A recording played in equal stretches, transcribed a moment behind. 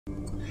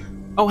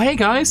Oh hey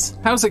guys,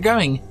 how's it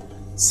going?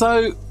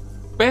 So,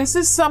 there's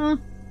this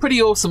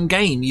pretty awesome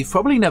game you've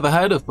probably never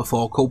heard of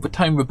before called the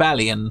Tone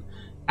Rebellion,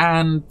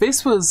 and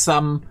this was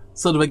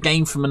sort of a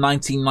game from the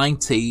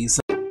 1990s.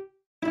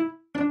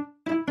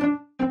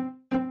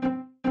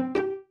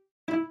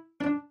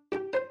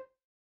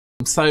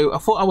 So I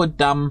thought I would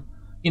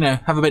you know,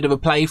 have a bit of a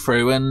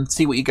playthrough and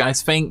see what you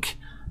guys think.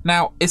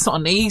 Now, it's not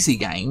an easy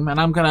game, and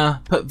I'm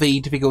gonna put the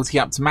difficulty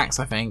up to max,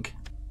 I think.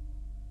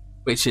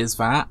 Which is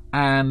that,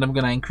 and I'm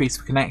going to increase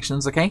the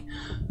connections, okay?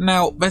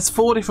 Now, there's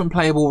 4 different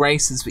playable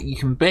races that you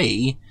can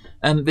be,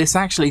 and this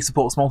actually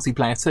supports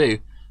multiplayer too.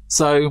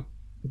 So,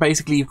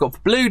 basically you've got the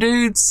blue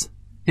dudes,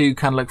 who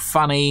kind of look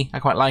funny, I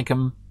quite like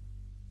them,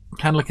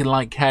 kind of looking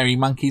like hairy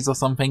monkeys or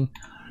something.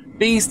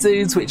 These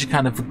dudes, which are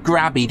kind of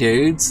grabby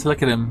dudes,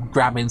 look at them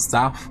grabbing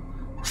stuff.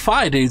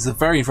 Fire dudes are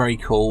very, very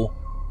cool.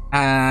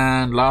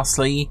 And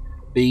lastly,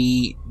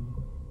 the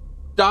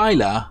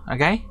dialer,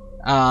 okay?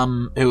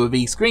 Who are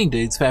these green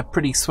dudes. They're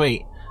pretty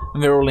sweet,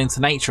 and they're all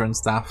into nature and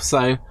stuff.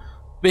 So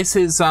this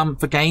is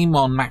the game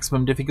on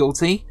maximum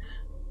difficulty.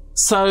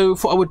 So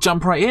thought I would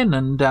jump right in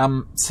and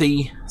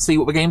see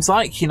what the game's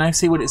like. You know,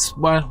 see what it's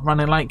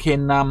running like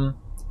in on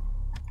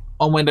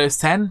Windows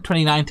 10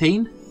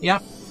 2019.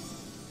 Yep.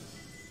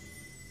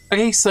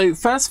 Okay, so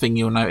first thing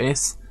you'll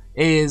notice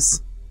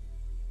is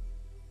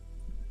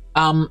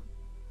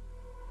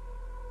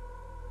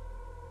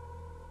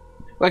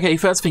okay,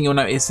 first thing you'll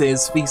notice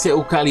is these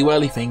little curly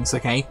whirly things,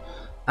 okay?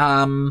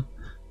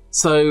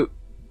 So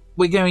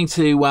we're going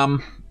to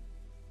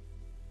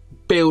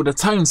build a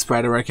tone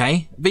spreader,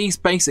 okay? These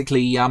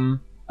basically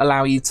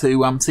allow you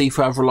to see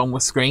further along the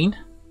screen,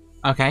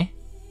 okay?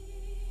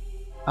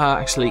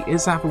 Actually,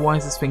 is that the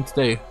wisest thing to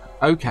do?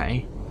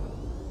 Okay.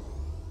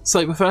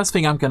 So the first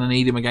thing I'm going to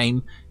need in the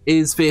game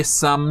is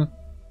this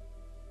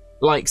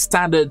like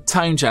standard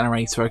tone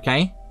generator,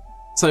 okay?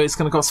 So it's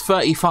going to cost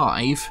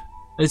 35.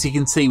 As you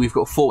can see, we've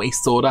got 40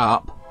 stored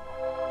up.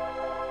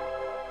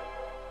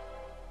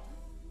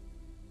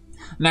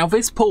 Now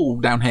this pool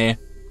down here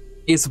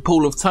is a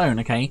pool of tone,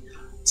 okay?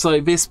 So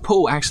this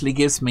pool actually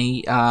gives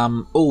me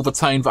all the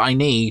tone that I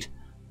need.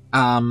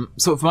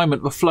 So at the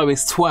moment the flow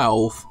is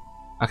 12,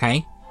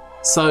 okay?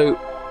 So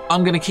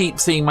I'm going to keep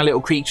seeing my little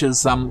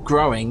creatures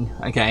growing,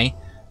 okay?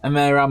 And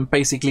they're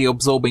basically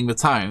absorbing the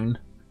tone.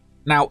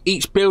 Now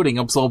each building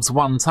absorbs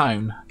 1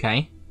 tone,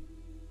 okay?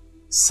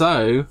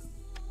 So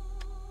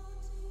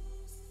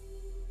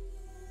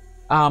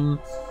what I'm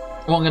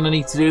going to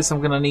need to do is I'm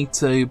going to need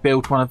to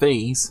build one of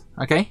these,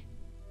 okay?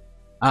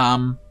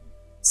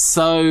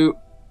 So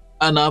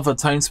another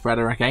tone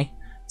spreader, okay?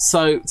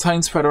 So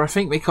tone spreader, I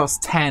think they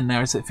cost 10,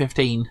 there is at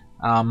 15.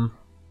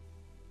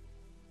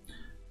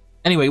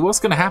 Anyway, what's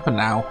going to happen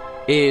now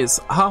is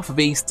half of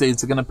these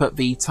dudes are going to put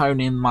the tone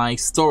in my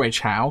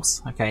storage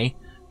house, okay?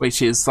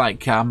 Which is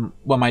like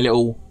where my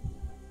little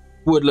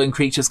woodland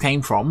creatures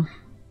came from,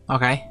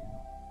 okay?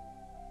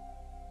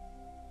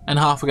 And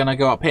half are going to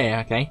go up here,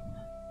 okay?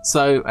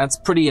 So that's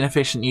pretty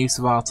inefficient use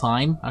of our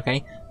time,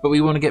 okay? But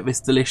we want to get this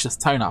delicious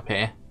tone up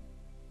here.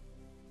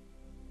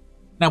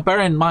 Now bear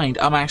in mind,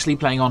 I'm actually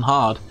playing on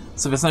hard,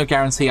 so there's no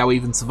guarantee I'll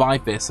even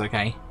survive this,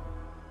 okay?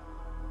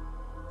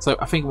 So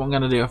I think what I'm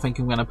going to do, I think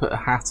I'm going to put a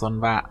hat on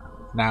that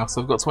now. So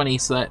I've got 20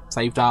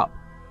 saved up.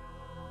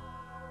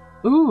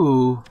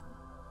 Ooh!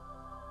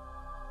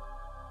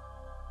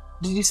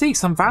 Did you see?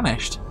 Some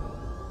vanished.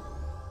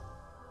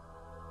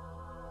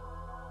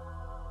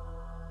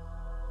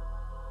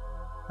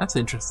 That's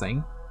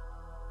interesting.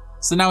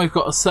 So now we've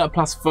got a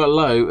surplus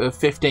flow of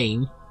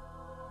 15.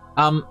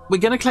 We're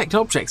going to collect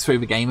objects through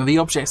the game, and the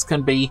objects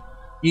can be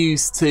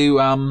used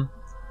to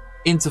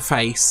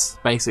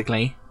interface,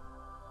 basically,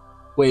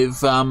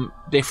 with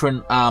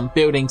different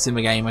buildings in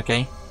the game,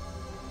 okay?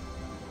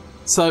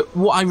 So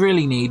what I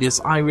really need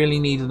is, I really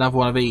need another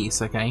one of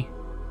these, okay?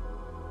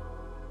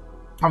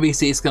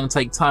 Obviously it's going to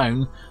take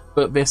tone,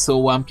 but this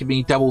will give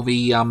me double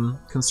the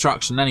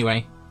construction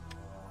anyway.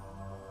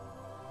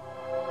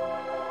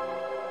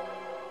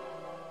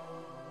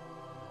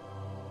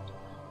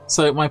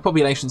 So my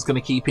population's going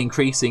to keep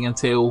increasing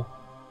until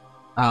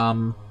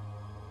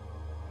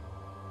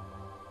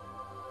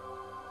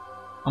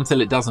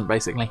it doesn't,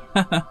 basically.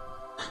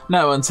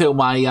 No, until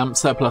my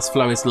surplus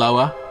flow is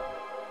lower.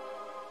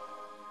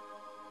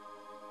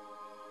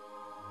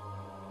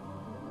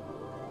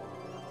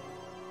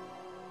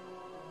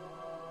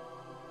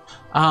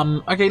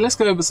 Okay, let's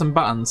go over some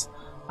buttons.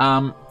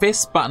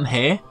 This button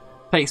here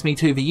takes me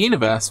to the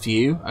universe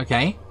view,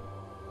 okay,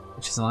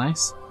 which is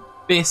nice.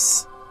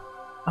 This,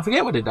 I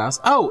forget what it does.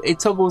 Oh, it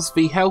toggles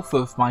the health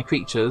of my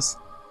creatures.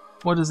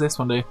 What does this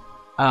one do?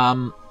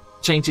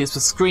 Changes the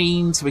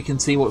screen so we can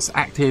see what's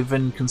active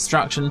in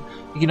construction.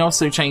 You can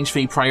also change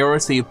the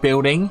priority of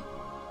building.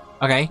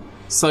 Okay,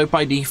 so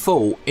by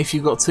default, if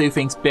you've got 2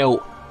 things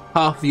built,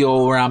 half of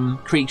your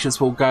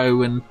creatures will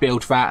go and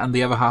build that, and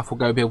the other half will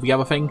go build the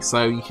other thing.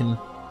 So you can,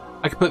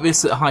 I could put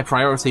this at high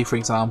priority, for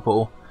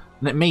example,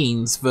 and it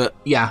means that,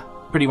 yeah,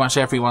 pretty much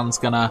everyone's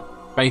gonna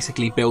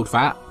basically build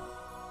that.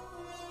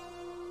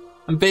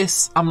 And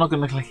this, I'm not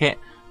gonna click it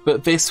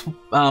But this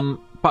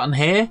button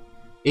here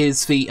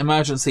is the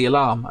emergency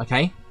alarm,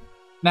 okay?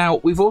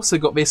 Now, we've also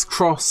got this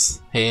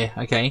cross here,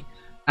 okay?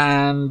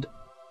 And,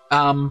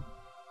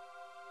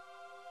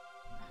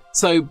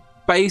 so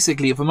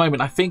basically at the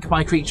moment I think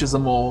my creatures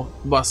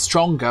are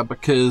stronger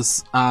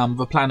because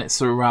the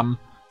planets are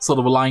sort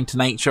of aligned to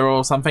nature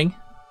or something.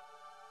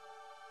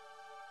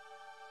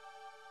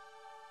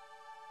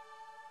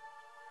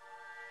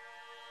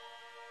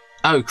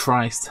 Oh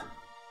Christ.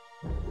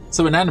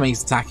 So an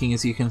enemy's attacking,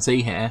 as you can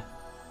see here.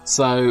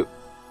 So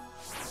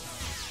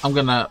I'm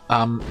gonna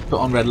put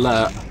on red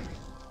alert.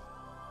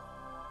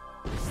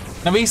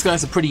 Now these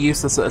guys are pretty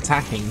useless at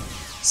attacking.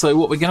 So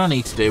what we're gonna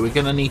need to do, we're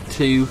gonna need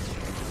to...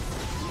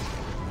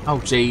 Oh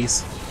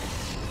jeez.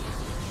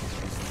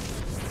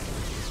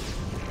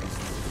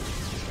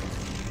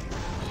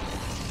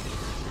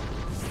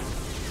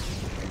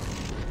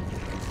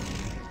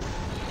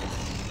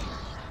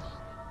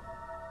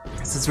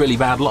 This is really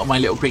bad. A lot of my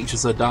little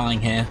creatures are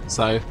dying here,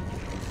 so...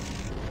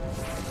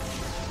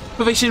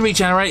 But they should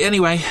regenerate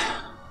anyway.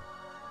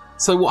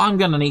 So what I'm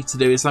going to need to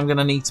do is I'm going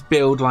to need to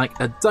build like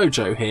a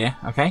dojo here,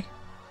 okay?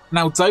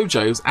 Now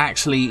dojos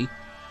actually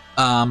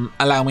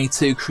allow me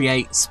to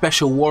create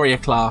special warrior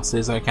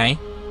classes, okay?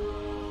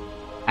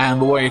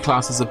 And the warrior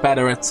classes are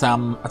better at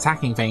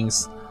attacking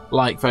things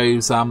like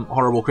those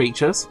horrible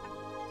creatures.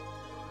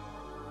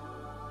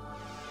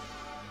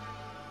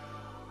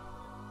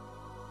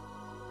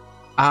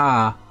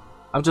 Ah,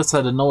 I've just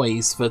heard a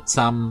noise that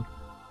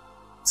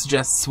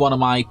suggests one of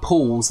my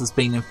pools has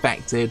been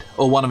infected,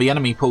 or one of the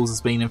enemy pools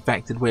has been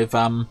infected with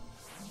a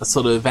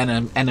sort of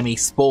enemy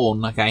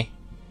spawn, okay?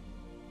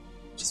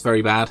 Which is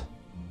very bad.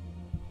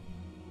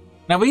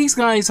 Now these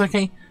guys,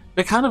 okay,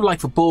 they're kind of like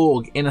the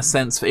Borg in a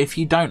sense that if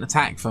you don't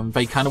attack them,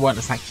 they kind of won't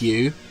attack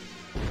you.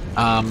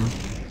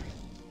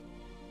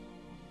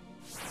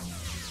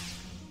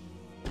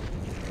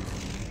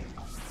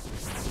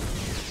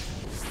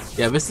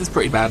 Yeah, this is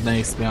pretty bad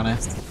news, to be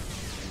honest.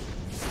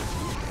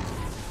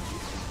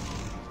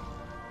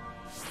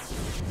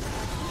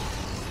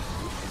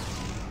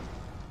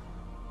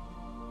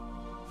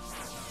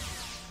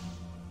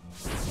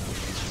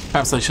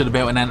 Perhaps I should have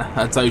built a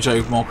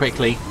dojo more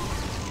quickly.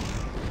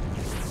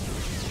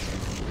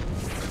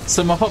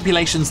 So my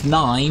population's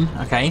 9,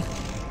 okay,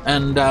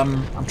 and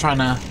I'm trying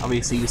to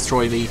obviously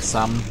destroy these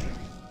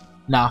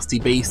nasty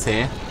beasts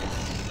here.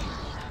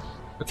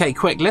 Okay,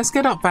 quick, let's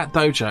get up that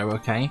dojo,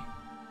 okay?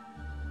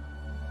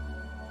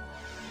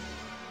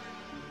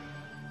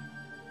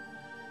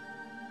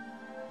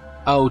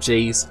 Oh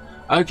geez.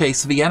 Okay,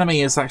 so the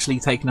enemy has actually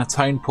taken a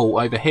tone pool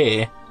over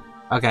here.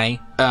 Okay.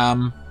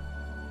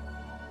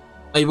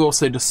 They've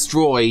also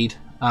destroyed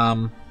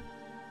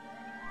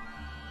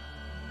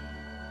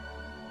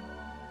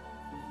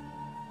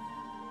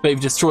they've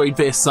destroyed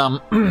this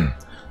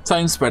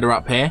tone spreader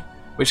up here,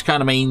 which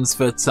kind of means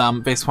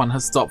that this one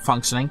has stopped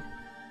functioning.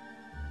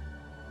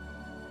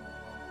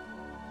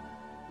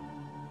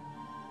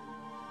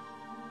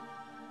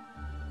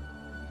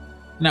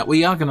 Now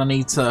we are going to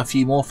need a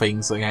few more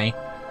things, okay?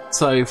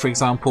 So, for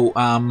example,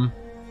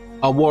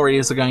 our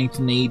warriors are going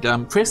to need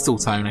crystal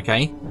tone,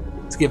 okay,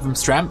 to give them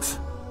strength.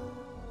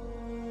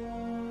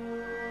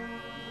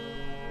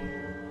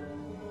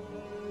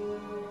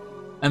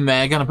 And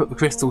they're going to put the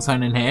crystal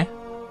tone in here.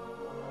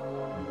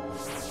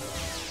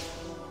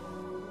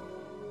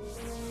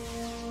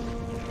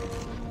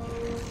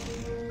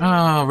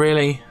 Oh,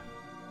 really?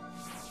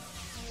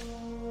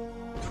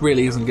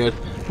 Really isn't good.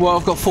 Well,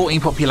 I've got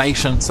 14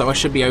 population, so I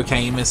should be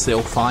okay in this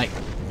little fight.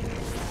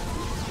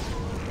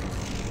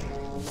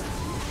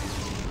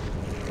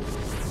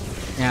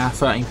 Yeah,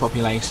 13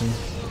 population.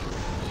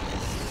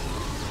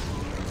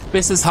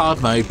 This is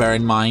hard mode, bear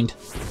in mind.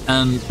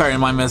 And bear in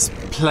mind there's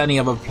plenty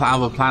of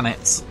other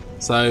planets.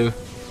 So,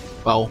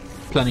 well,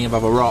 plenty of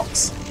other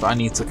rocks that I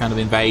need to kind of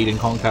invade and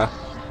conquer.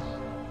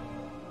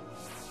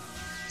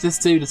 This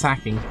dude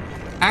attacking.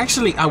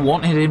 Actually, I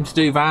wanted him to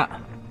do that.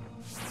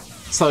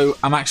 So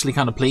I'm actually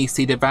kind of pleased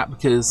he did that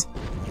because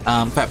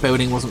that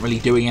building wasn't really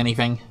doing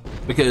anything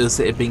because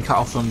it had been cut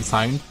off from the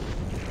tone.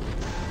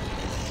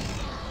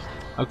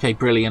 Okay,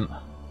 brilliant.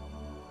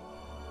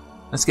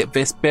 Let's get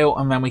this built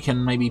and then we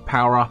can maybe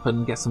power up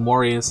and get some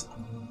warriors.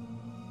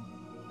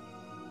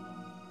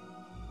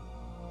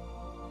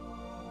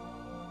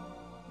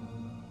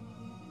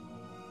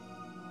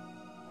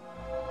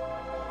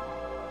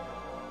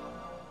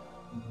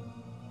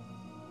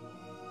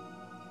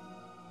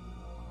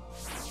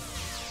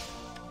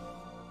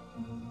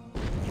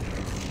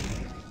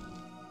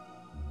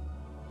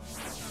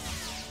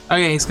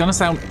 Okay, it's gonna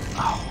sound...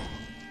 Oh.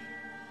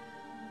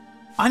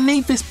 I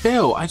need this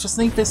built. I just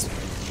need this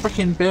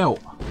freaking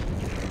built.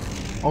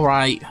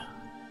 Alright.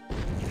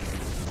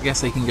 I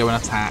guess they can go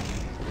and attack.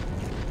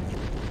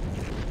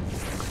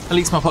 At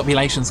least my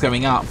population's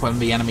going up when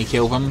the enemy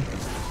kill them.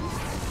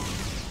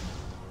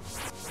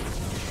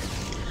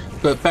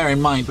 But bear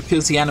in mind,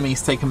 because the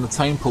enemy's taken the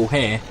tone pool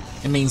here,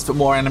 it means that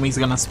more enemies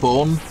are going to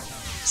spawn.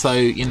 So,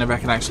 you know,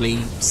 that could actually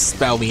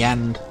spell the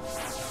end.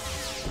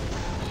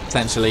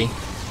 Potentially.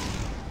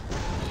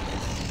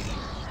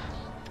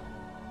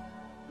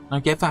 Now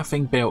get that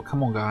thing built.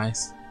 Come on,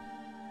 guys.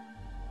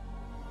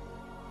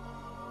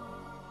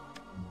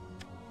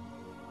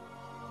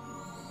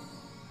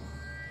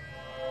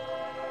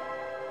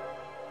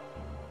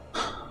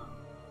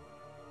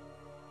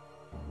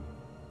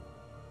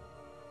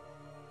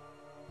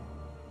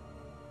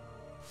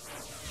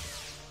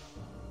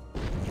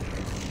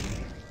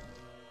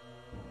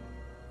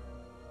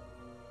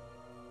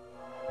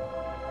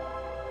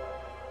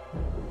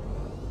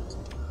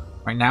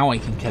 Right now I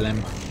can kill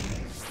him.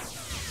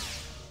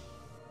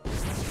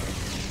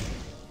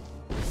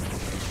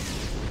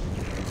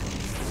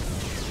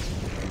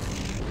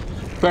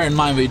 Bear in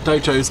mind the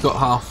dojo's got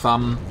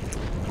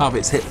half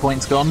its hit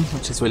points gone,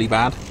 which is really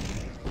bad.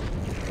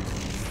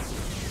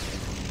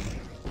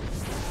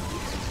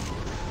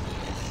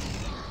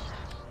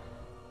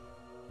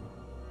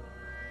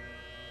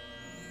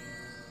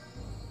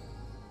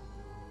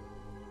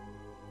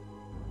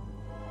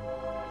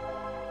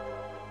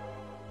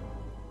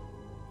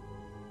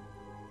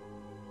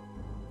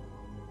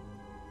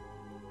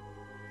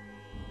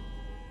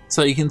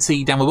 So you can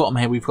see down the bottom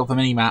here we've got the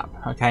mini-map,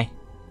 okay?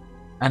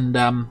 And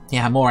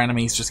yeah, more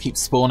enemies just keep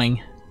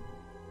spawning.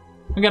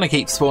 I'm going to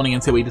keep spawning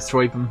until we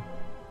destroy them.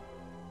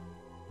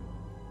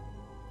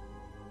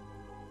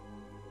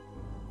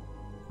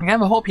 Again,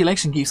 the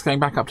population keeps going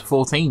back up to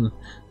 14.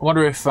 I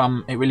wonder if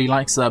it really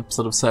likes a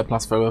sort of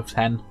surplus flow of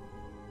 10.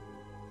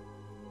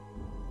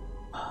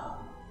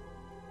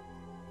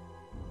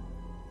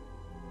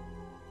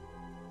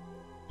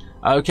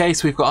 Okay,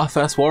 so we've got our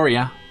first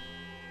warrior.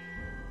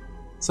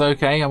 So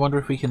okay, I wonder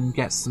if we can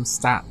get some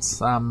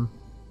stats.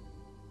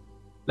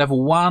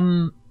 Level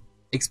 1,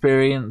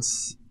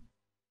 experience,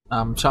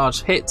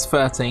 charge hits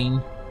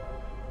 13.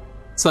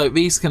 So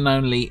these can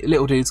only,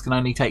 little dudes can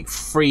only take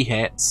 3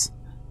 hits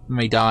and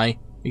they die.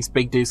 These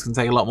big dudes can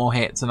take a lot more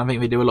hits and I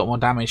think they do a lot more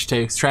damage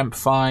too. Strength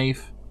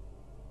 5,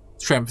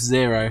 strength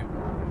 0.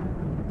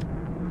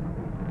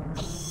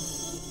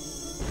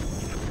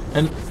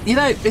 And you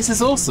know, this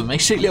is awesome, they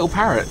shoot little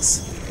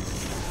parrots,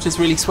 which is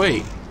really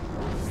sweet.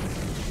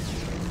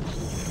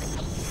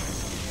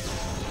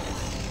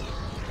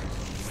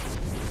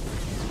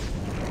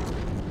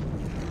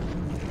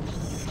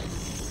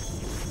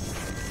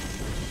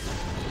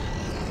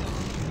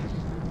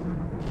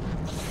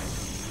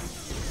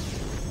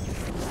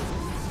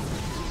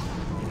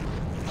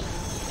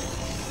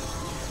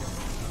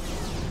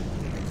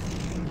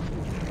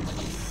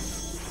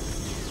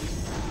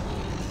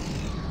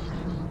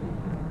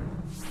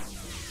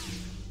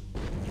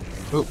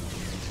 Oh.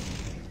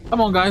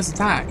 Come on guys,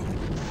 attack!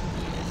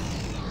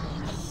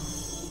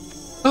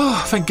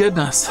 Oh, thank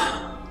goodness.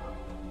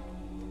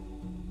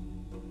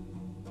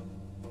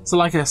 So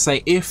like I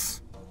say, if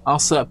our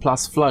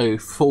surplus flow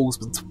falls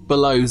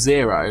below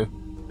 0,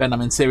 then I'm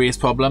in serious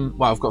problem.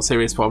 Well, I've got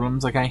serious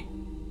problems, okay?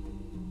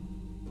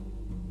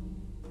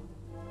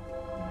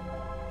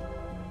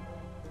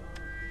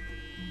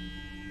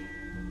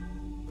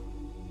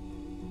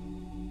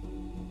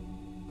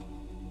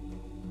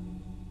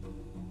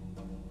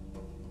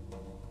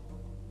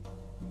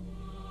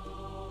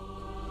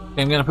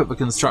 I'm going to put the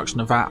construction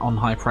of that on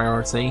high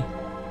priority,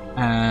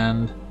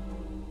 and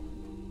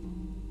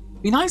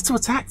it'd be nice to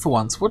attack for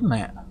once, wouldn't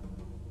it?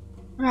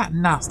 Look at that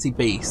nasty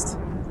beast.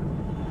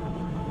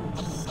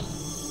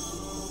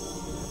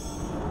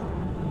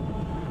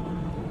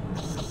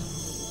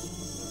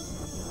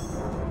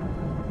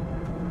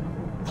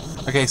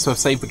 Okay, so I've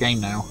saved the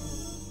game now.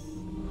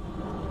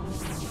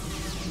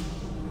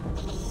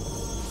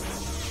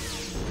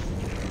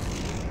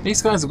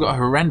 These guys have got a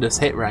horrendous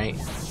hit rate.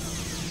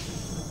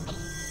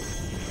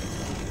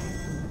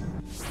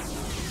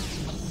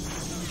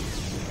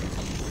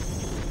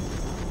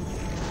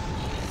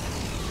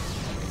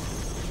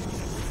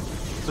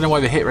 I don't know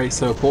why the hit rate's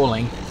so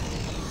appalling.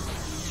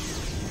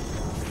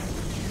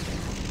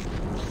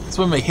 It's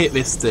when they hit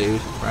this dude,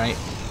 right?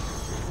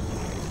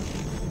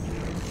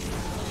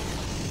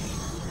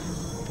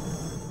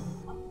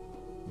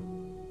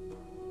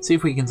 See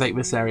if we can take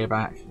this area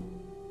back.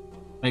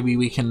 Maybe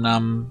we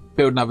can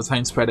build another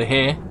tone spreader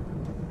here.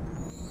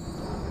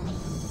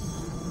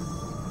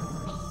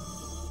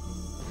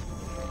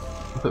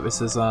 I'll put this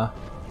as a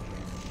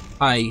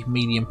high,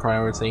 medium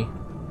priority.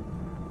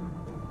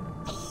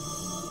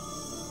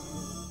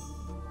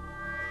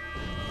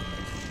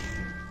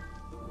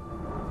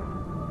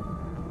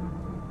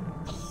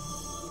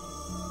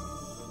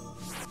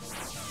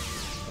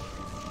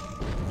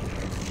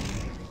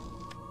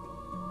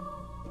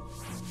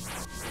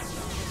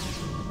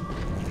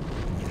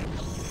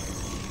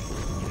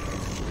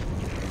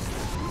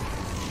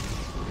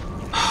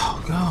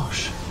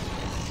 Gosh.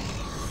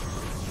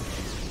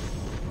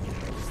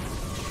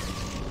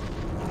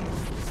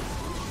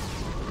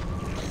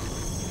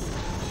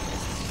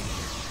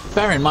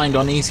 Bear in mind,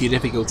 on easier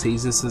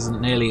difficulties this isn't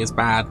nearly as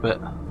bad,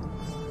 but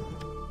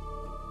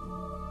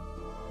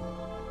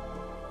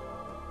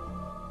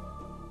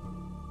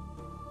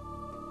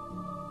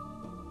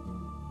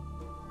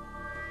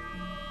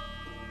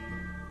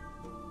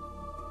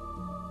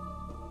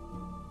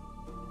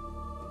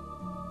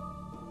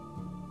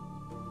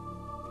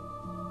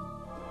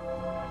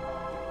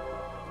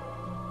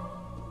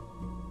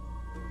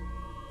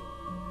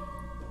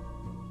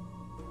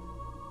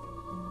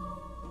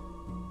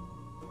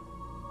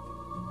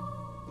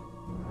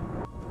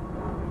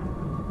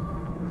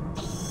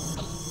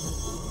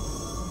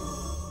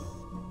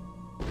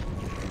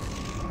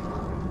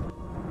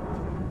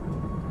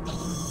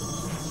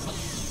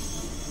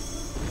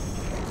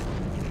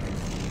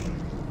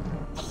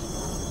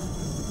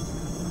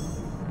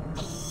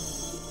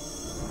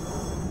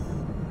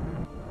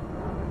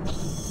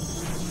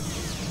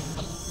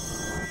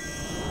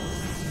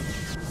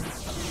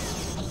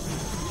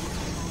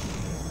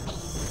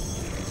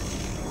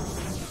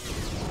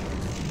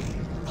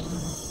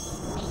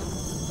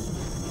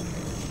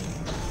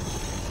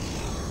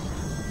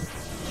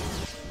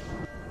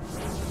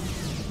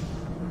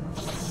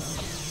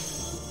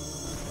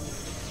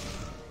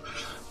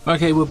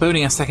Okay, we're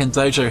building a second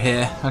dojo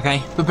here,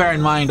 okay? But bear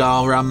in mind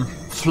our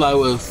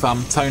flow of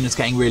tone is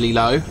getting really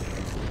low.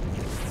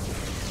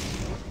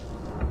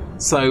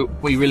 So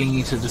we really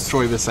need to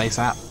destroy this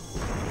ASAP.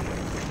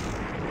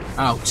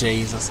 Oh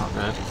jeez, that's not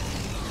good.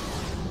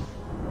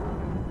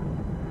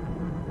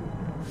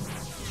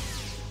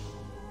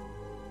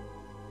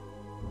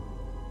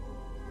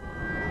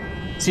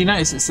 So you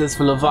notice it says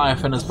the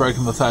Leviathan has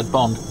broken the third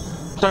bond.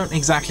 Don't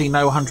exactly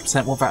know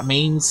 100% what that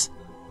means,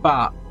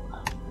 but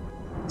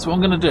so what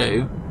I'm going to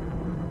do,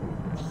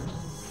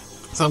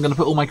 so I'm going to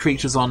put all my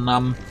creatures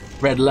on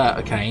red alert,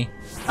 okay,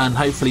 and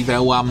hopefully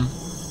they'll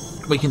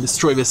we can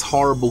destroy this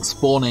horrible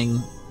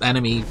spawning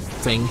enemy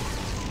thing.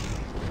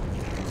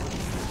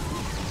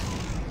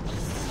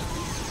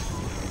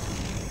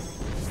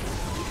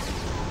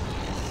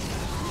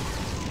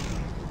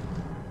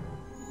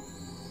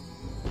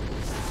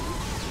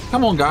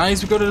 Come on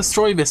guys, we've got to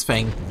destroy this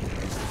thing.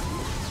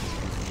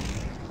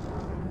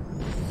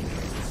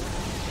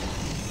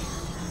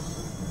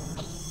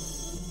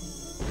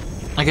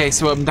 Okay,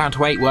 so I'm down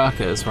to 8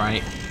 workers,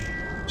 right?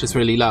 Which is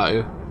really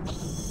low.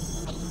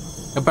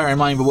 But bear in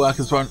mind the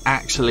workers won't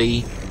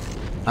actually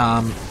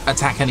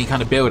attack any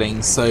kind of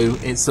buildings, so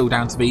it's still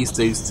down to these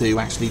dudes to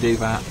actually do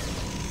that.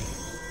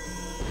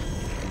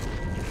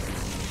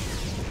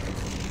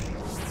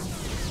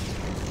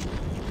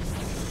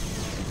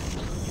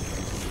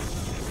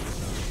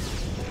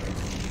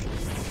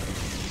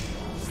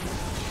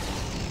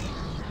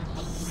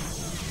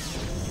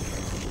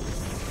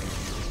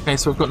 Okay,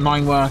 so we've got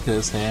 9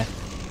 workers here.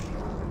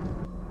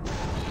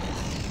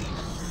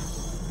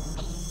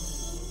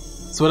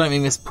 So I don't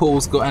think this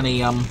pool's got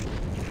any Oh.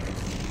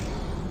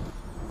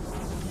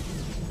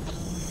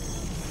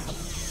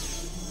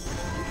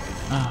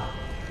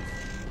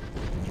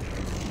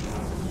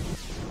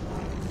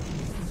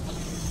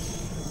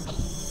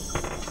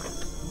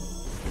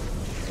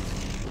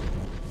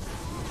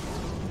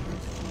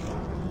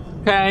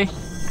 Okay.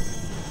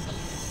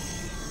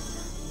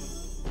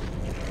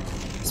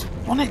 Just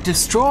want it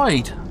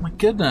destroyed. Oh my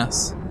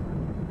goodness.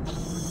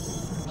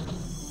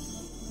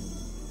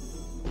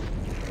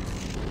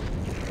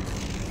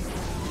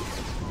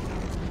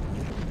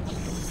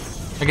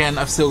 Again,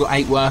 I've still got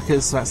 8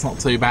 workers, so that's not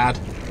too bad.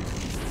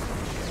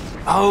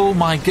 Oh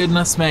my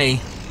goodness me.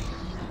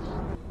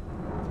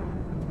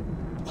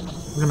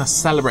 We're going to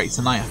celebrate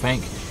tonight, I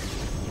think.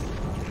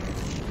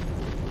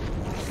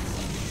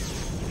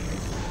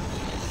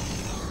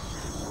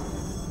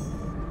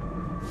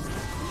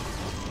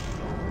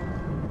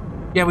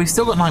 Yeah, we've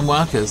still got 9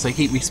 workers. They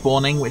keep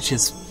respawning, which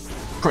is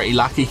pretty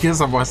lucky,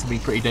 because otherwise we'd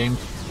be pretty doomed.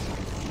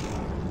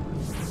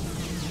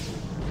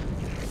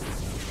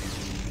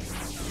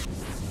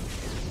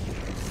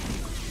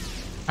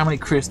 How many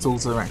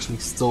crystals are actually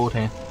stored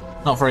here?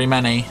 Not very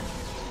many.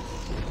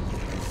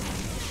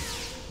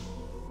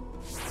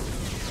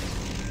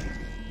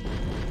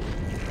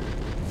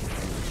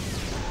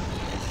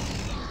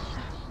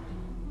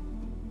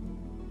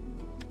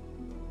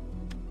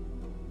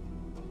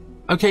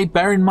 Okay,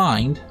 bear in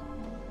mind,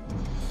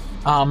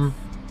 I've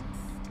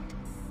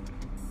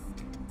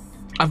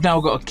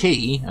now got a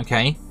key,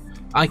 okay?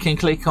 I can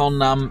click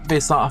on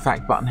this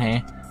artifact button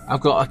here.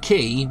 I've got a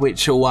key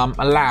which will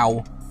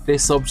allow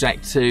this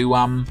object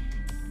to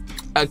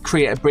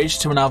create a bridge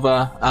to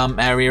another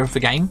area of the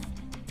game,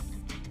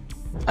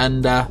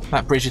 and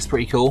that bridge is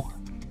pretty cool.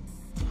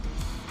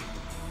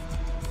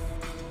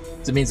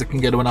 It means I can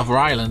go to another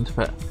island,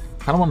 but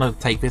I kind of want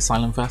to take this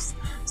island first.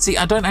 See,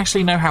 I don't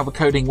actually know how the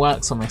coding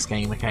works on this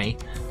game, okay?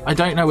 I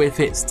don't know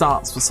if it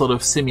starts the sort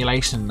of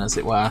simulation, as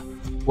it were,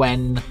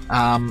 when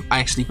I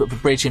actually put the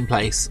bridge in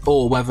place,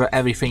 or whether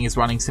everything is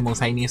running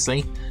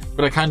simultaneously.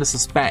 But I kind of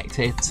suspect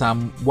it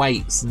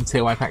waits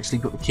until I've actually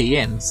put the key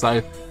in,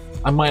 so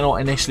I might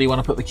not initially want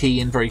to put the key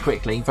in very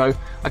quickly, though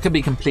I could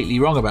be completely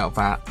wrong about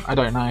that. I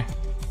don't know.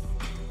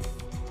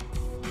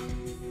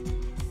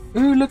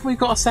 Ooh, look, we've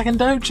got a second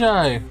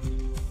dojo!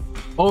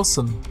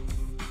 Awesome.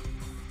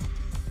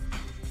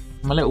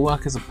 My little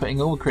workers are putting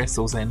all the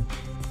crystals in.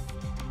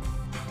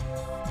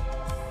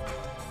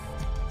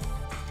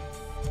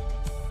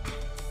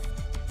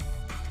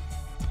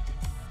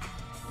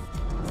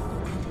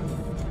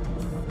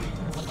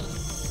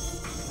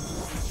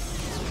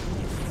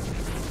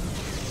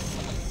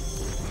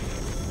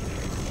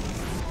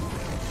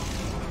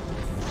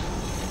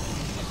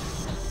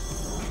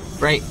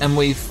 Great, and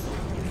we've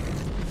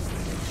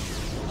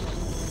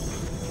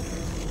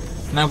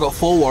now got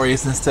 4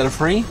 warriors instead of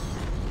 3.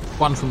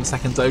 1 from the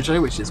second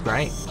dojo, which is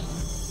great.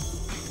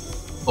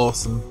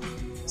 Awesome.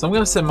 So I'm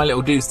going to send my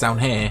little dudes down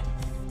here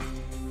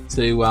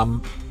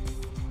to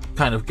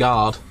kind of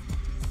guard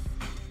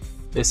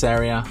this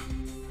area.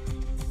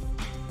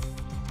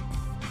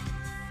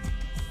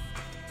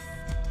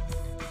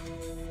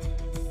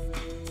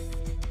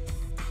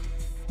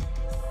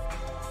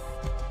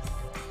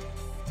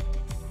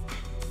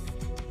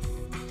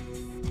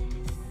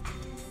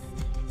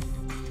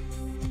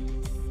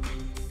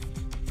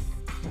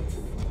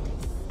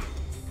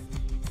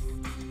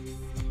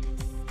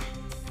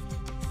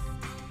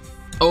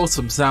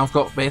 Awesome, so now I've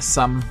got this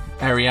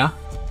area.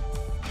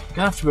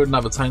 Gonna have to build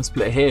another tone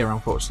splitter here,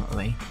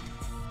 unfortunately.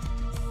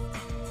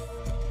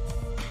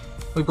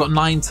 We've got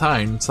 9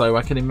 tone, so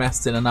I can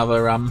invest in another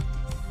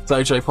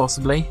dojo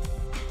possibly.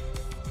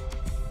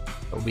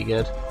 That'll be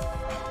good.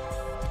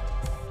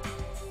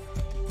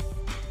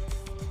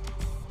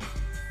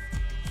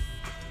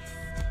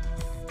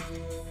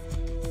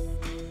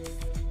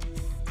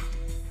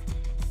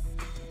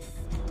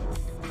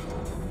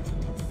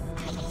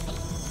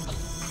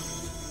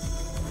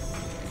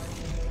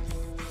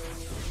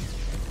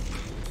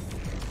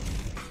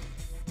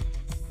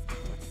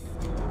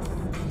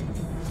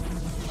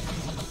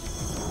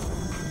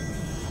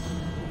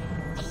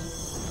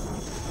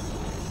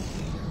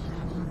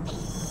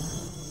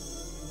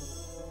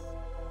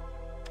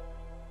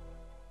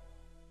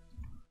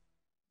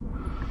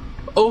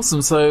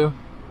 Awesome, so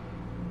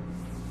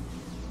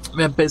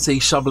we're busy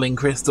shoveling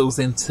crystals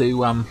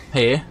into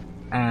here,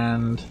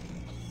 and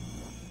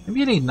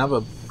maybe I need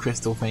another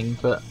crystal thing,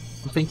 but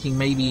I'm thinking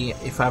maybe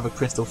if I have a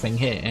crystal thing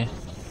here,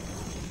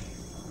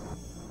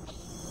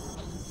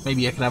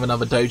 maybe I can have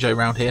another dojo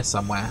around here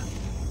somewhere.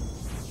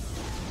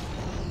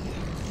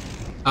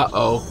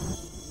 Uh-oh.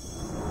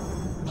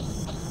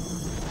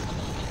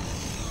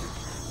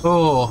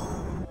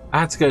 Oh, I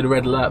had to go to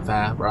red alert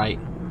there, right.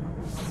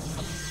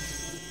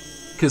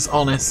 Because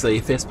honestly,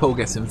 if this pool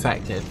gets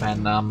infected,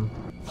 then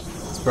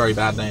it's very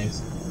bad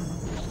news.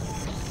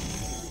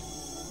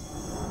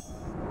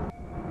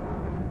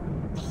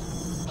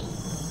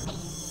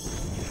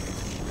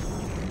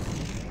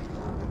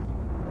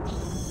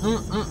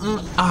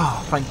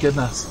 Oh, thank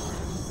goodness.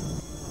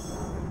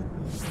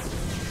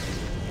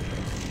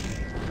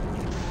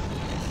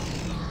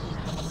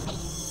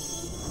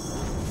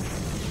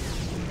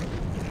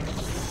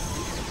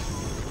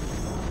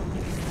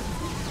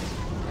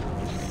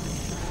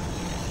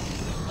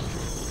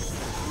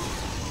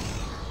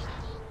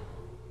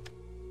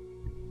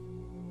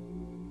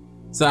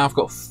 So I've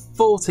got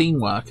 14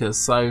 workers,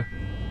 so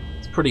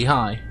it's pretty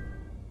high.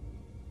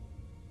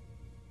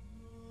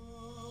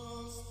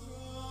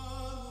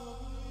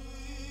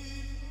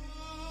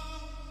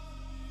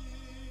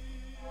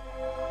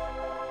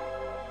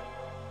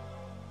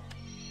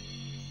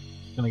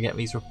 Gonna get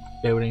these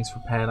buildings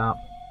repaired up.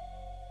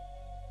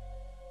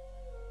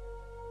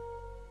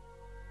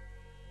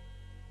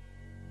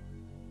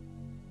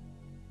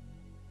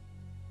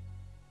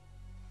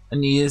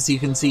 And as you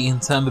can see, you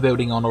can turn the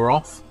building on or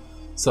off.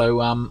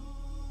 So,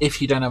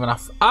 if you don't have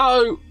enough...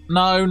 Oh!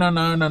 No, no,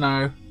 no, no,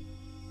 no.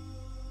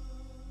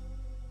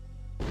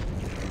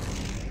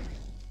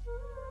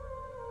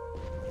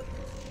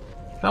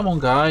 Come on,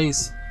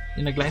 guys.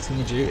 You're neglecting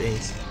your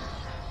duties.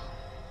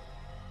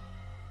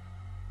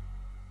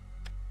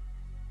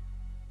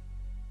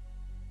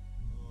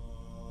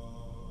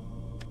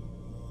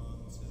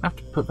 I have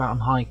to put that on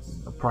high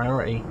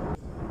priority.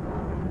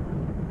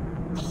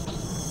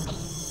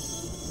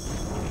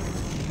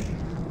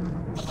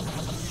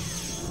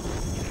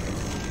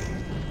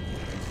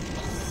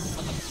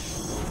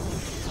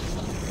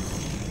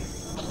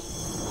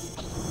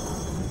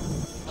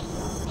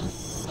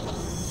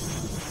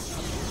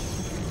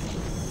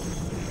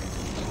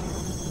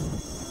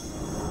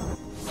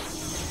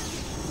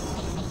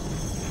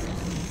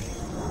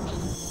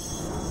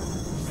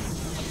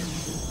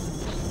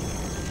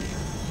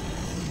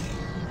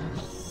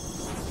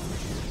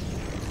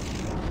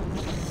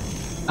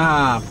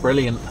 Ah,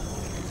 brilliant.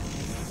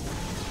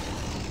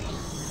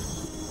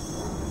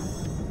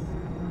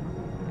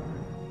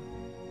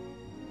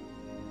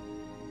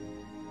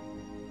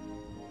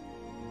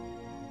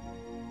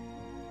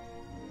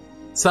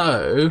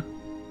 So,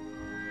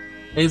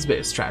 here's a bit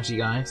of strategy,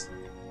 guys.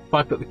 If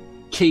I put the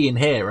key in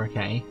here,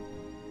 okay,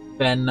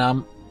 then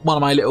one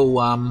of my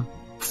little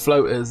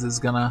floaters is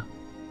gonna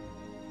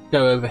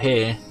go over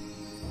here.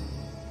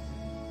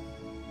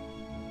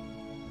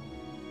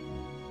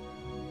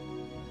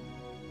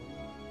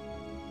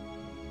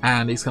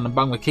 And he's going to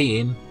bung the key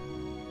in.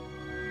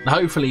 And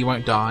hopefully he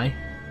won't die.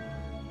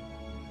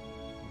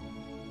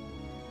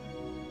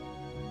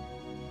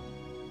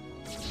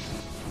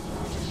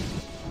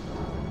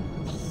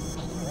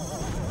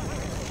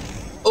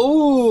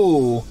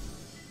 Ooh!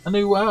 A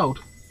new world.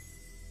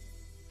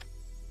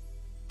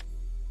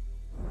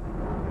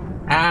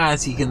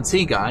 As you can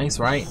see, guys,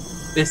 right?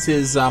 This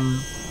is,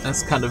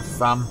 that's kind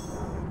of,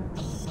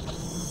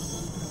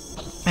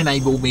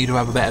 enabled me to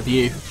have a better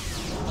view.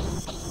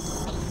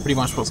 Pretty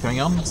much what's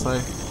going on,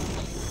 so...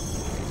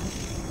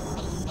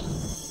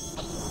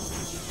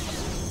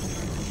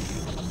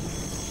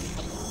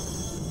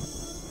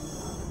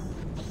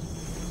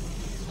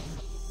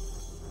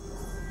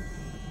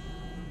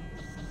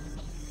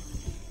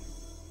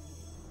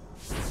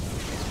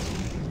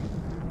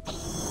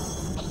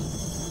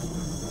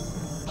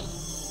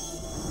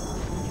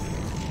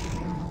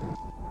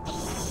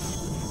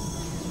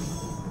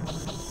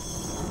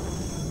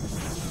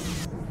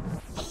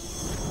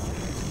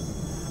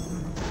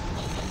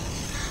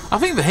 I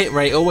think the hit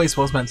rate always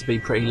was meant to be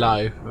pretty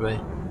low for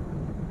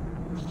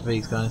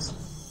these guys.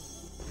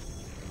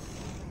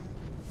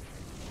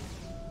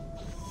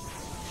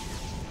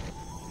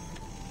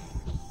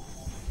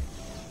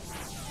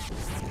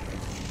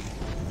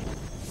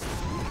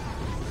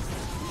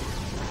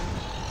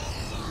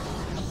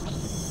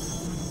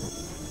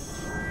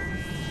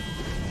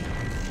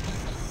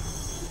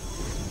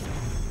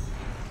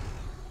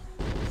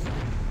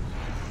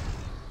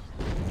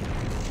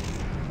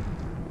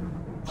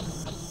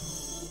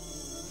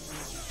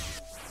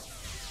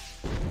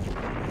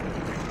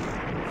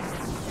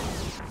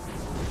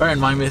 Bear in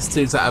mind this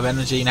 2's out of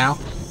energy now.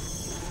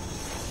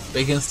 But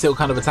he can still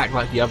kind of attack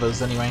like the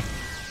others anyway.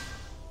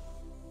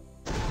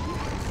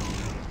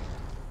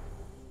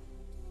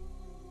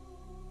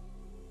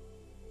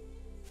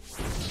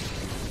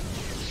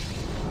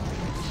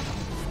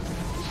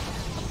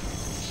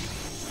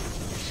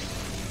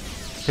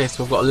 Okay,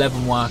 so we've got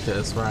 11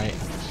 workers, right.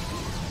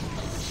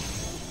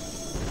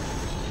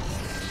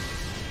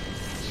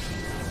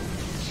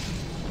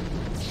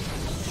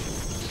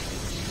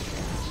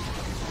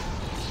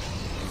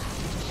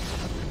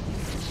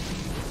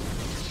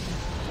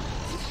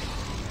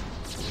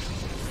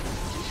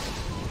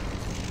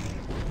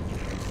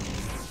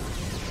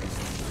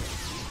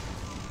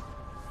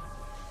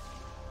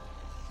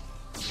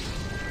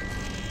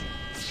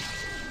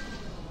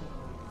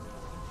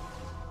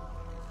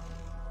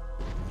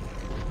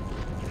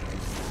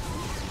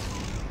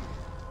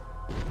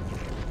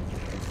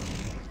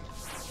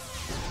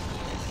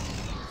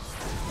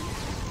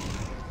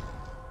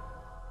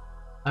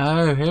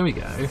 Oh, here we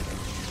go.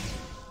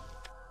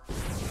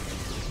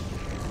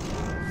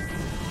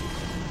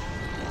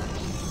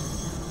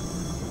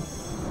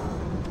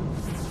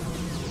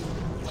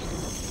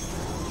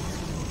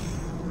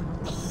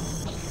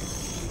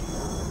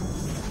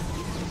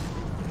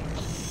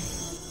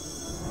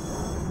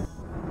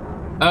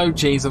 Oh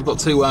geez, I've got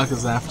 2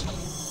 workers left.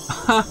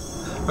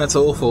 That's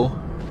awful.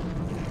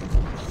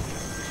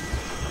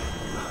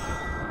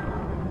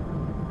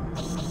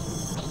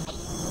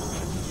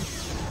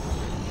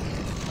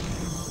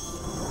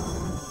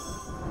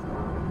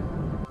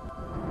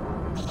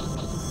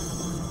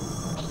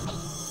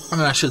 I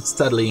mean, that should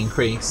steadily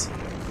increase.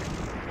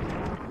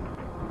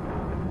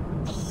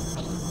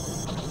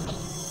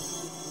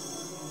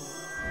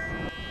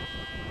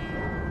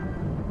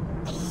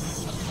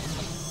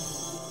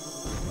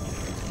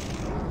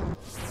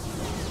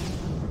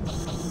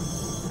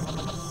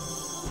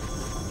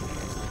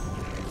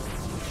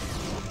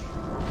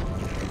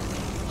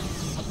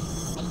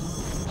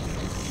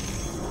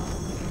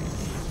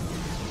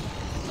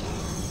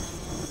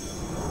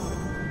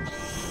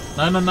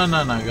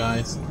 No,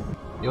 guys.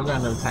 You're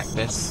going to attack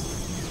this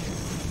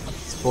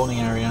spawning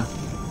area.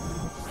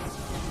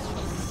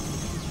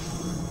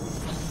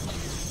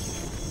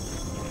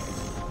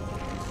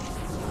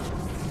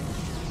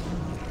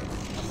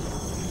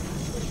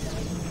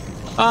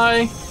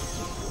 Hi.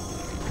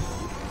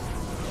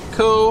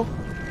 Cool.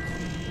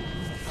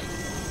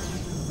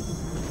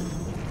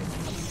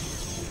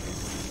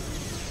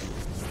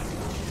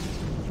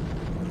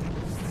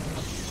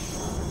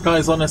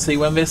 Guys, honestly,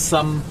 when this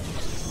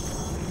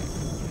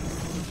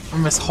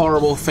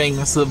horrible thing,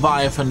 this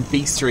Leviathan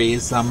beastry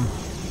is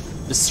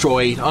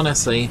destroyed,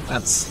 honestly,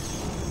 that's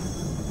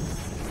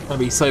gonna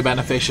be so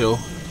beneficial.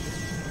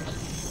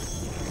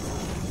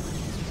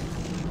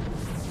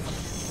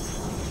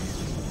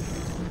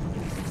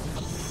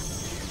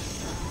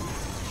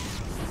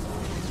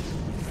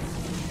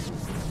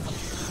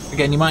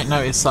 Again, you might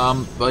notice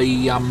the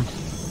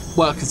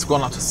workers have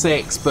gone up to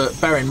 6,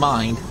 but bear in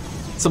mind,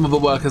 some of the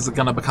workers are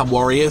gonna become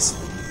warriors.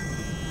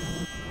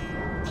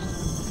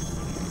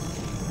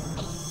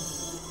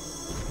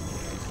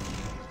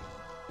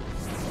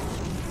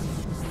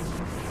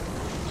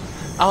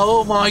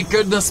 Oh my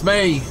goodness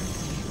me!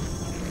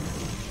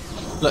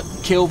 Look,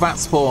 kill that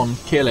spawn.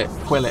 Kill it.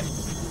 Quill it.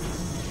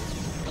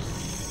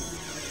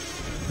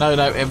 No,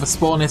 if the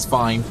spawn is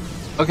fine.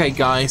 Okay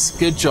guys,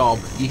 good job.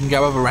 You can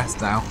go have a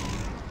rest now.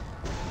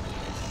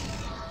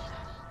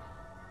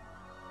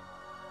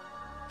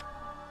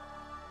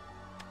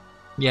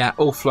 Yeah,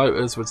 all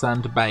floaters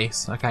return to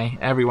base. Okay,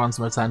 everyone's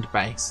returned to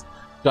base.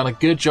 Done a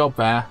good job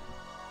there.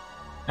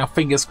 Now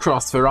fingers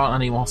crossed there aren't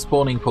any more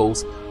spawning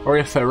pools, or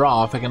if there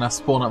are, they're going to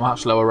spawn at a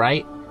much lower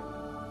rate.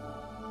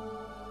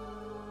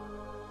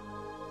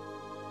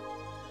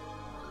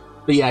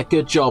 But yeah,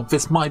 good job.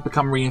 This might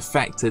become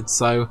reinfected,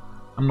 so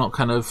I'm not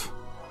kind of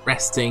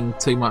resting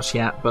too much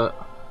yet, but...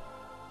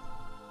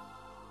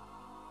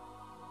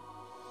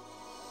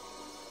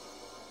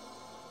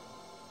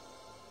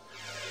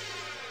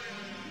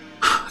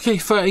 Okay,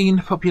 13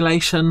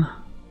 population,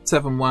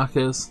 7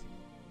 workers.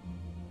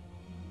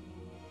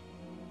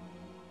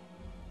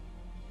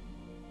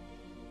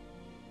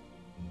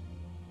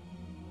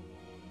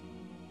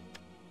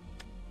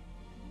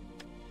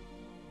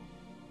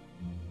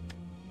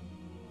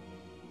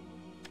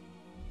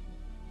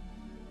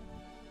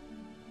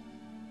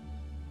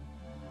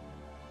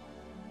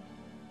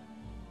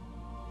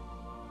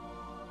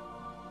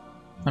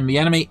 And the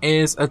enemy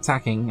is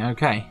attacking,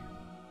 okay.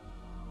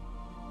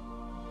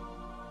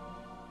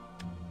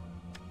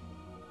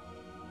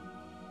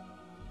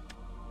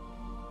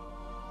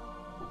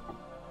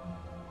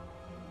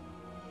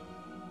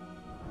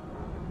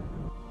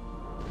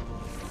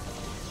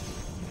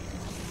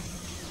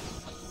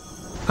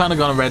 Kind of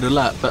gone on red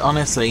alert, but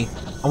honestly,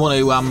 I want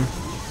to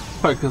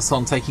focus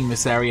on taking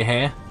this area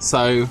here.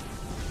 So,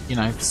 you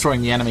know,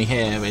 destroying the enemy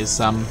here is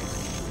going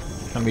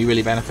to be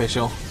really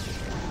beneficial.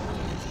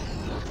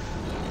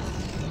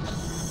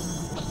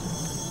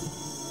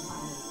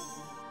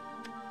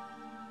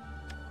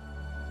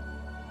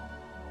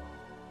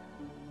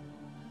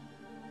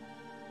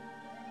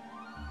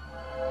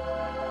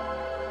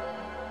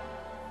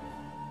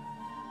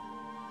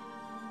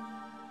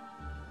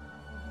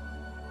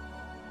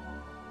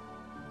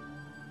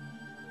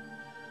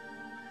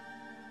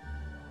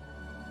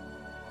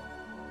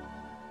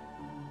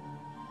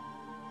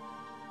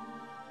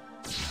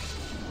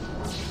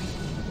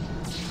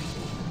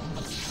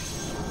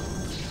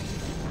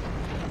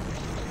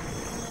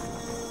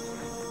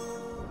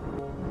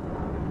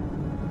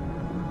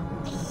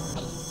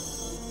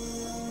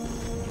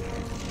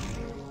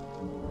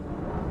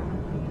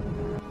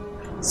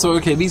 So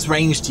okay, these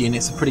ranged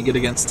units are pretty good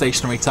against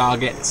stationary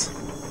targets.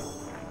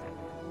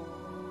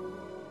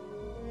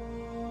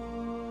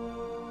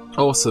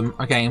 Awesome.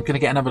 Okay, I'm going to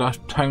get another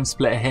tone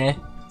splitter here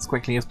as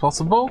quickly as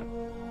possible.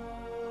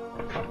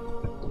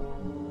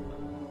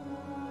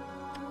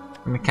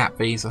 I'm going to cap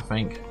these, I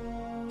think.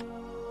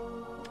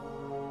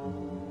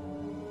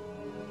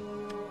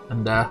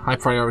 And high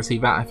priority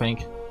that, I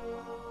think.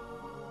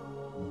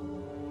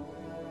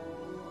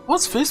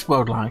 What's this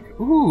world like?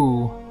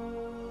 Ooh.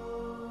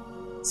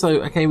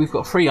 So, okay, we've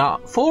got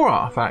 4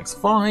 artifacts,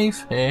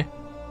 5 here.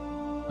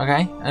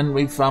 Okay, and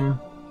we've, let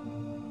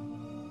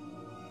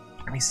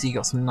me see, you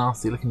got some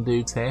nasty looking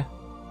dudes here.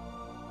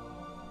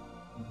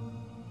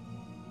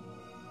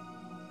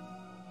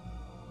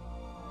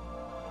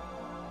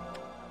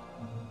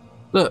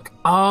 Look,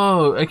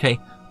 oh, okay.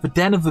 The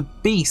Den of the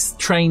Beast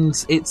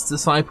trains its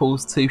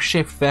disciples to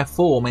shift their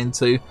form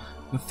into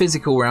the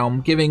physical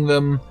realm, giving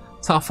them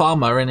tough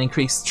armor and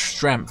increased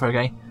strength,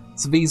 okay?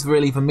 So these are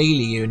really the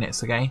melee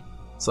units, okay?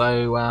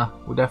 So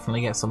we'll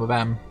definitely get some of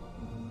them.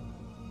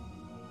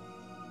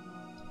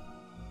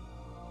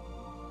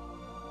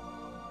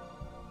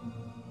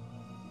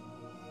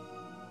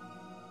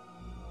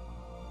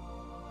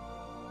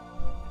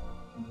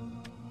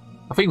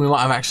 I think we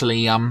might have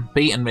actually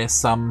beaten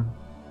this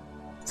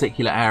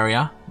particular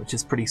area, which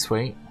is pretty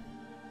sweet.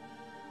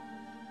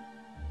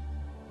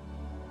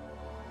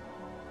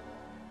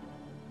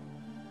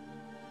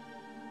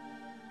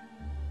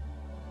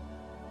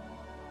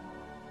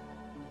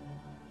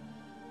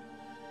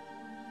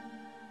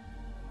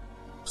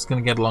 Just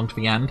gonna get along to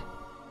the end.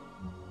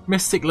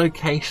 Mystic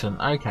location.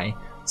 Okay,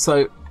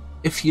 so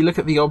if you look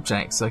at the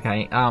objects,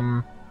 okay,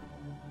 I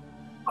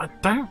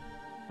don't.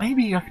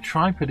 Maybe I could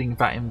try putting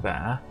that in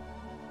there.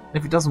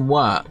 If it doesn't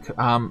work,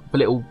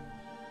 the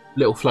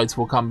little floats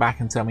will come back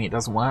and tell me it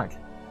doesn't work.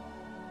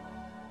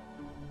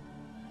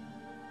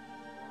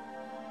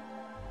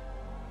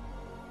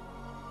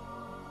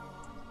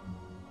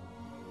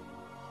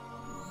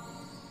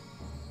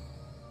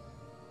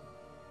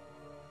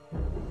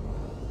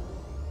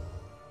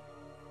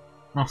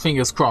 Well,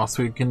 fingers crossed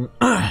we can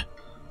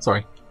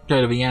sorry, go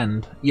to the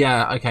end.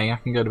 Yeah, okay, I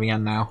can go to the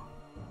end now.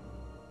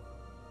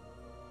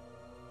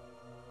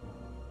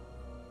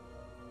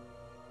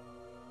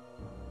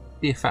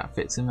 See if that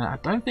fits in there. I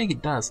don't think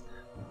it does.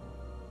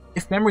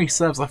 If memory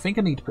serves, I think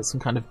I need to put some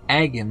kind of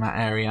egg in that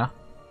area.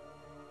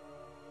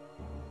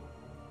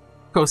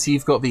 Of course,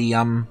 you've got the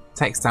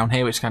text down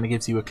here, which kind of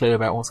gives you a clue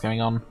about what's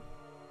going on.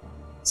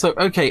 So,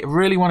 okay, I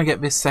really want to get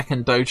this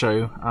second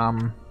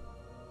dojo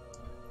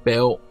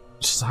built,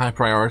 which is a high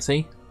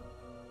priority.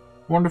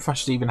 I wonder if I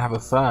should even have a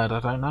third.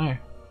 I don't know.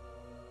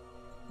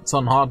 It's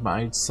on hard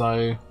mode,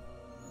 so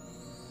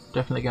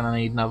definitely going to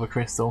need another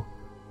crystal.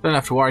 Don't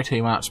have to worry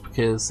too much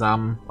because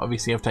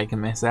obviously I've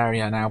taken this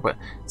area now, but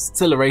it's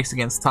still a race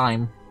against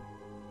time.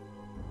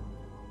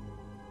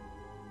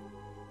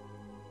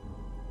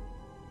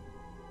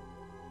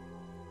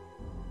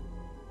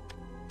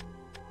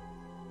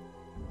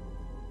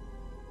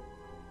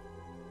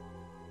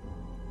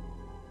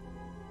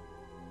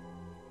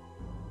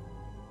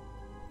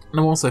 And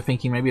I'm also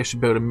thinking maybe I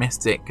should build a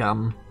mystic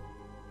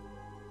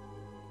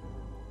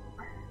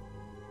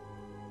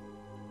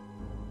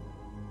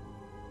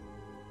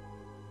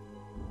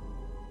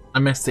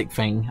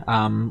thing,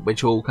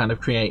 which will kind of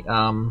create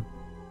kind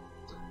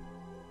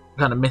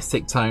of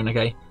mystic tone.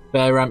 Okay,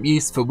 they're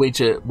used for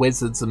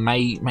wizards and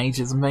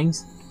mages and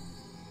things.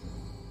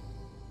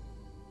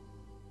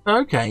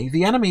 Okay,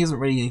 the enemy isn't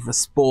really the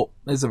sport.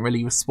 I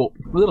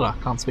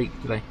can't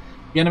speak today.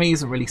 The enemy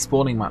isn't really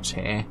spawning much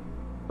here,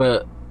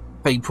 but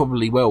they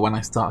probably will when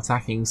I start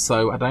attacking.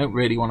 So I don't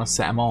really want to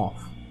set them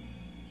off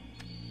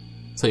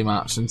too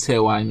much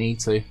until I need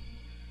to.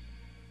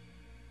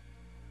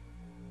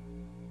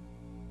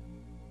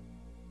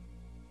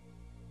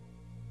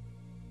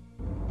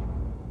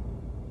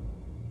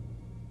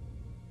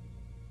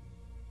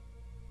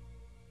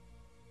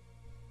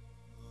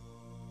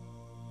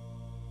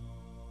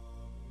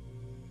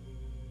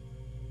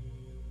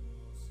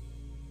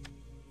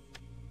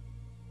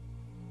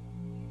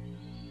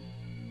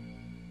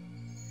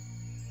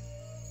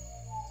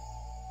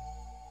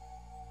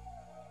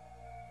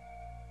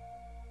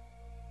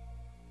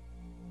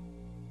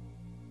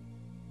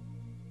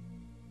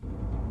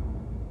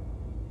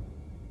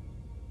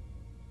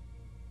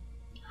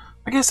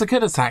 I guess I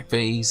could attack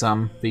these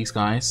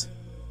guys.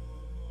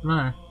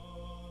 No.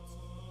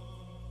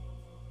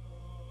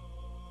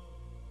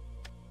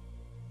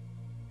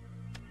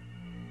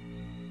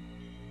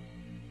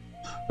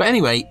 But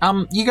anyway,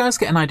 you guys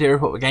get an idea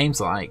of what the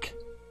game's like.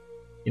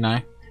 You know,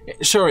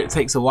 sure, it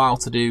takes a while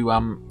to do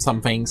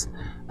some things,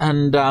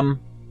 and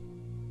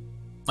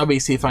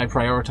obviously if I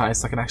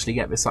prioritize, I can actually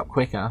get this up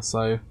quicker.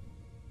 So it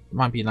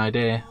might be an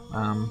idea.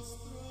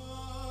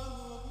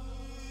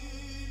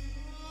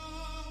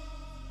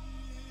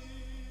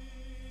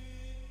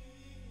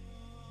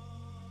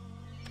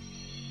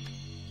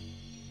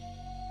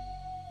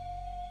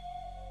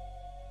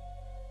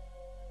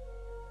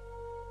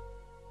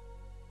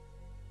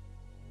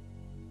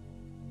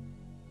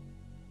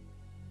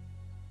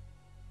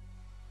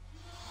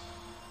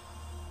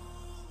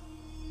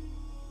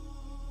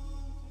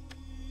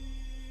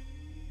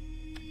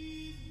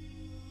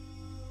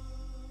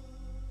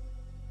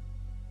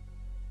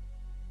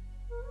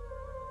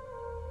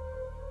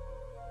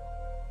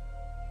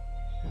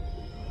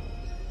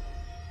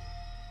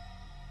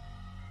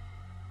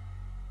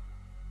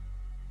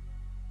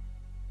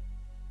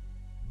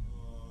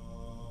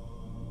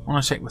 I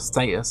want to check the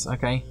status.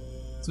 Okay,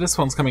 so this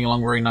one's coming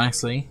along very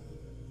nicely,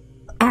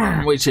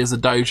 which is a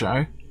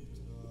dojo.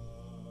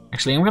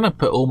 Actually, I'm gonna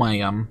put all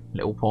my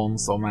little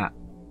pawns on that.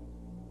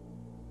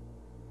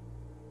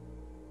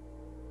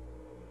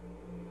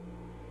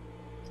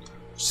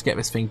 Just get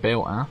this thing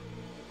built, huh?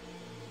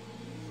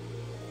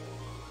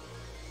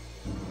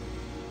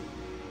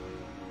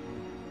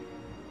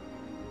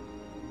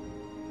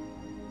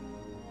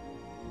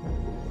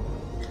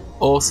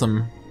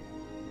 Awesome.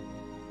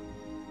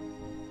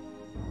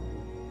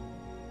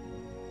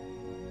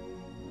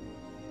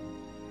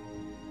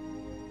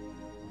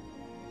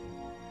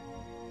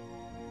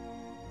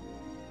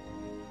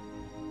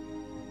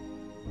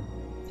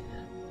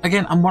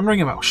 Again, I'm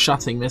wondering about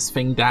shutting this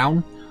thing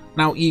down.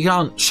 Now, you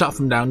can't shut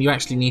them down, you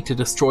actually need to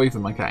destroy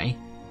them, okay?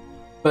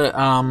 But,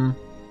 I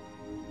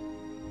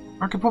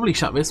could probably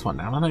shut this one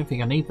down. I don't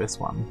think I need this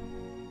one.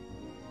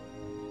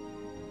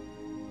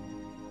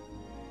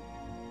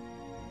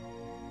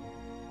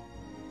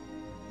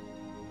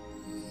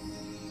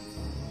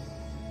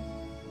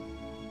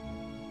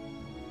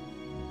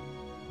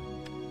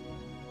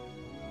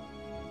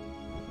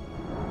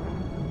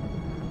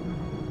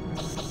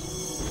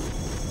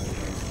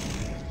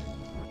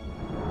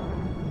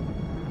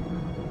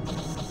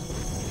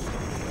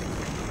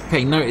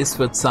 Okay, notice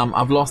that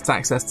I've lost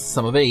access to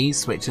some of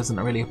these, which isn't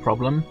really a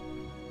problem.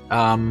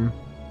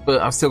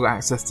 But I've still got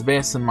access to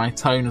this, and my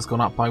tone has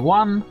gone up by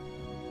 1,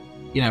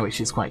 you know,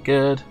 which is quite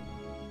good.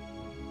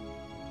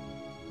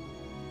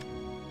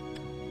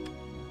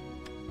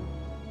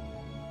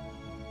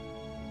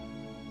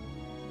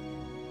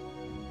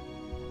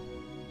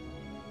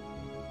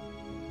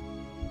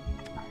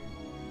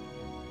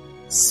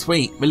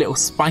 Sweet, the little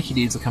spiky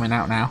dudes are coming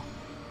out now.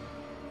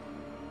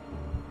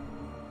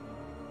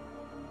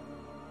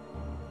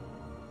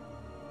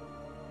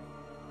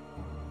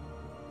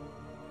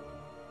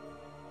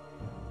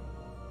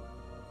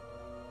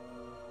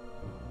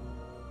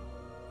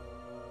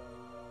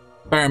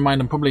 Bear in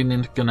mind, I'm probably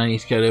going to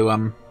need to go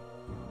to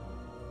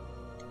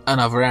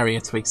another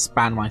area to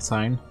expand my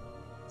zone.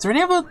 Is there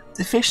any other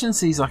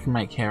efficiencies I can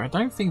make here? I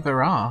don't think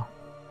there are.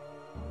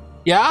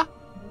 Yeah?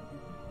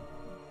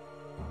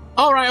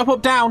 Alright, I'll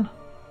pop down.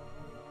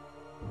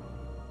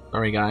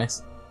 Sorry,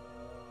 guys.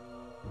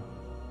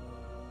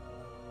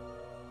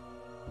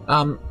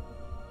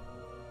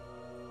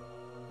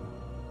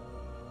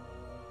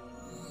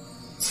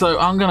 So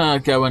I'm going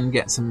to go and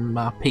get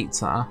some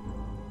pizza.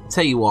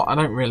 Tell you what, I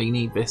don't really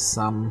need this,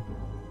 or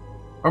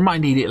I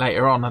might need it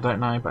later on, I don't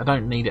know, but I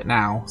don't need it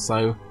now,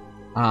 so,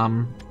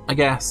 I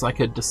guess I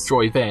could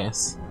destroy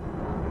this.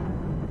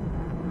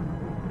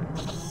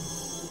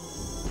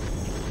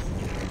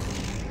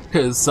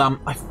 Because,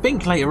 I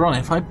think later on,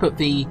 if I put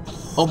the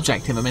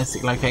object in a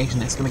mystic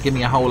location, it's going to give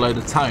me a whole load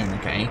of tone,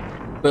 okay?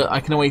 But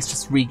I can always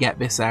just re-get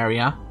this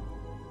area.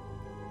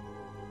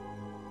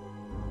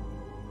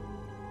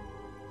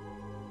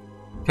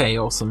 Okay,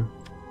 awesome.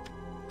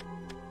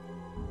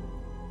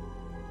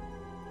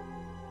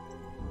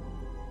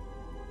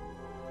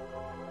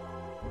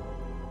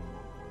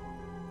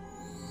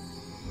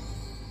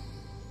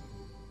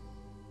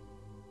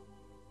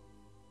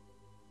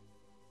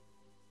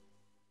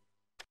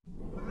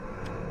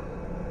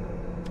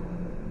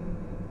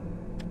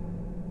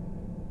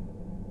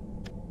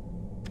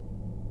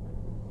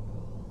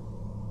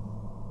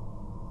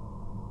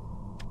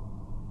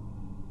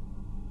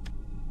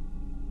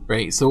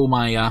 Great, so all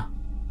my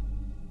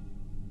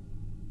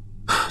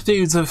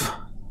dudes have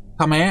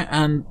come here,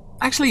 and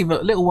actually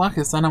the little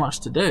workers don't have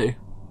much to do.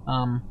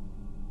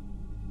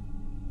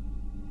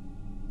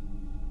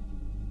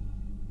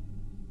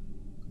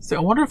 So I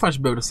wonder if I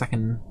should build a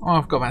second... Oh,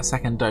 I've got that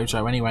second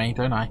dojo anyway,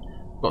 don't I?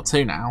 I've got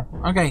 2 now.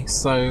 Okay,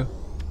 so...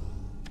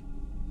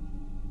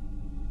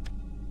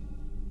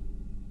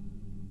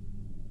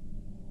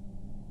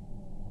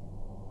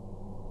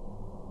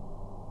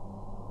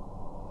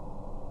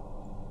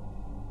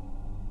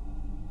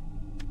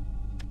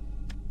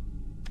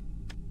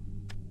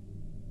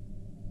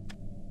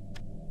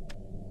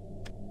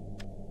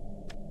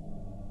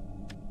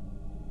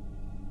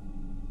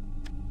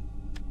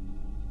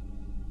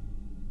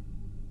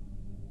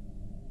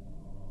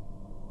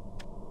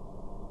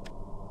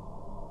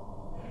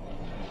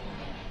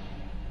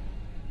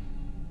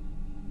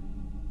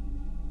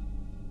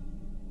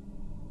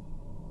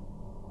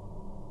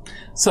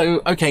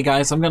 So, okay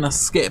guys, I'm going to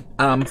skip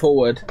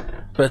forward,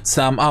 but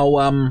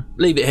I'll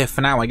leave it here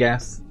for now, I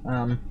guess.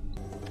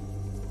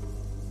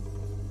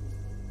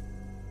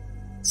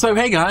 So,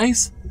 hey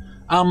guys,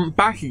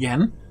 back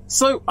again.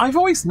 So, I've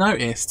always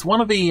noticed one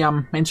of the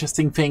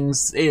interesting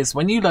things is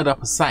when you load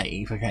up a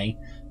save, okay,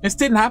 this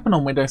didn't happen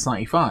on Windows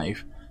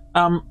 95.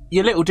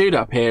 Your little dude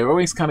up here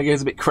always kind of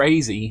goes a bit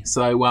crazy,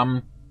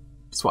 so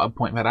just thought I'd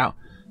point that out.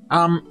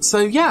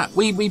 So yeah,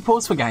 we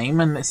paused the game,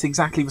 and it's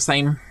exactly the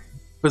same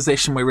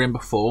position we were in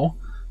before.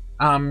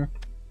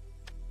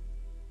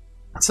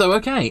 So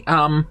okay,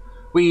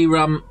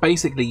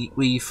 basically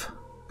we've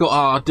got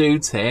our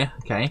dudes here,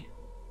 okay.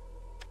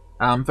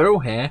 They're all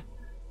here.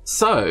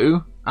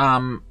 So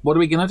what are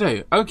we gonna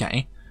do?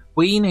 Okay,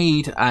 we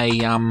need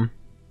a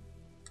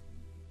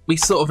we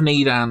sort of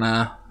need an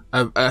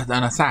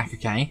attack,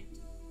 okay?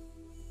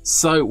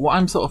 So what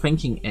I'm sort of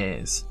thinking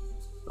is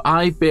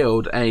I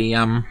build a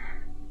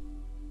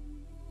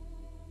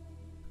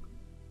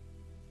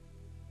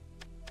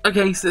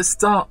okay, so let's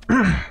start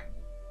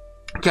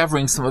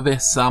gathering some of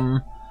this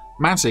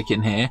magic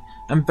in here,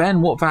 and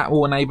then what that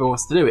will enable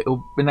us to do, it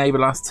will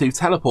enable us to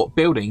teleport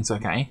buildings,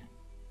 okay?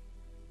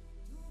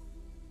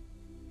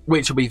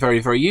 Which will be very,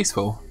 very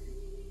useful.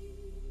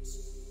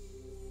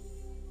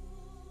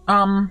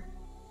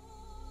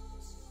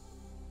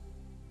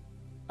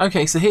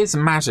 Okay, so here's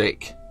some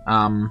magic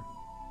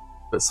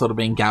that's sort of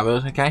being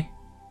gathered, okay?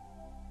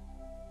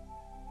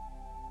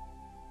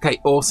 Okay,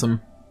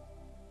 awesome.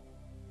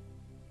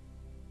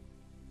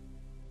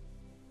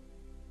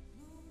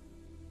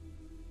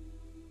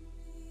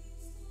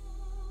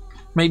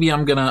 Maybe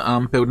I'm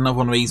gonna build another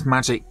one of these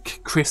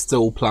magic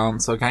crystal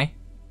plants, okay?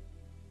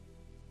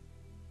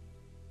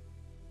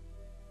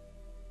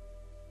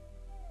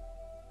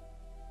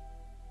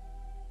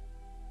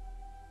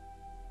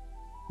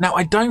 Now,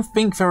 I don't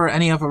think there are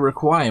any other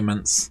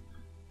requirements.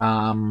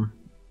 I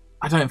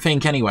don't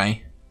think,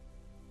 anyway.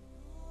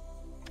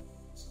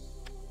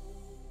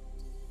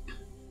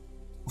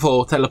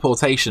 For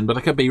teleportation, but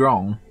I could be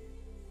wrong.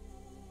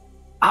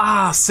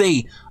 Ah,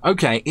 see.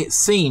 Okay, it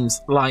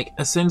seems like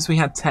as soon as we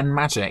had 10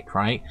 magic,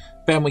 right,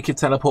 then we could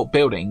teleport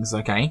buildings,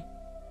 okay?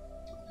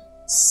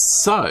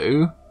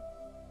 So,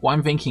 what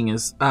I'm thinking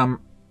is,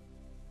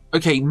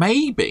 okay,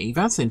 maybe,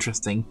 that's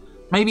interesting.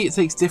 Maybe it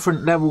takes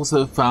different levels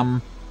of,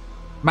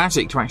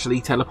 magic to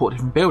actually teleport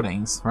different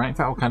buildings, right?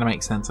 That will kind of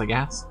make sense, I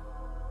guess.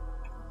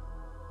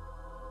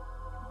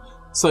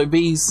 So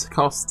these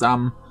cost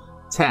 10.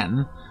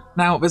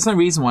 Now there's no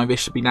reason why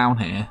this should be down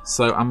here,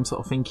 so I'm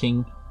sort of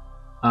thinking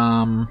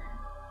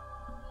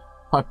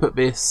if I put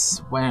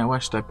this,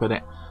 where should I put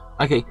it?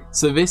 Okay,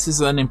 so this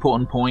is an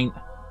important point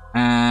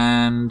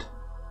and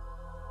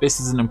this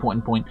is an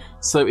important point.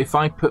 So if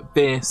I put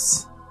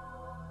this,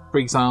 for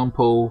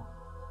example,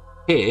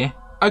 here,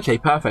 okay,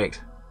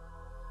 perfect.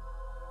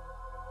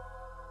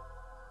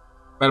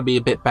 That'll be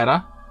a bit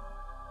better.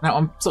 Now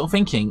I'm sort of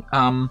thinking,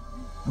 I'd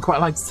quite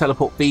like to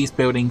teleport these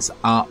buildings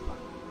up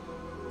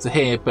to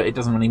here, but it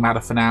doesn't really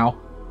matter for now.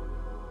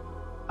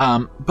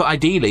 But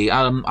ideally,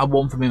 I want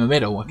one from in the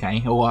middle,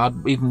 okay? Or I'd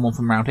even one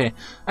from around here.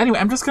 Anyway,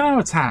 I'm just going to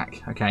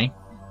attack, okay?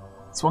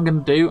 So what I'm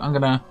going to do, I'm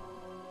going to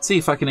see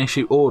if I can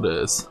issue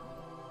orders,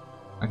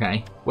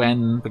 okay,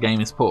 when the game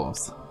is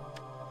paused.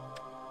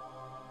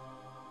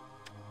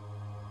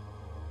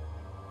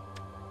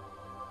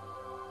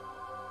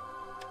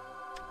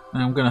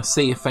 And I'm going to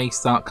see if they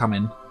start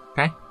coming,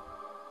 okay?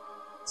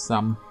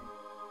 Some.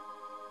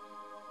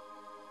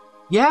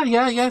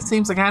 Yeah,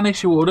 seems like I can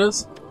issue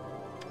orders.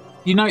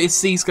 You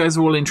notice these guys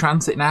are all in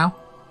transit now?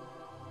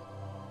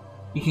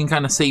 You can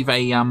kind of see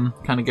they kind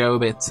of go a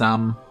bit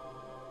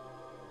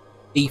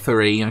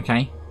ethery,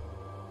 okay?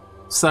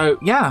 So,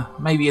 yeah,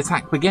 maybe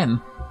attack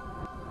begin.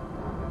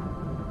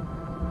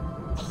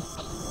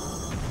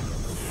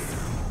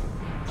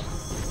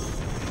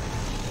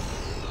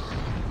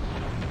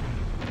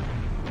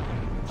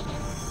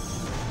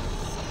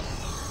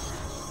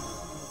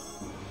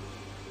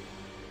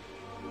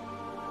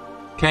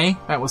 Okay,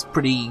 that was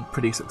pretty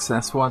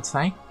successful, I'd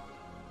say.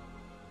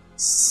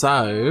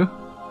 So,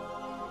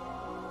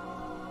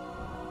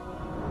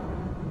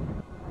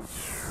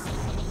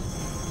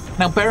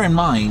 now bear in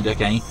mind,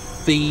 okay,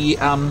 the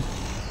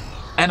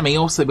enemy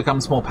also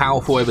becomes more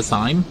powerful over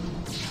time.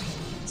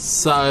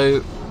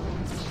 So,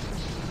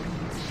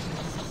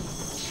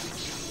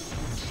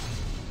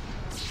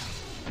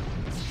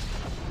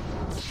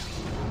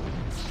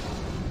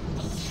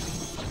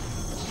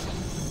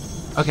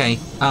 okay,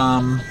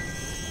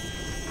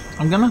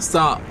 I'm gonna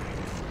start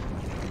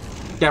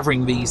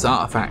gathering these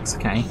artifacts,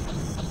 okay?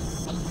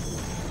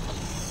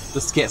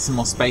 Just to get some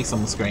more space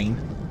on the screen.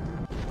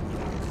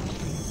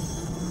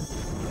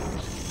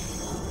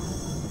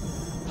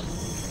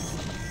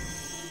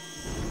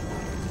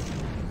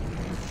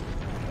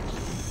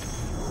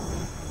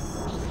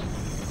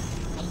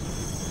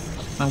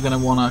 I'm gonna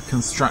wanna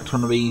construct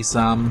one of these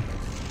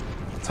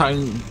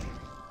tone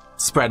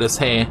spreaders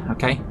here,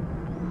 okay?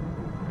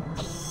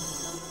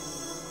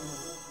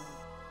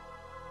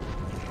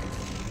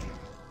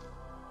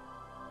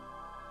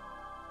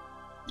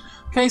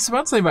 Okay, so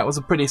I'd say that was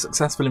a pretty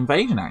successful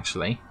invasion,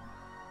 actually.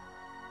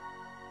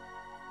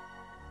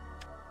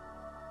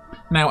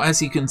 Now,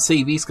 as you can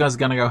see, these guys are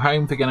going to go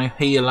home. They're going to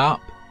heal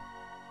up.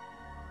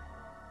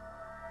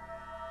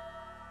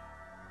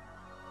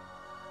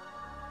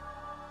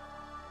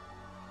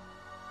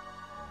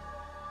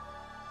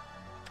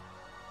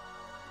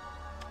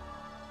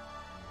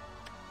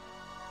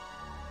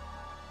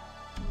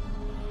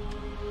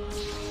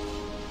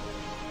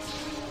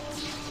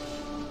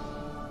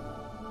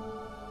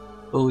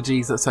 Oh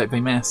geez, let's hope they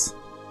miss.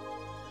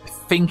 I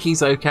think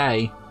he's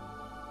okay.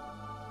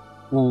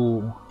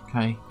 Ooh,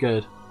 okay,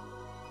 good.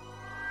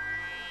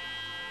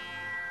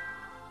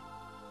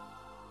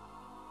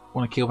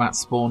 Want to kill that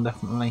spawn,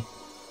 definitely.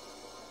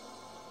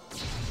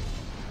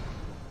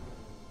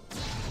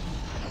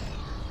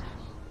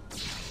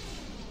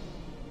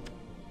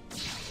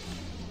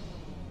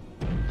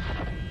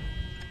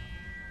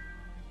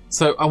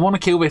 So I want to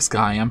kill this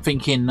guy. I'm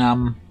thinking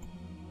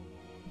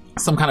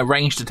some kind of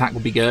ranged attack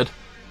would be good.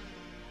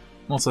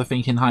 I'm also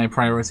thinking higher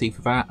priority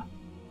for that.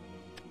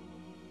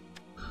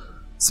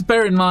 So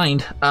bear in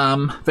mind,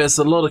 there's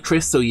a lot of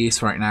crystal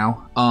use right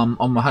now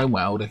on my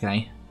homeworld,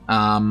 okay?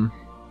 Oh,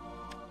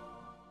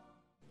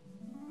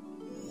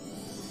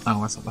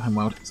 that's not the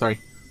homeworld, sorry.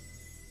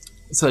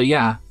 So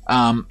yeah,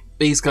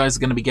 these guys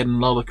are going to be getting a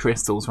lot of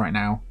crystals right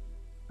now.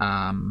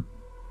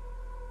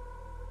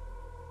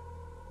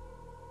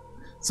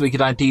 So we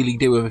could ideally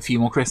do with a few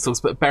more crystals,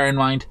 but bear in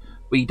mind,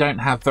 we don't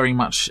have very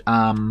much,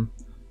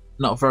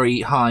 not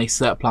very high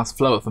surplus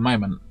flow at the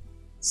moment.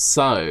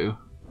 So...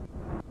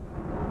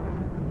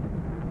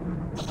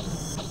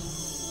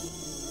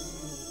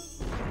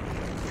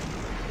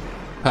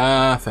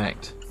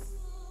 perfect.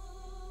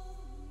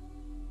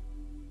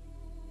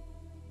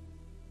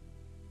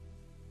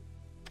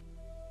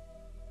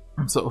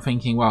 I'm sort of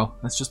thinking, well,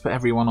 let's just put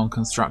everyone on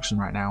construction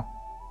right now.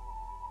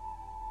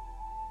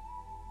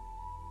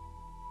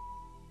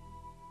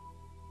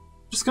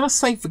 Just gonna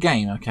save the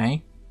game,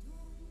 okay?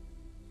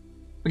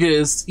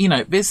 Because, you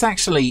know, this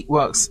actually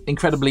works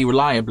incredibly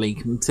reliably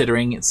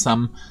considering it's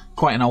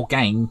quite an old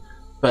game.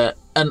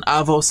 And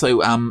I've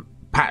also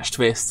patched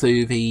this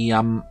to the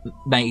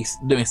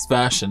newest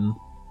version,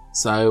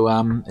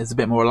 so it's a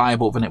bit more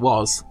reliable than it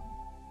was.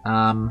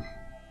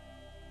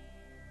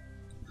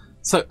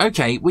 So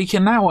okay, we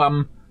can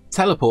now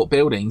teleport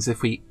buildings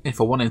if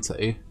I wanted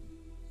to.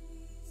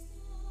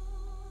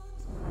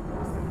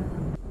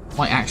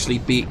 Might actually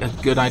be a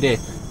good idea.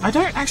 I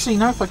don't actually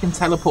know if I can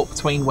teleport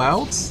between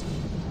worlds.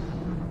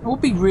 It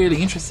would be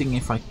really interesting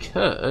if I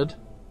could.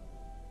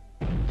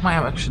 Might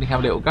actually have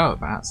a little go at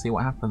that, see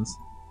what happens.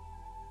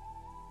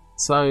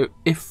 So,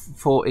 if,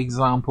 for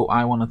example,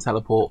 I want to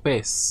teleport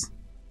this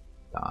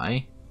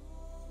guy,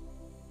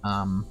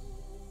 can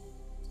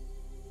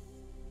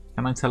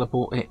I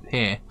teleport it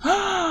here?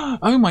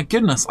 Oh my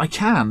goodness, I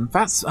can!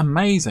 That's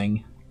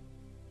amazing!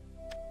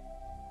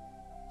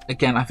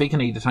 Again, I think I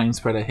need a time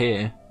spreader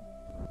here.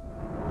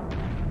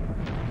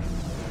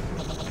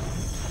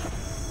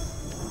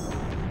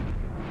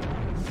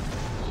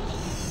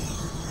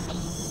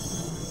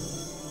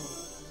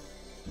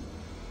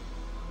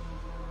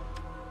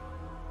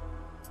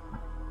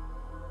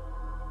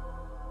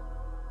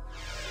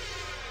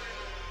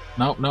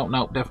 Nope, nope,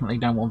 nope, definitely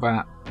don't want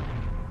that.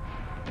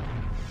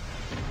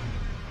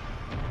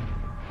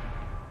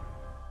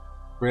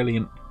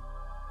 Brilliant.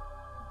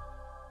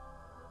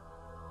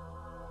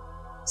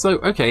 So,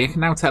 okay, I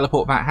can now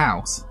teleport that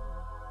house.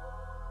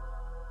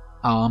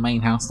 Our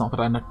main house, not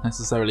that I don't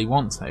necessarily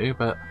want to,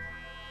 but...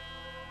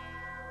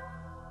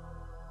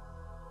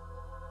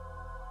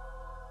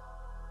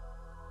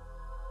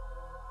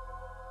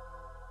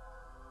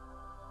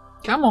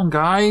 come on,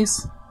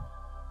 guys!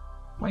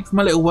 Wait for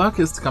my little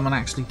workers to come and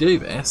actually do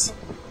this.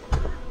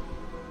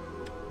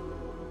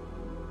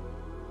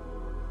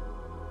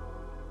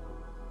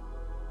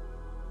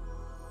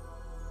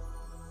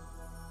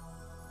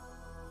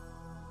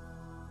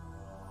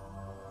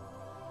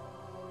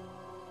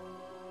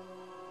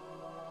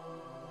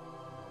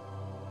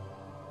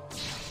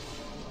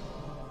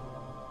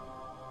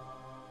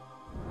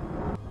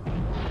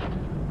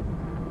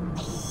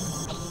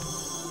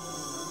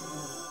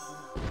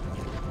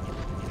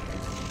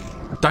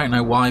 Don't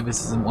know why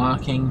this isn't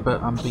working, but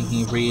I'm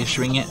thinking of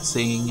reissuing it,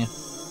 seeing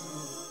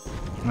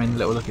when a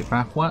little look at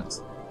that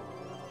works.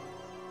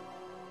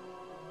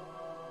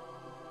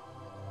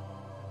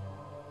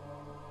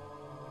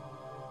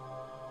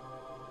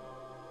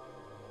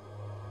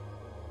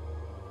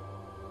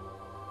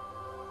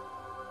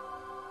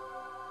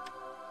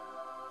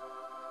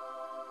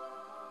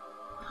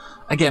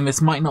 Again,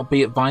 this might not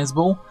be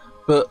advisable,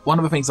 but one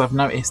of the things I've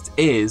noticed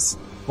is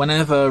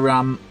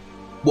whenever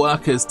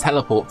workers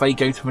teleport, they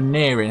go to the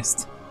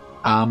nearest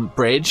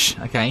bridge,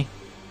 okay?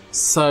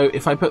 So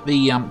if I put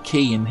the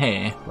key in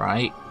here,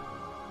 right,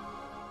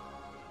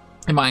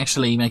 it might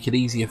actually make it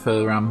easier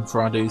for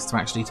our dudes to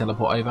actually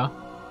teleport over.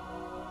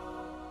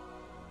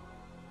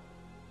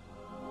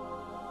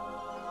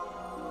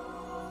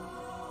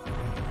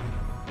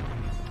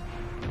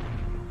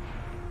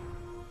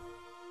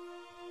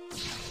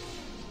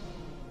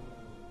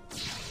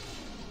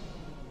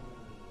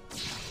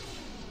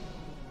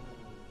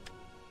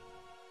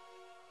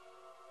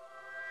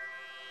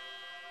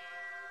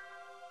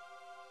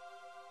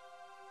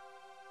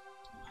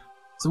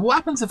 So what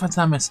happens if I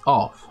turn this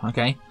off,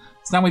 okay?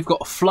 So now we've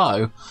got a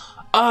flow.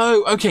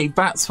 Oh, okay,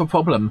 that's the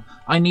problem.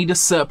 I need a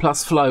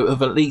surplus flow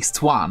of at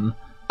least one.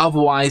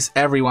 Otherwise,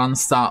 everyone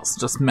starts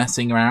just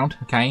messing around,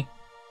 okay?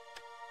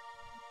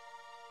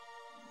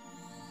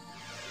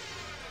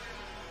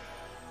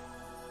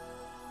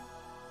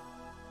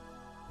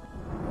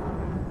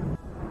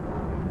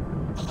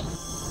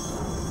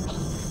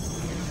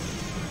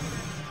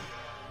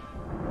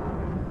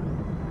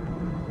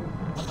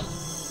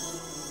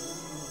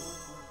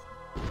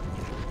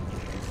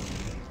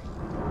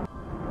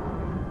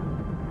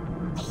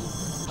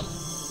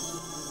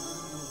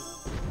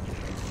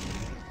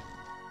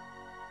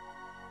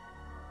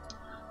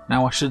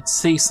 Now I should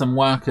see some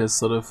workers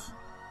sort of...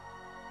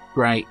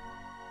 Great.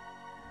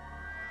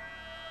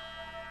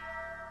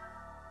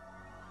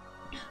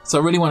 So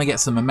I really want to get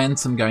some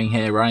momentum going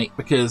here, right?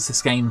 Because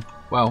this game,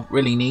 well,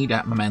 really need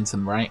that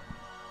momentum, right?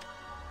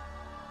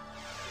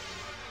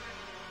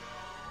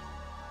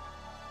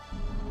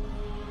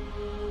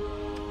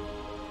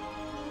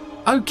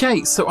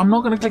 Okay, so I'm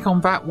not going to click on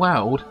that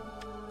world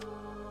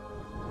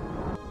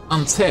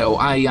until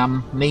I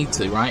need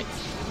to, right?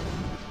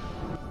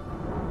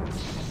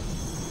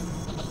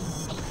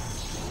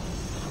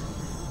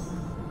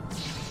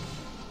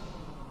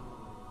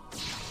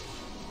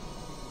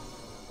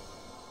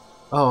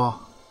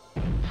 Oh,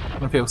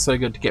 it feels so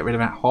good to get rid of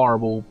that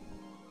horrible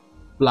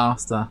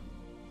blaster.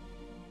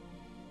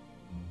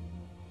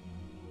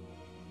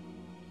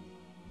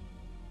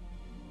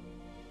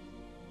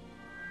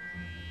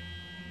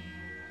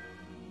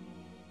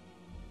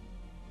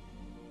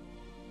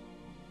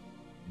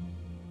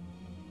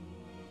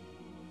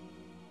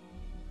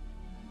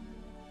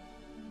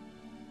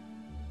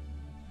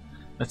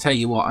 I tell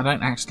you what, I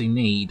don't actually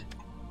need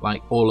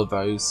like all of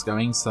those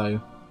going, so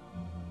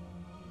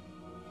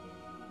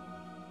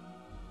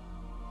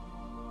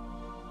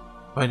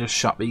I just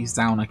shut these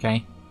down,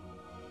 okay,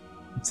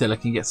 until I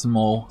can get some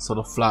more sort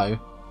of flow.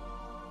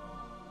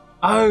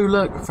 Oh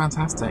look,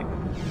 fantastic.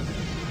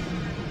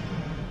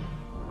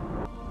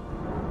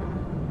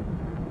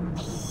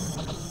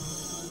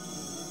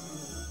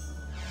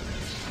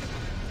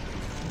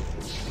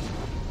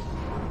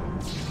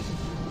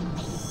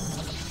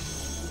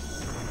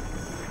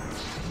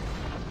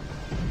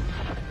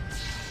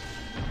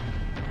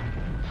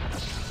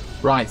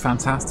 Right,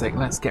 fantastic.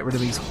 Let's get rid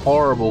of these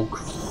horrible...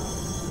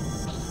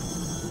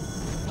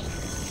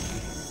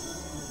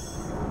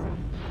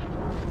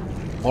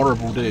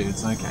 horrible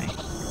dudes, okay.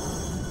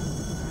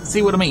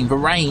 See what I mean? The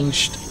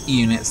ranged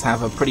units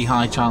have a pretty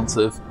high chance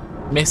of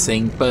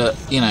missing, but,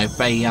 you know,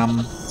 they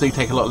do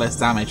take a lot less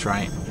damage,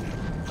 right?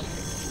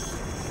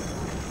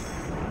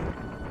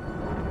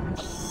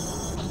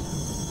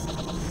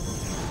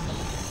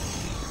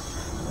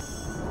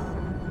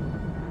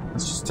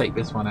 Let's just take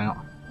this one out.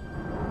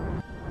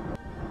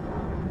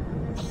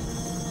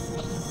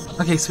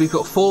 Okay, so we've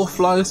got 4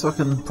 flow, so I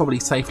can probably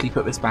safely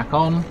put this back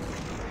on.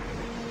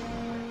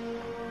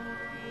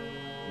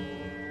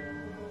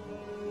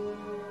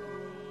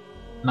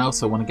 And I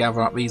also want to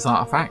gather up these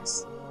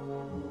artifacts.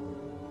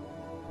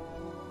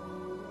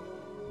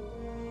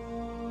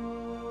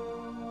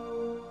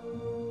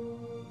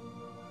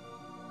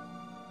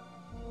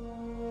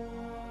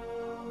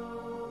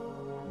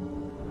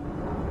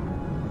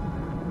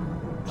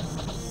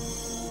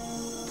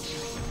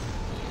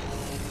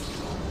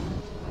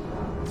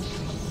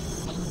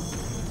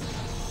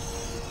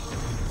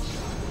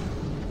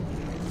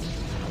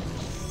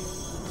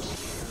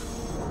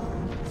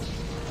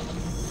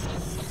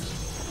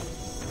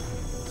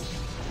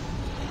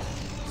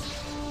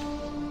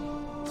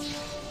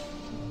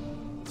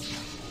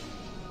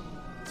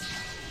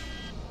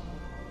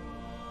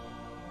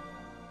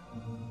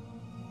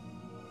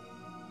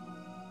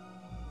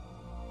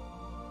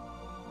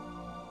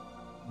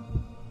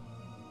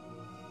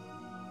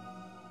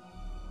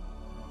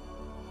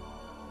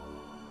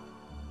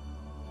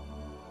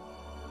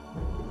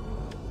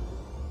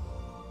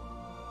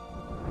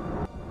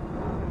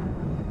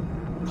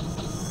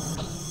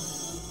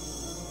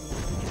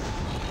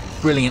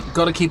 Brilliant.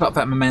 Got to keep up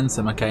that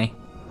momentum, okay?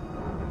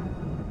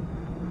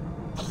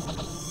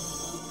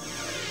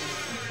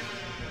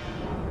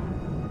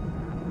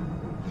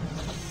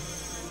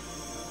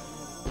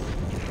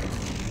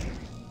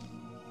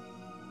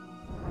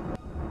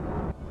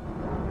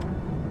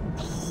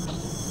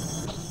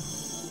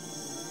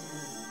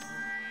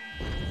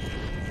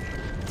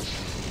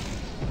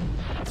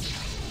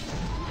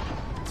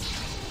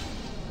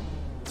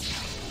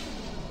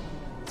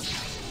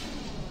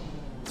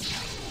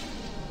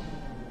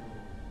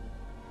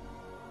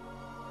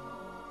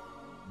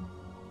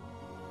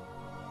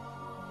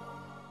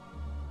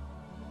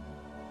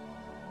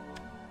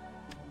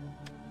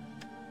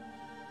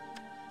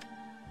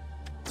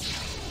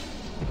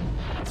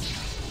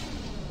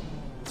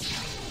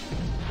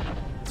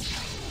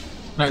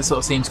 No, it sort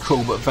of seems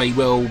cruel, but they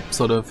will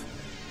sort of...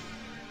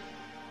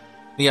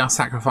 They are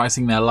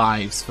sacrificing their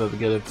lives for the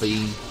good of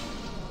the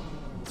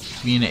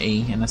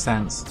community, in a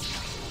sense.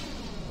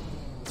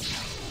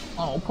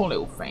 Oh, poor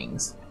little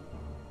things.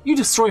 You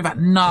destroy that...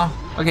 Nah.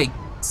 Okay,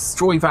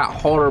 destroy that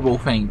horrible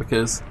thing,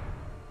 because...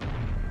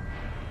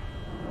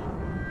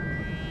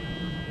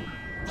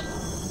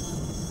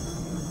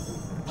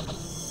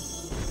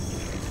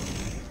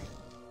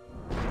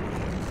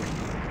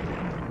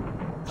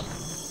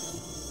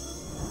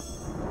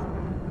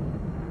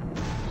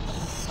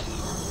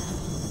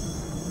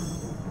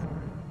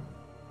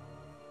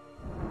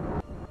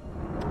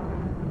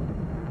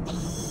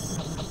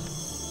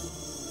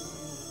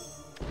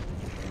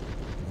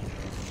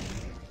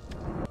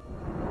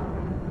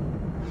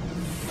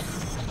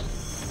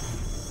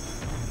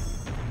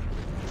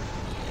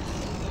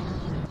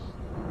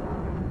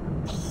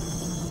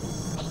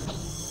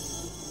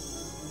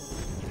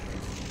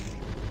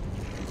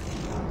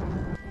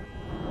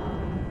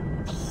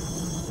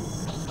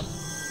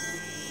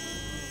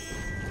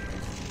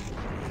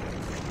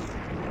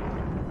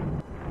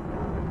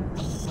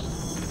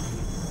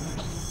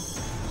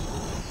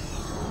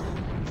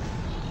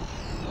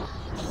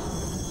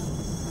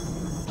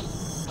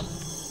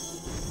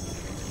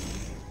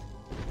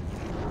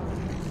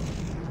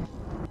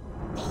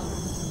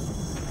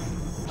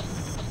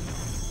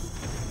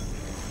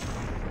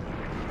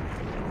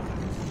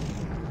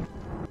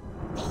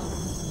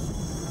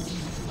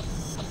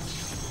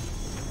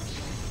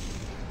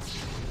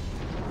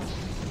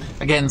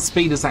 Again,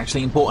 speed is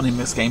actually important in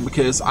this game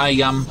because I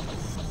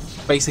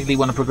basically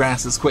want to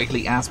progress as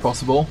quickly as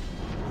possible.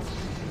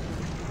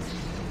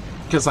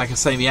 Because, like I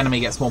say, the enemy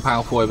gets more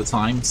powerful over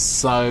time,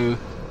 so...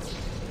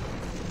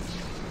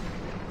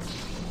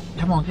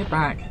 Come on, get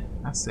back.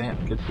 That's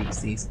it. Good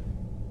beasties.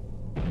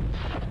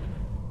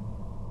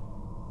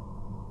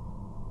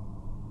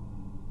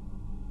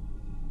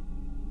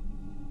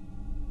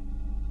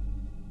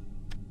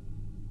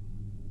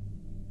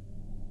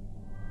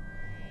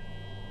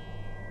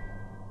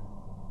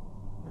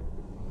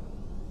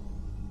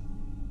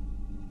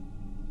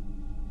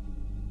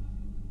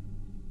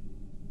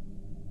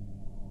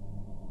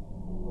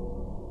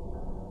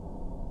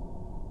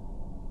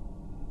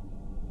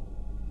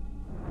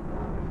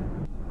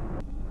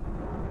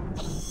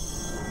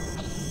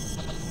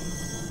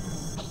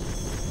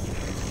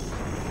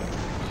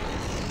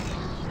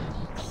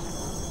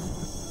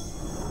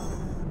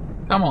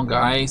 Come on,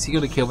 guys. You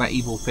gotta kill that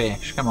evil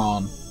fish. Come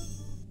on.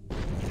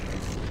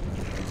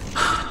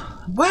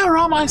 Where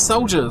are my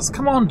soldiers?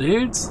 Come on,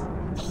 dudes.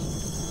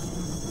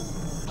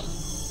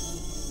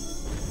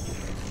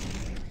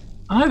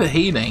 I know they're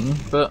healing,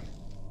 but...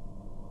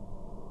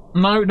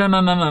 No.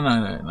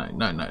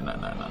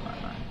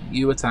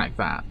 You attack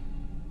that.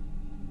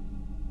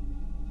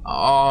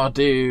 Oh,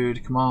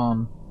 dude. Come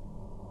on.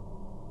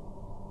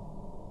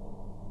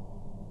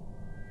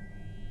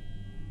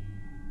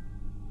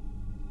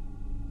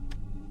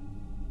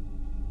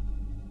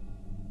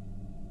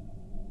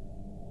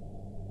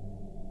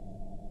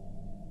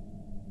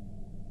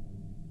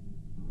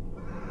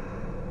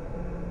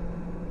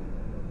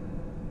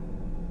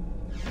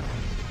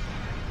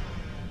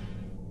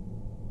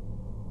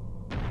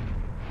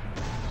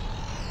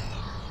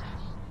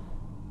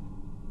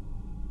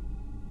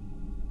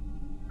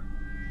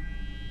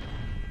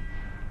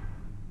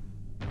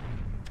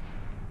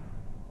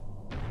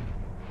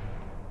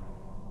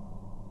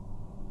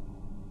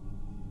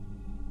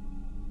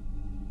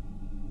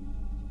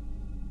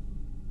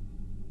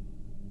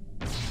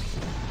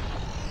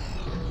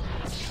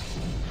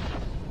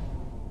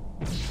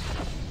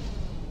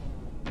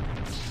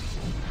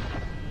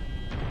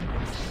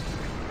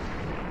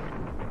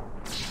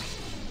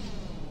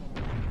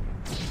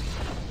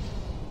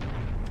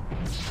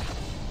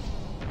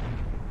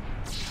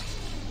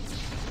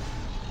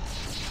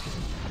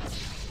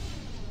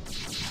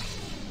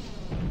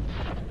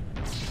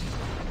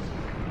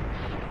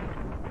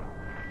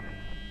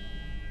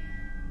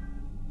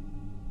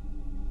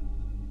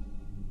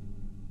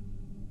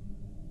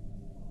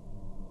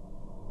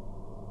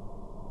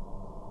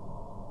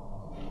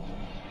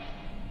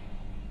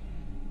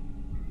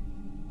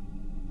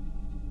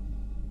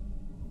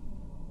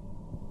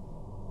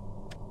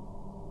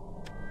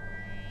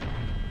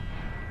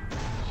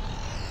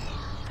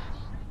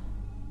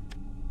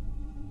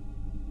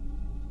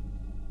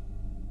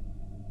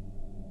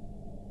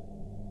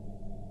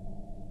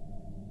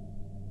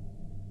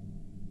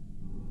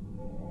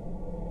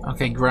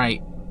 Okay,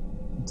 great.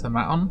 Turn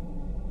that on.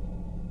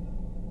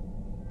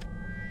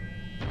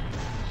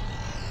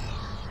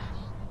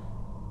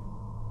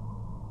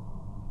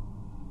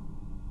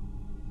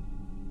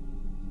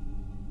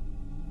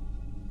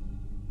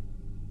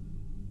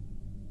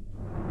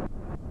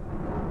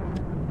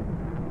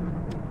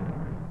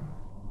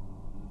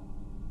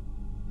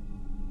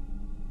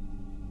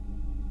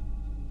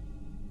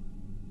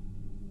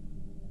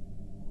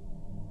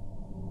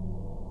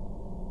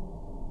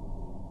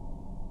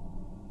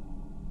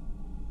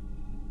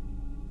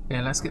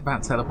 Yeah, let's get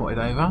that teleported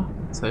over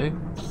too.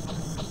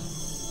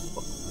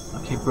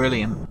 Okay,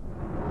 brilliant.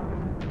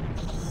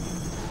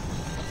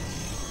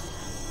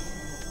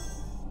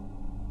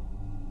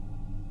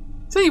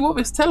 See what,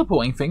 this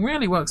teleporting thing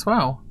really works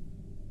well.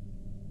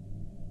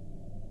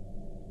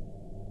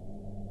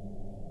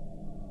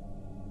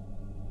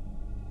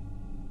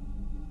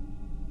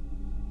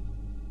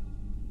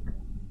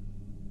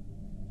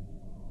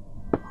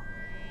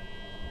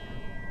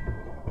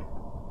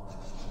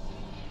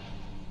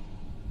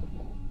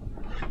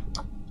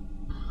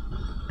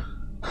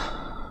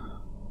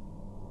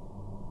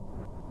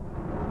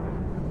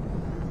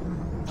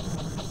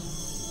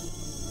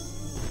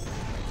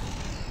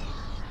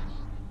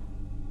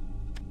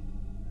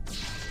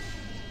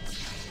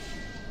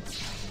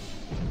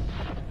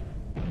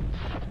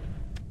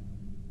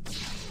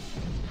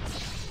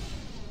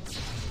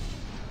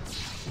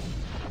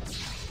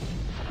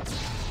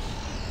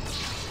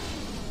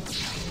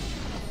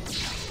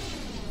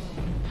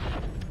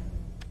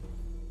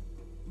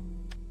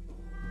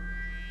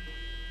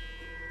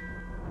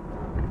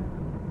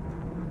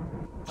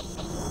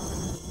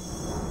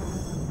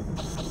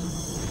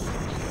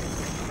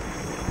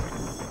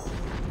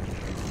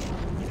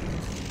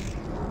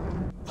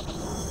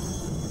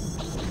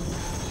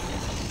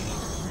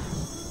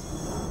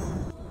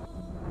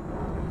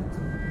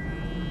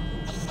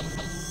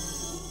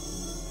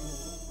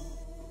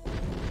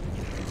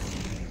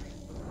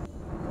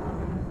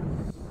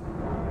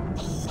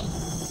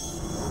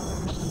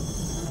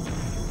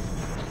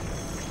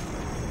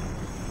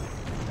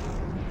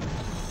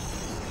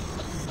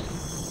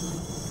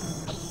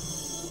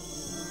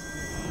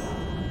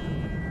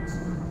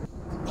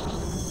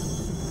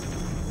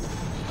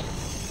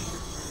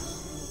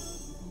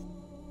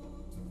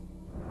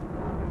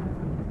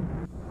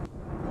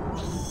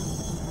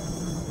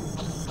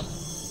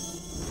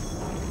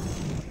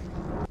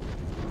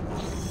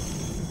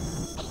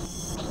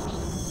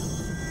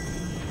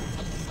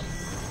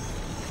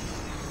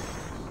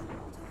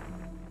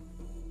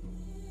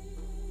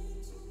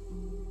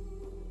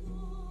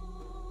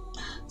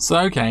 So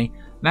okay,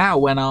 now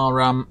when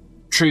our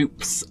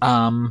troops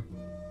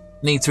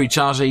need to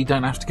recharge, they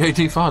don't have to go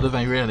too far, do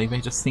they? Really,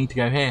 they just need to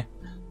go here.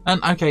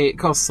 And okay, it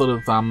costs sort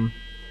of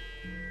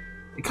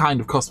it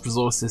kind of costs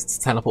resources to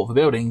teleport for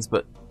buildings,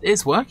 but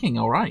it's working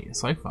all right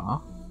so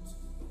far.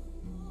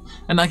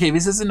 And okay,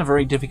 this isn't a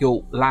very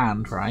difficult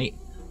land, right?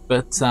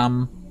 But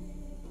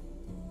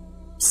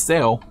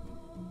still,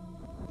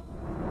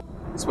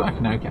 it's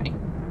working okay.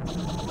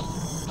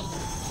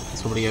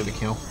 It's probably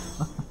overkill.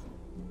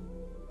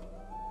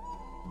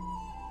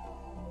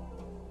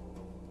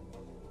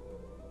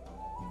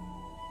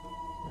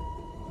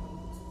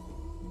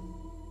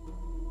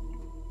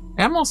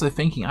 I'm also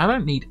thinking I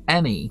don't need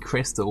any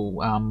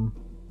crystal.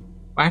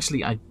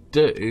 Actually, I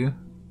do.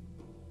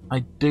 I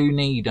do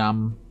need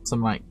some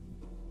like.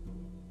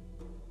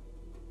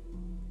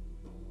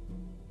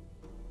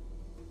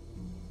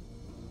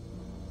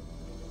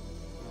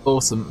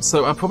 Awesome.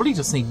 So I probably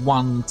just need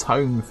one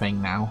tome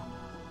thing now.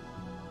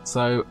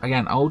 So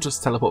again, I'll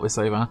just teleport this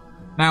over.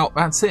 Now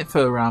that's it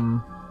for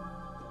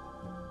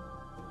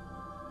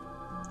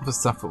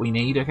stuff that we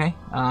need. Okay.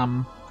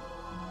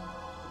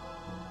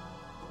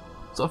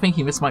 Sort of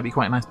thinking this might be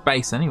quite a nice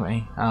base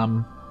anyway.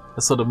 A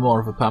sort of more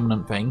of a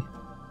permanent thing.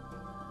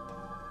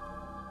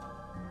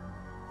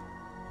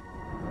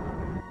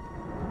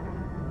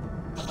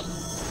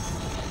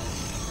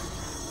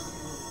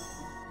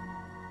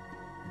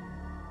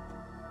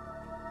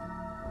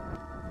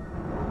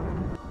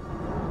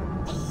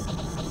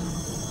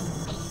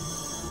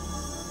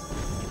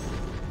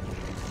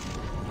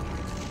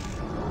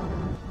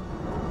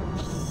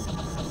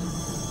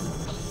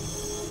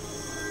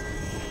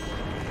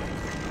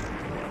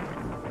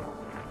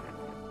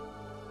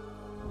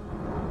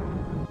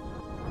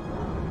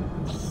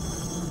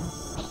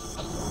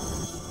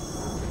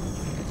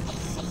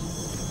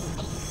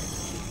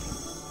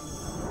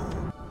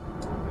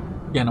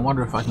 Again, I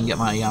wonder if I can get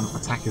my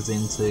attackers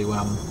in to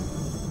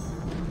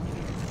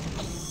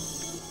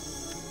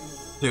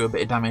do a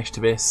bit of damage to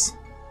this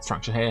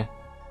structure here.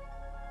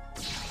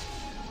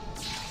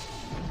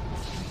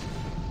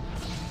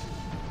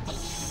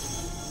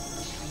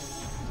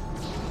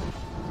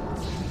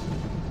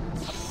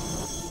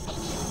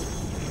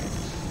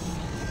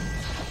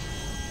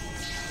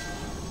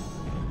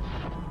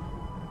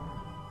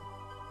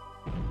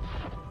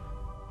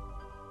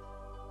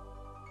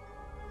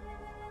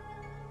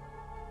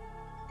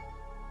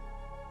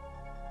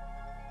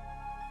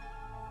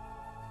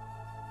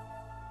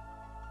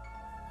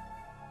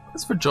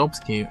 What's for jobs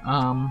queue?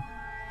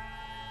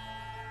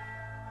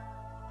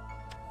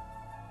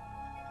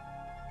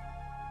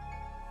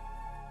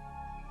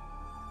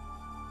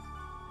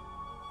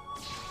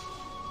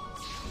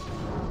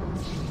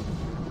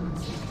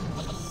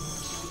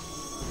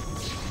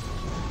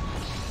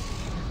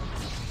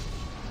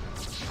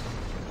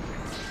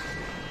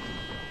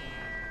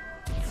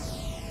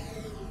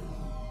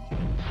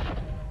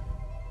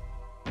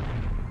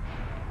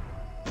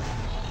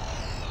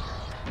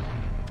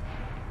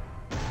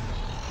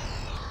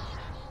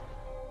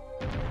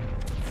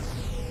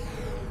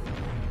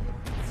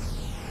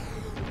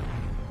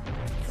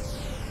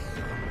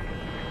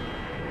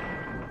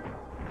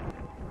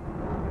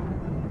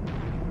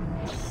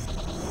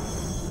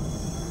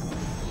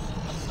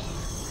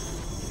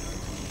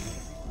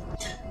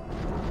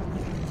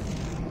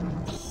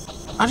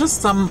 I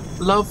just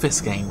love this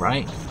game,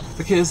 right?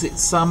 Because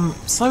it's so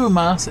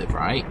immersive,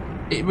 right?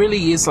 It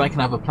really is like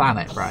another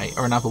planet, right?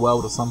 Or another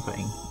world or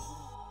something.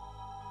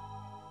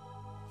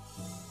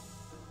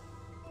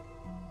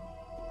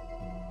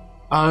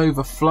 Oh,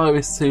 the flow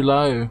is too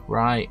low,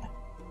 right?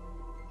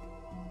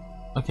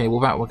 Okay,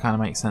 well that would kind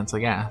of make sense, I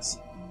guess.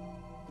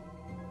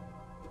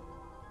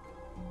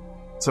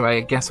 So I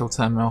guess I'll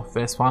turn off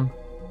this one.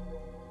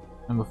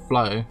 And the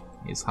flow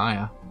is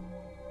higher.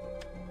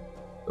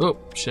 Oh,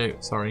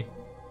 shoot, sorry.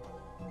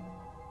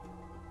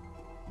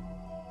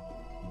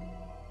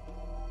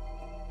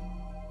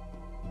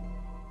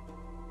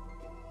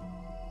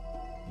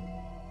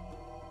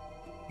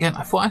 Again,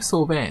 I thought I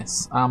saw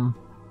this. Don't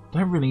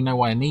really know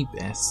why I need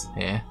this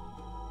here.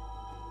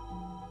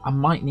 I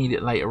might need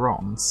it later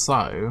on,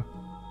 so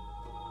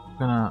I'm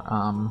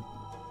gonna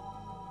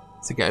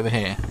to get over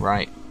here,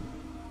 right?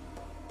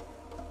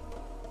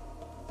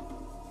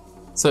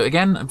 So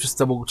again, I'm just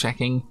double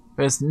checking.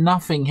 There's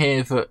nothing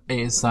here that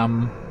is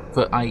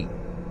that I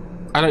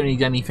don't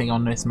need anything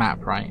on this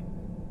map, right?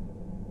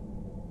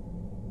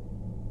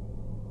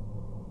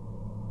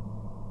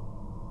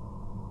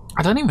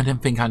 I don't even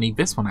think I need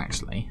this one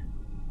actually.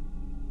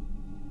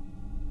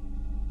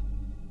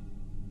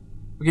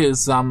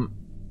 Because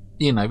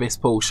you know, this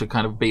pull should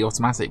kind of be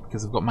automatic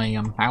because I've got my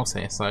house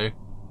here, so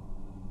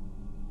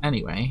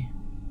anyway.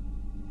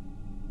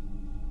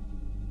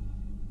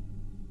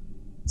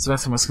 So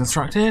that's almost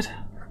constructed.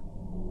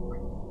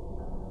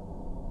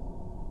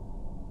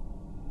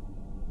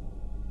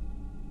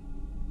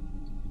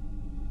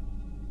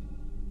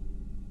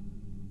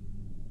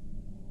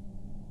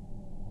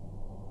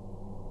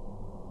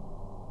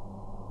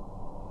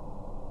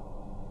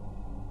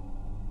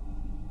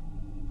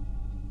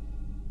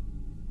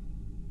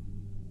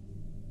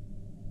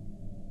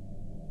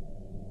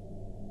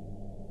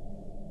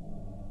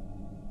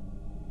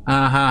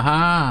 Ha ha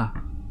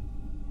ha.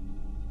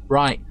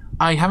 Right.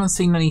 I haven't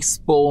seen any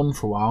spawn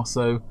for a while,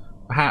 so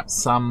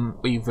perhaps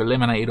we've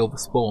eliminated all the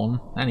spawn.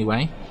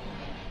 Anyway,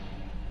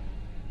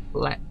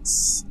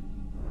 let's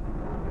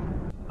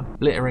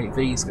obliterate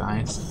these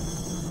guys.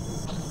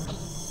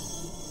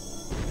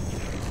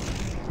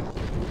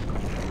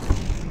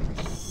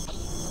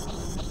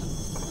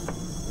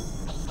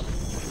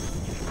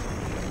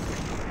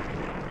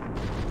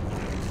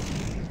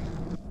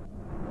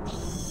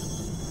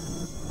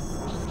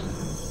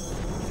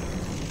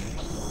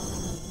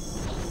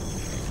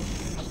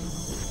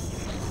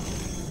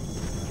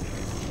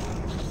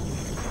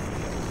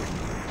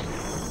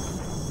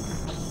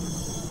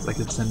 I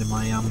could send in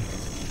my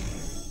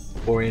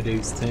warrior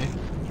dudes too.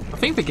 I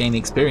think they gain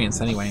experience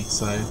anyway,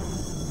 so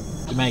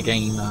we may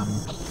gain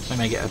they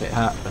may get a bit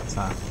hurt, but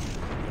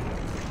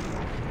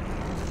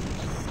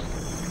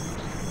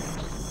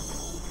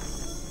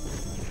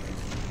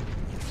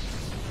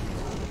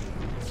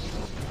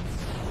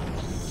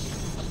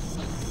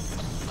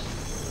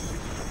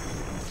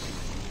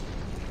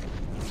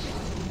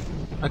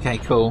okay,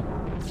 cool.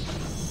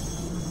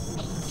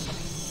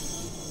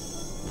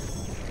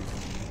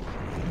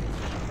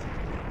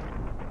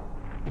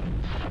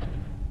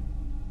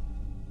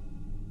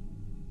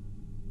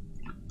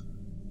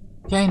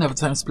 Okay, another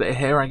time splitter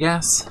here, I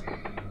guess.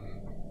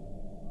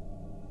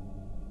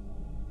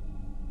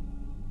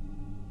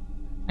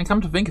 And come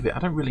to think of it, I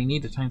don't really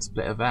need a tone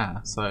splitter there,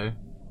 so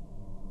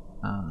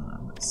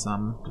let's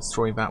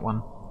destroy that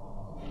one.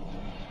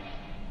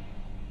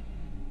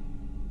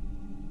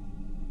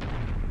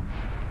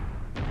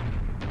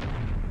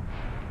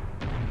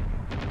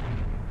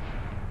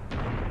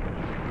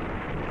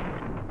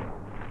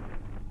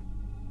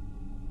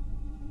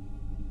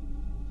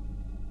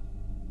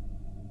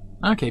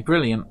 Okay,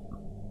 brilliant.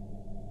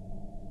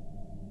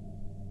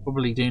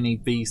 Probably do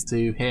need these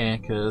two here,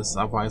 because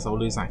otherwise I'll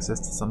lose access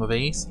to some of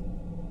these.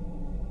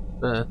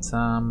 But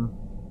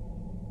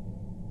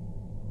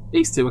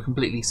these two are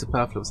completely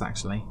superfluous,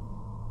 actually.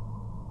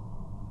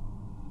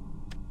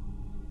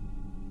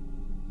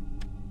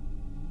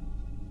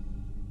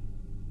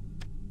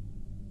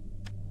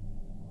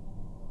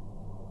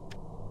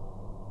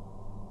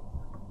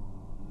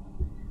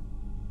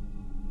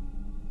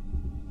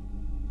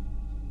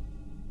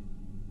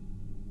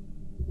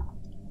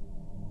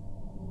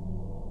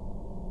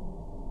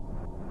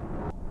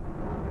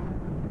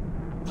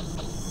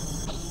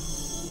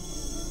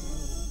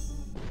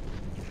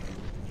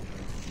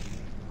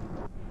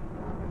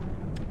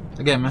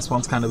 Again, this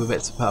one's kind of a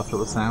bit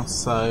superfluous now,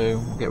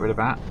 so we'll get rid of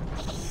that.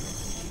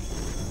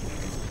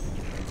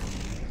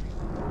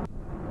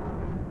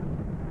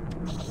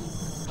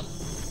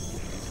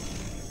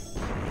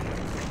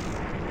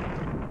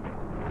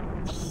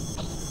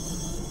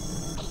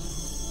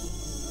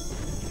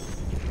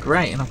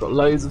 Great, and I've got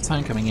loads of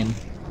tone coming in.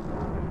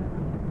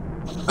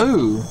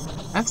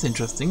 Oh, that's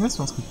interesting. This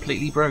one's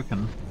completely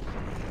broken.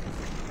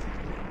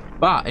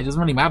 But it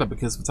doesn't really matter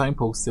because the tone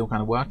pool's still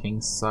kind of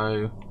working,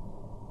 so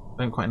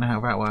I don't quite know how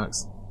that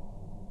works.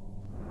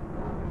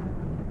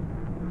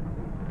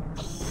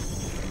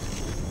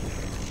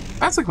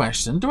 That's a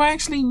question. Do I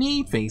actually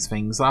need these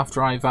things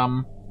after I've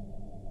done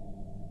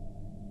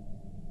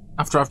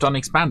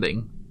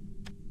expanding?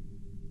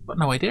 I've got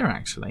no idea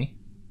actually.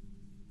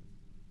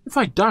 If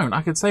I don't,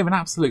 I could save an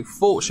absolute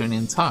fortune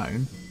in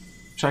tone,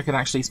 which I could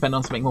actually spend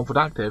on something more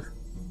productive.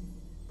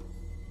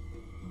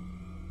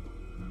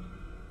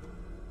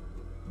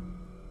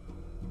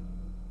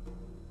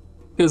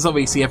 Because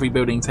obviously every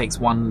building takes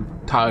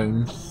one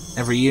tone,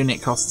 every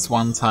unit costs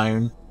one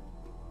tone,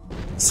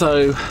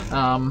 so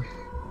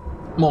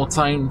more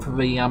tone for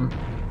the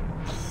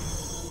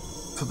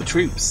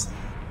troops.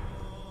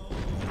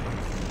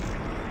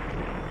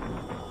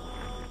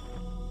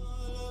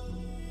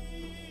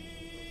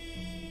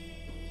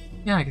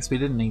 Yeah, I guess we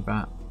didn't need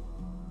that.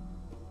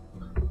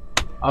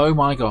 Oh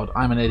my god,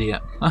 I'm an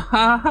idiot.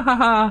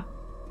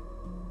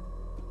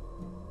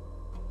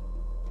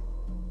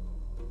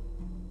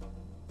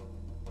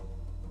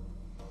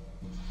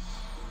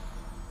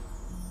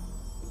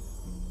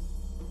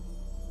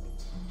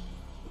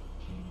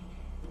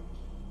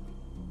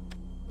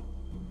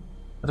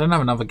 I don't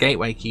have another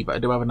gateway key, but I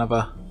do have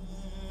another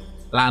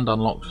land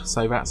unlocked,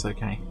 so that's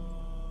okay.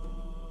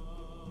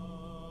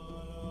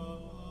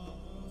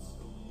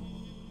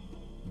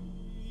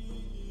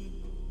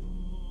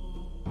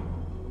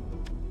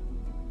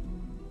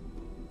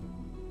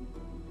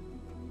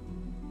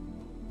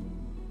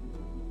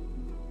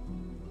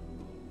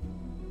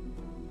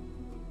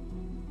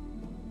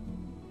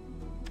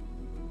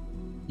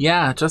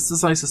 Yeah, just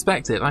as I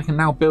suspected, I can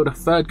now build a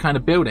third kind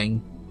of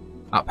building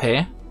up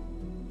here.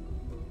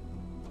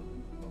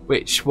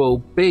 Which will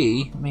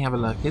be, let me have a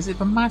look, is it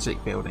the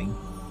magic building?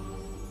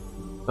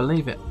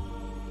 Believe it.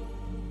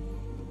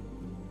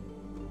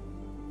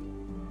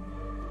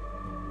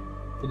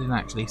 It didn't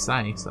actually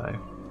say, so.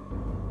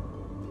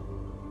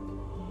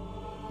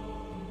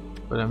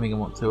 But I don't think I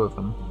want two of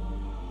them.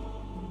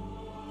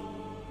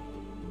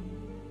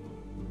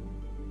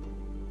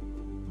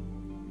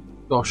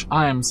 Gosh,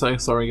 I am so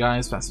sorry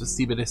guys, that's the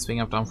stupidest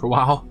thing I've done for a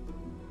while.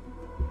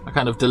 I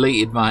kind of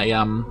deleted my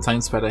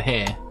tone spreader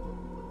here.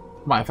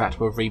 Might have had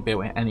to have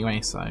rebuilt it anyway,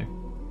 so...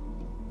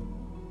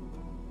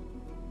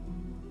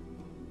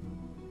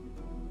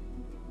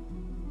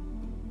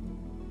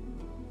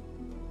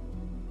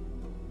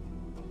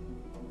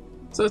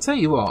 So I'll tell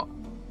you what,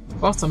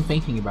 whilst I'm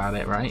thinking about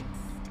it, right,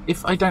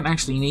 if I don't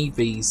actually need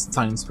these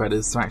tone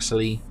spreaders to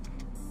actually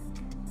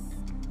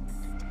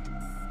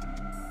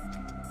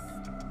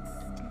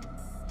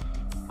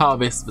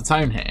harvest the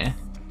tone here,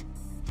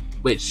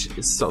 which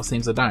it sort of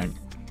seems I don't,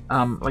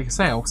 like I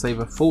say, I'll save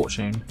a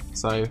fortune,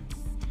 so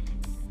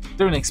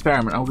do an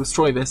experiment. I'll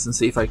destroy this and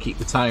see if I keep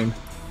the tone.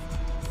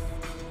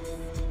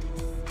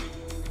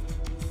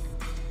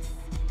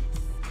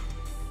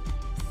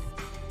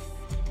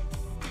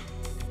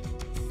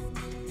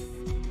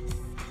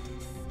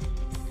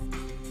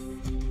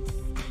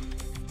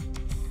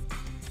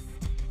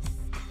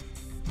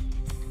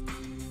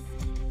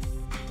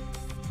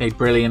 Okay,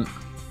 brilliant.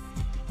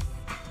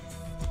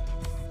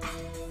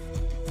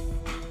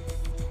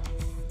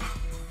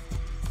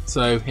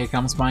 So here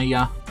comes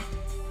my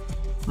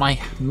my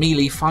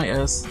melee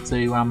fighters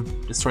to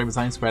destroy the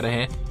tone spreader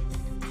here.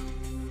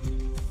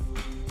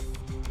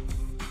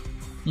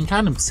 You can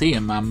kind of see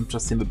him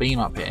just in the beam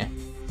up here.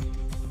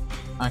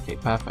 Okay,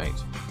 perfect.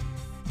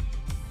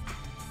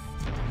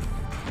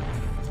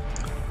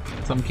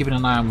 So I'm keeping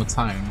an eye on the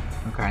tone.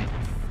 Okay.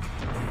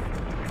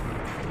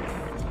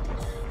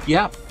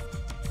 Yep.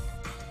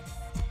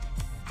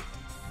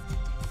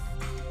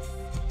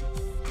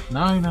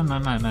 No, you're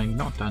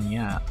not done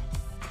yet.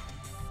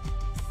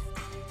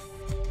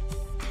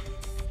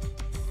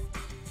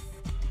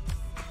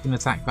 You can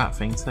attack that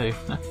thing too.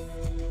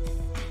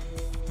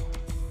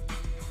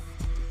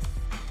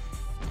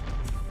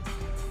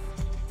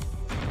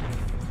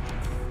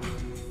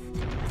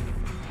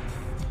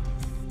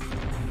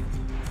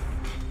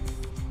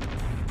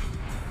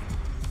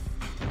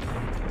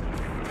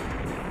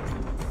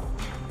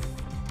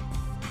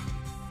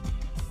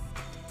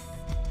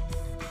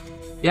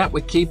 Yeah,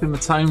 we're keeping the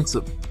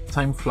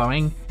tone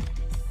flowing.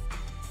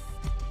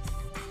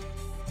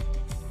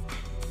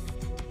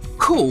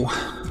 Cool.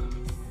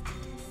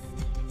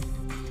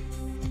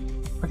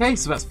 Okay,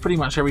 so that's pretty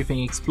much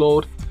everything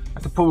explored.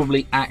 I could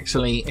probably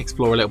actually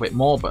explore a little bit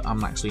more, but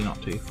I'm actually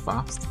not too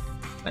fast.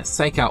 Let's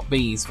take out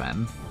these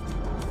then.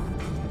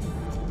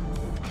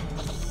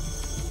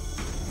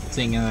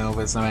 Seeing as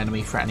there's no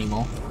enemy threat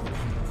anymore.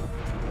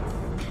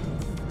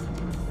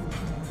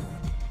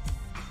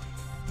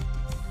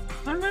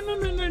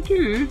 No,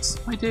 dudes.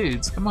 My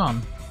dudes, come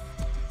on.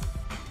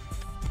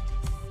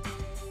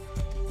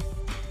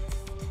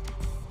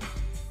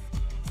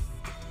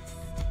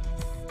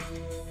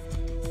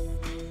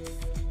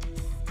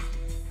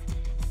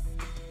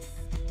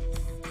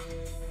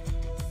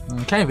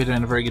 Okay, they're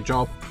doing a very good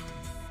job.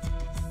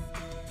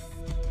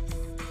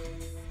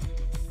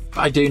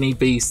 I do need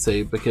these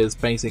two because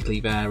basically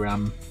they're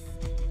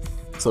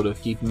sort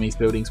of keeping these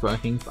buildings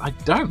working. But I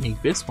don't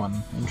need this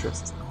one.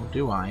 Interesting. Or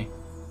do I?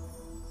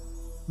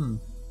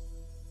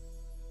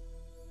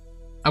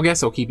 I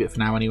guess I'll keep it for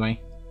now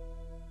anyway.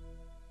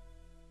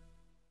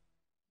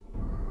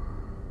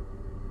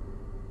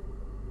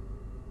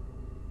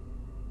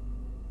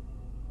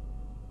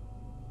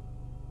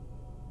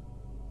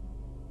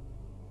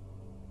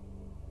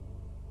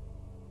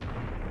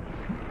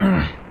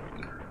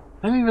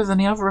 I don't think there's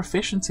any other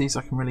efficiencies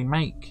I can really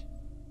make.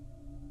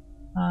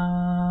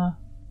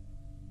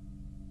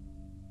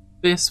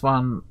 This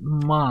one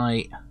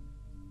might...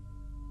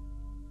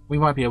 We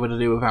might be able to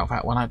do without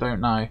that one, I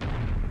don't know.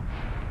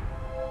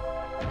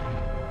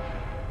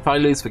 If I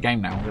lose the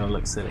game now, I'm going to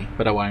look silly,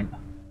 but I won't.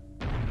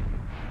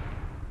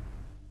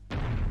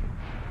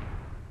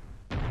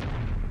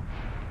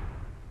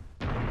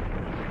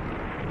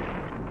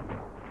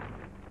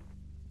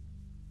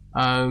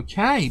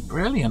 Okay,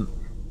 brilliant.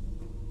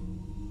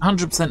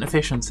 100%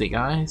 efficiency,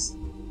 guys.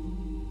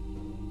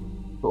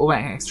 Put all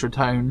that extra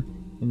tone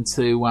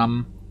into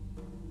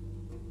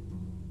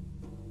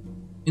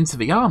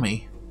the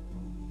army.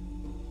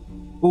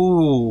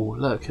 Ooh,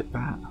 look at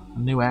that. A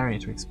new area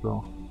to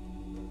explore.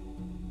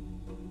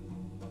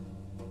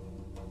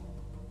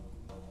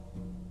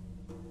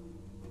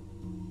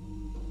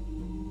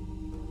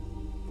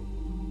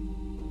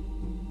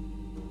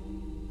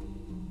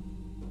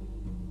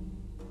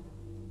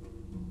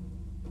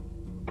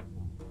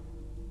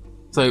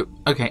 So,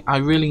 okay, I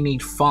really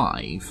need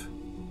 5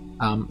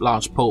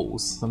 large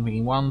pools. So I'm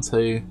thinking 1,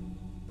 2,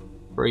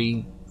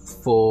 3,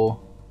 4.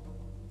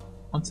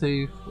 1,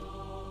 2,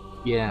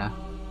 4. Yeah.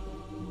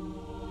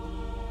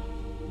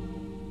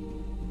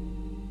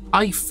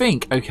 I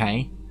think,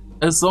 okay,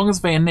 as long as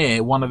they're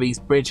near one of these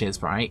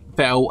bridges, right,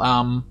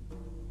 they'll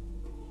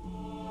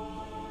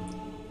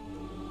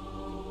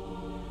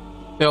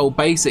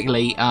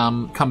basically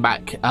come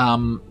back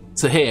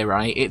to here,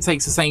 right? It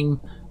takes the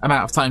same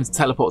amount of time to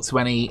teleport to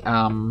any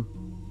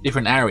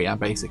different area,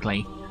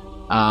 basically.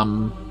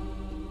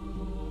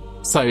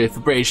 So if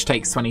a bridge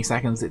takes 20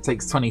 seconds, it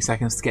takes 20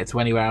 seconds to get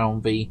to anywhere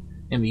in the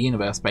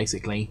universe,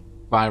 basically.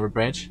 via a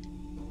bridge.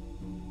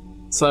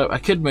 So I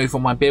could move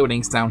all my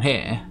buildings down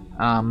here.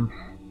 I'm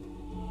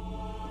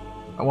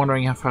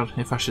wondering if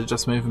I should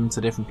just move them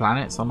to different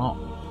planets or not.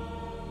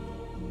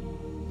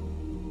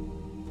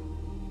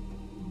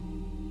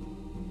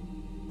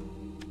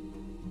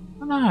 I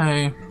don't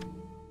know.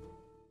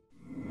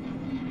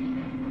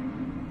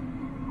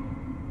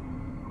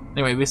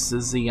 Anyway, this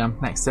is the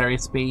next area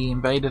to be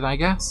invaded, I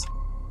guess.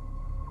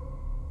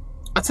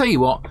 I'll tell you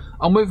what,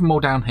 I'll move them all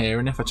down here,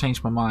 and if I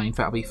change my mind,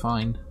 that'll be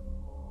fine.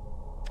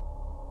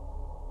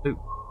 Ooh.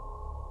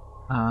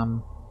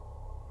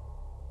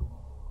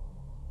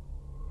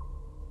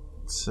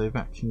 So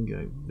that can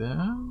go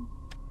there.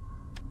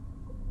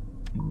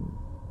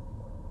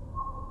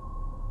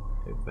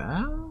 Go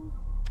there.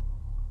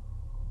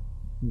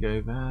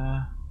 Go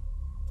there.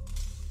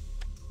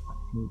 That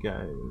can go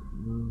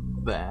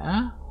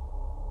there.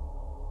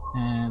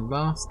 And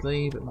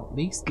lastly, but not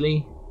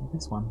leastly,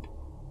 this one.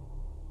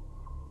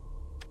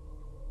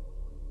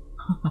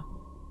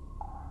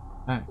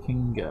 That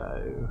can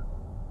go.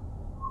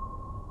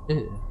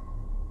 Ew.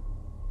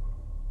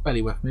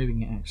 Barely worth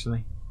moving it,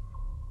 actually.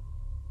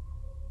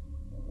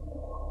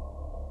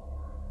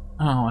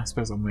 Oh, I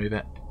suppose I'll move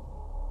it.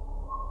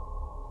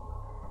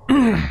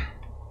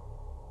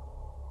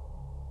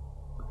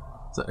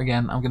 So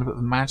again, I'm going to put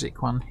the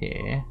magic one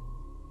here.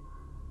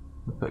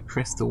 I'll put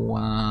crystal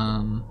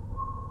one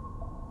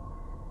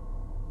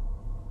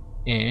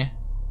here.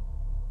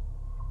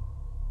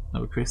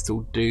 Another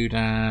crystal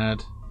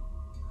doodad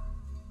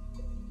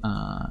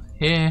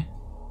here.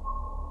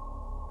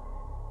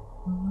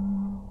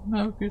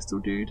 No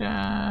crystal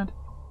doodad.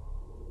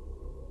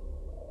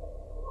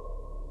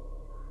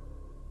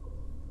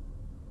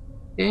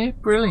 Here,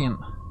 brilliant.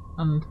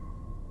 And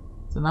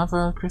it's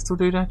another crystal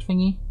doodad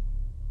thingy.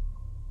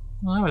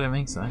 No, I don't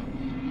think so.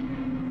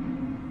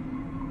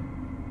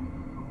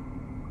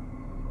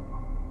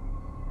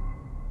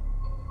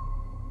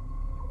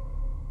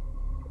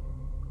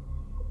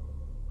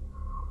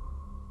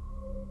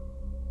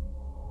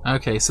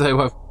 Okay,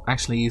 so I've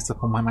actually used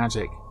up all my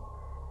magic.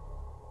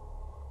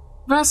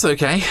 That's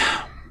okay.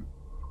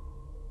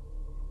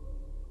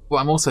 What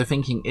I'm also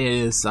thinking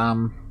is,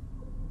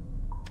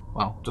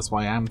 well, just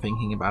why I am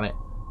thinking about it,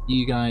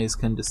 you guys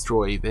can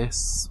destroy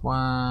this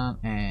one,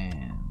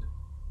 and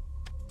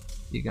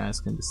you guys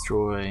can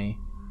destroy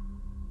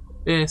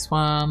this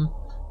one,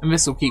 and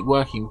this will keep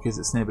working because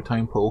it's near the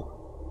tone pool.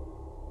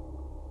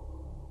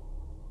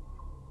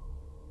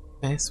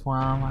 This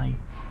one,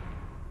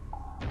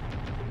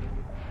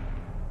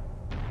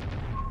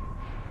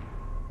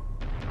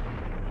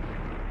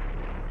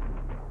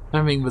 I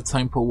don't think the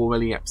tone pool will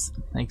really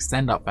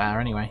extend up there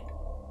anyway.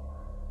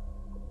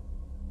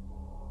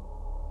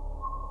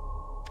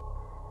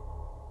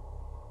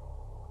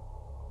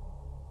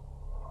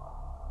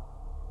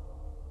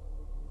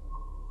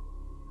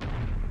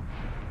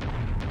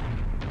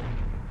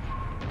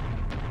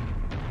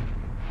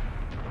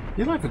 I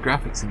do like the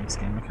graphics in this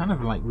game. They're kind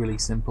of like really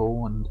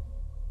simple, and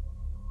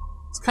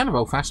it's kind of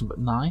old-fashioned but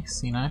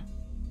nice, you know.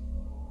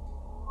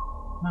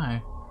 No.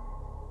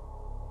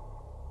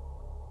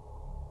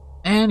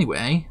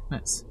 Anyway,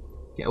 let's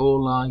get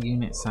all our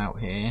units out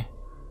here.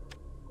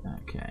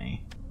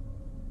 Okay.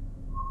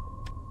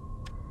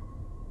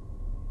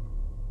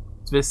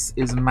 So this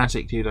is a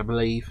magic dude, I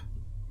believe.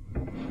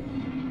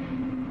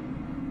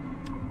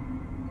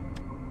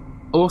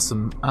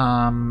 Awesome.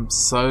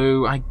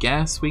 So I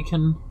guess we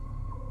can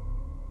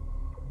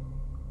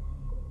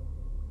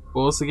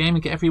pause the game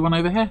and get everyone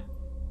over here.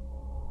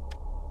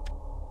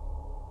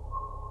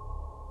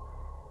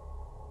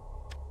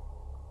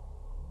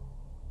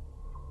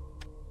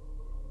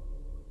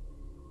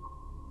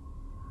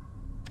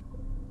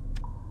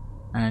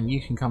 And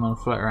you can come and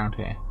float around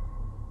here.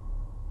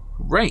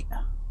 Great!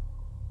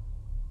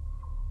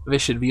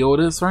 This should be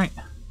orders, right?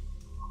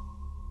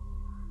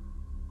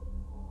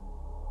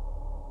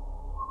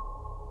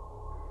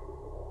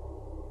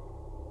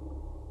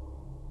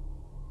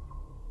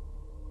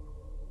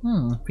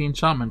 The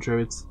enchantment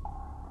druids.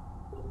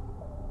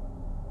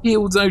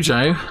 Heal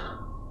dojo.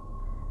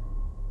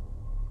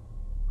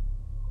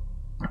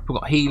 We've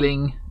got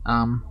healing.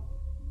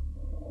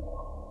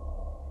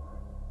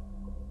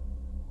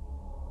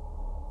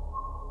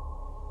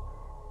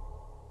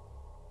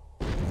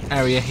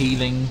 Area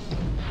healing.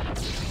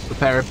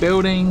 Repair a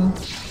building.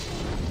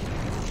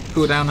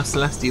 Pull down a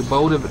celestial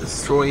boulder but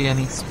destroy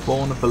any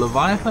spawn of a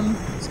leviathan.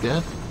 That's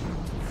good.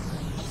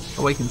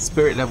 Awaken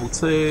spirit level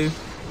 2.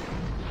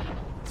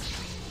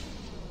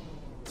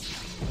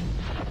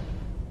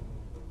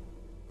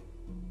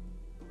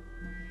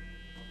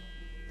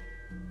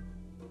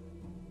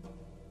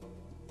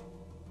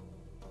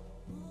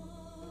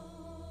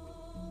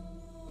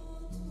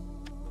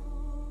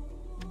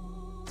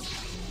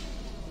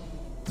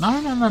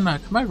 No,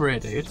 come over here,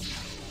 dude.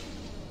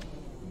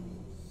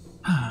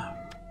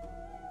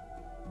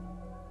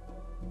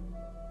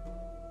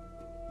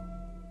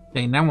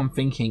 Okay, now I'm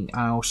thinking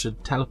I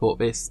should teleport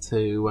this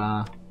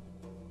to,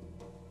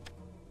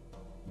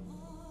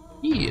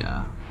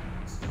 here.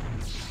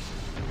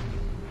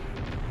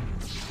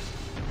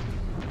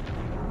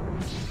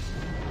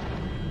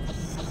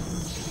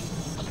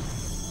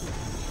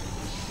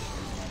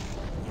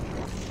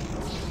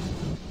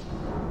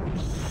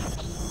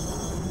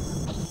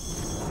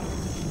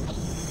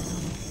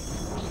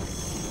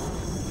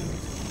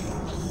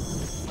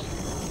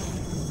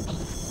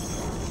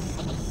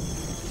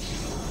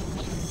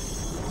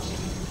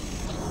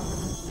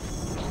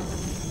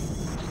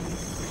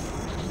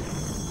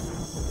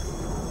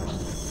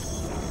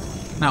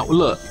 Now,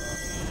 look.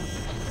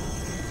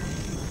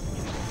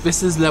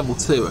 This is level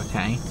 2,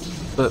 okay?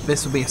 But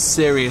this would be a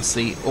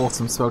seriously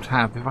awesome spell to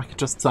have if I could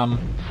just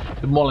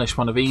demolish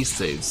one of these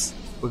dudes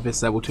with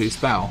this level 2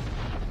 spell.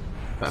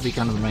 That'd be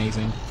kind of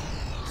amazing.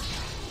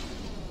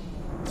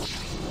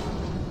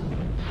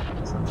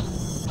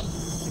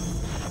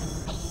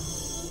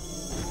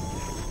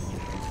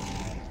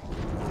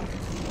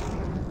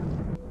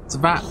 So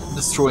that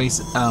destroys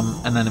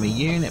an enemy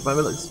unit by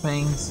the looks of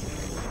things.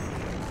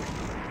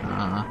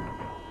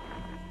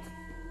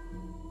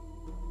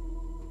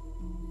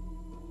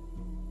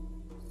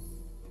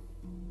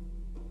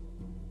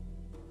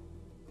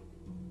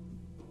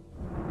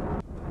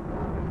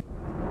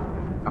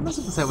 I'm not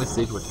supposed to tell this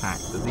dude to attack.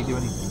 Does he do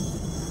anything?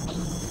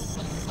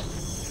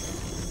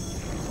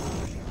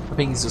 I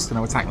think he's just going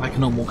to attack like a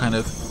normal kind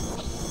of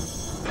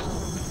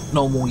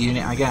normal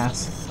unit, I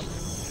guess.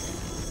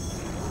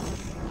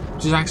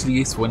 Which is actually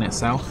useful in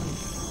itself.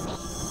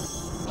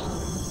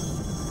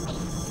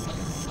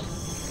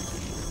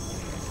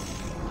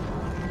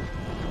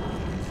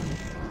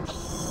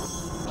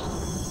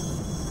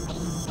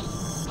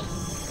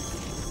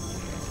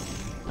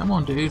 Come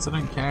on, dudes, I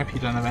don't care if you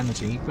don't have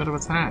energy. You've got to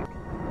attack.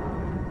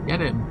 Get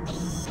him.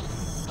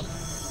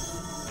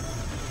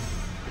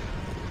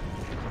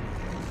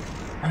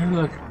 Oh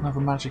look, another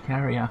magic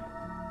area.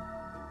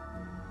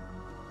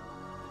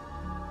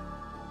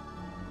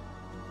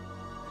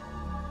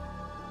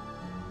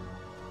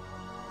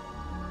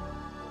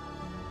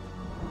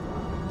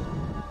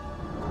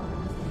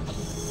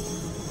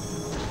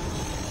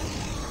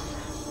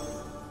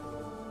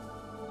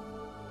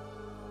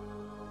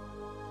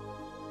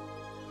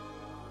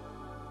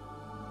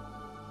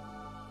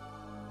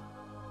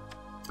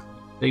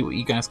 See what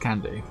you guys can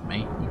do for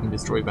me. You can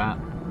destroy that.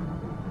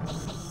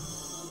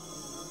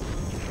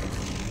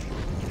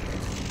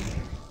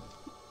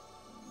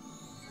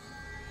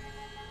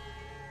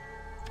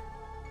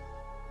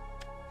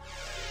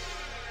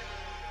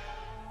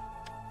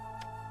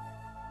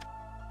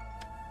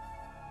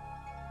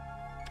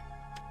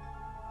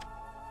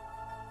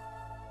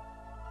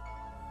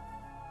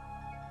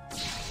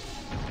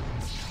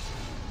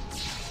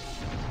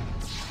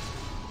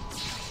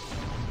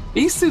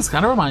 These dudes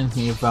kind of remind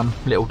me of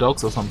little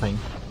dogs or something.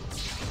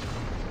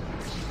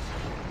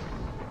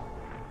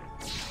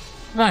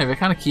 No, they're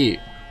kind of cute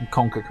and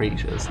conquer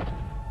creatures.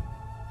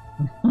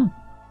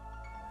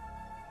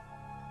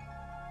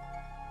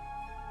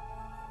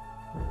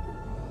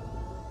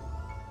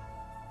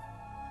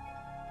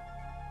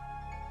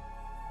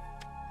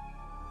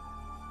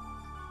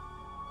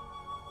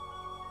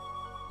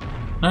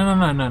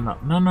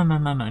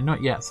 No,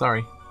 not yet,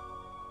 sorry.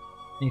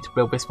 I need to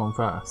build this one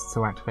first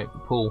to activate the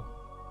pool.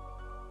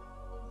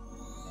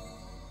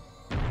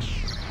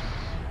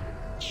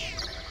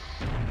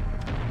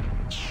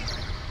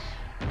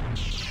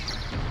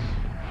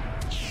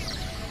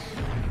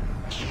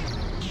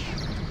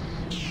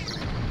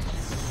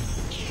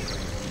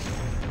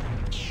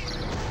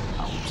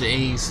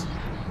 Jeez.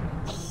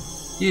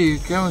 You,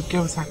 go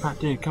attack that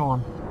dude, go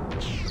on.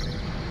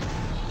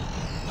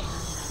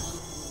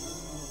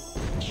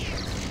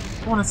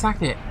 Go on,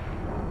 attack it.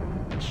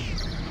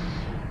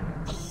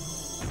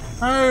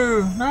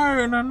 No.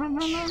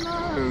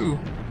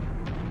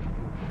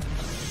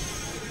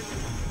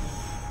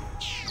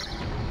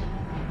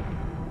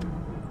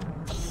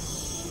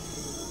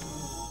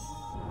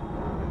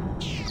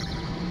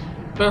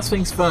 First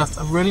things first,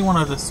 I really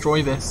want to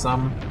destroy this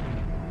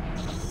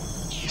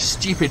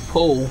stupid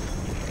pool.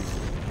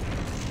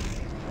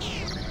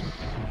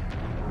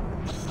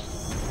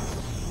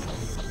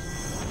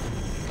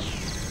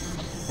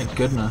 Thank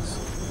goodness.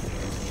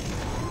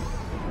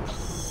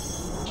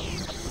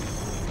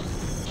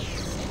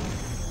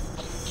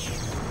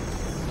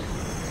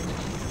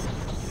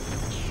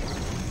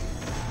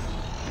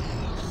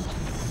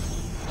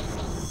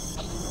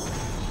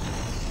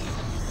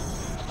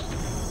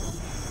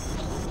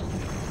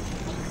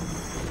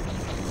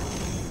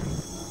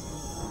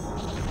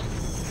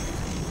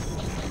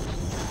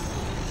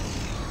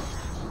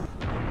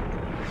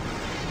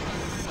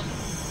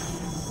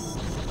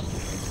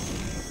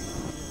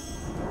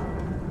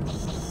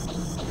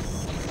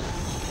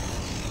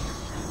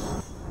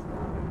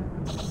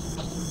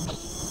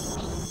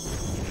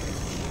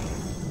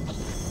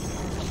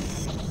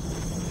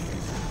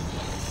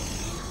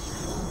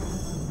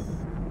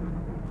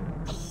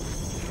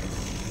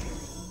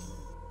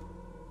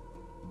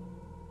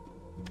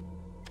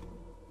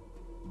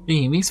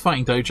 These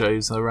fighting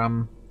dojos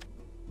are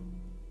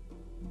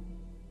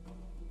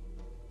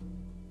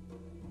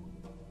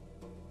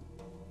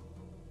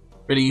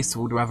really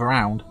useful to have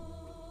around.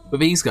 But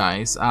these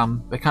guys,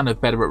 they're kind of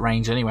better at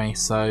range anyway,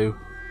 so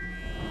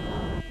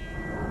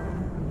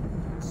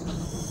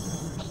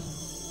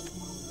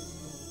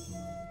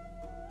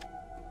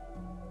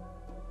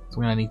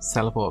we're gonna need to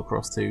teleport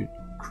across to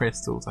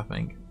crystals, I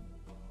think.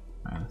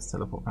 Right, let's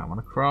teleport that one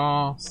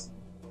across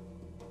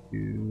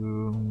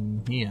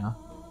to here.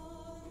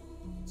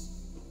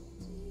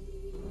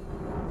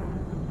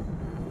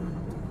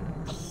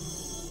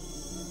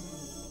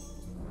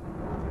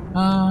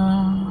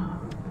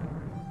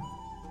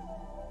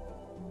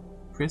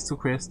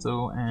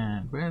 Crystal,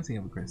 and where's the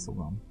other crystal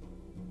gone?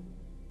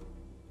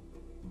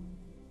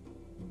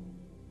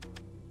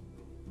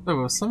 There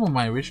was some on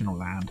my original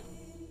land.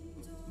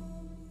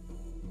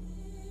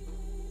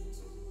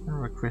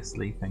 There a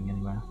crystally thing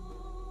anywhere.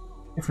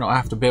 If not, I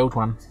have to build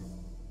one.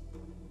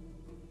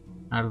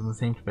 That doesn't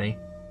seem to be.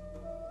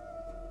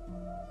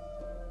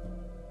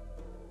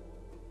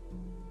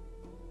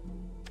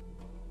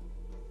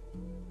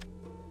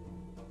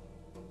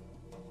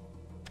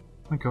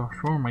 Oh my gosh,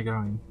 where am I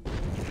going?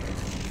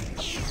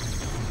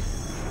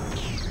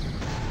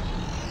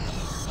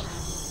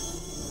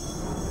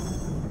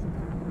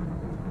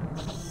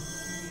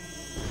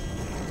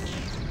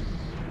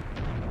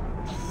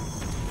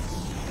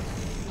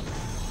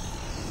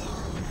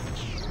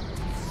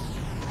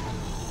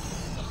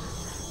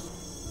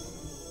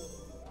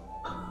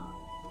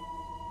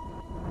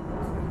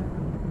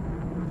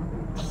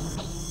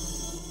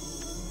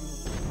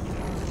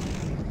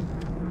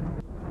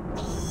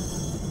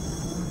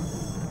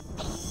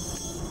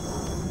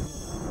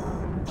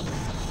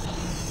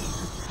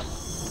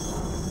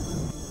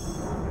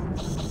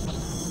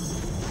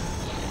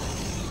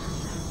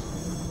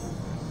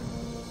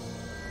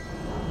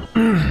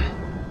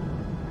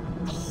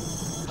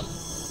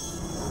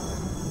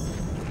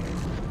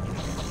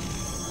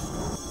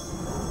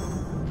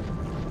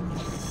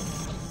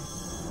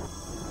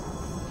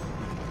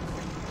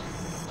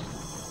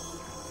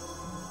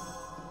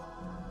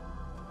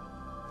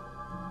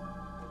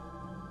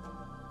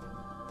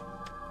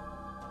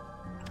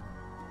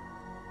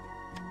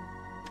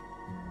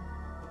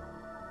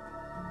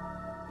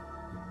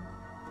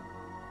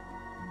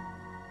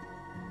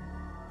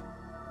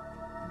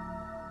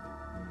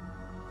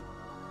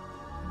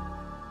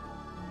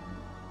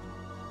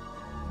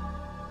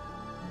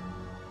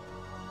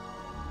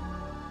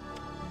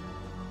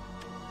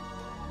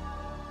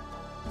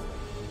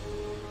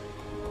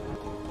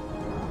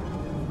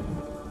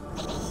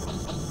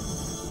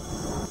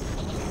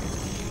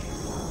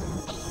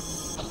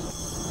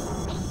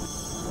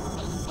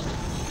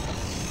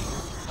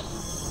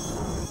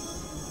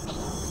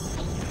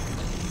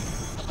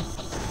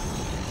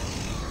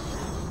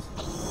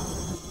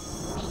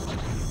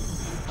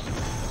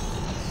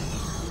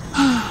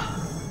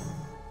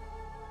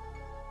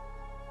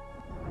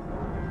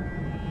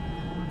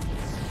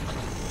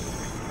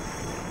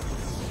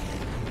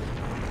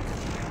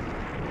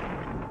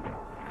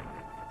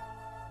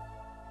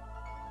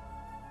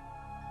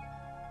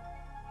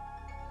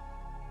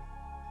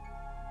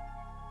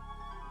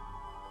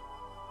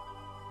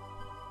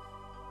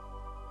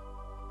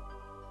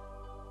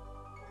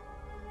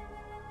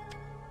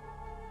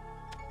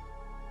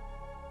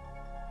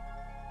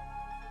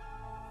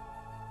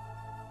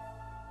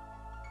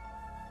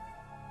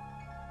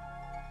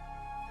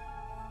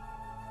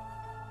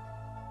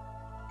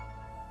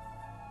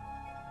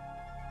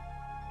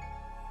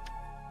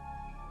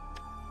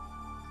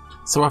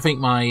 So I think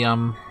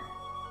my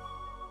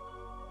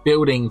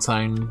building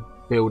tone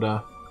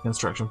builder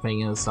construction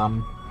thing has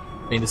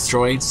been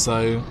destroyed,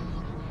 so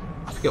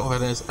I forget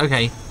what it is.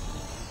 Okay,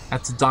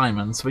 that's a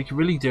diamond, so we could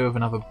really do with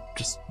another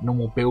just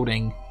normal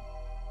building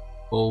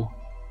ball.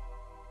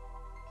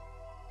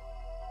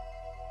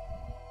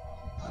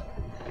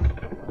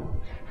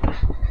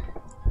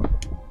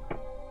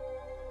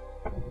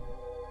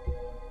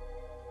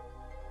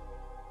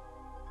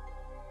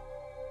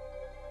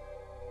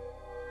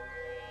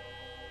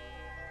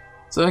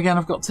 So again,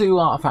 I've got two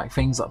artifact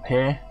things up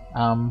here.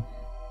 What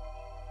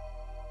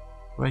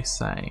do I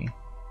say?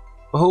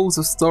 The halls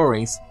of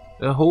stories.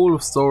 The hall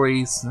of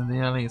stories and the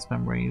earliest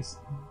memories.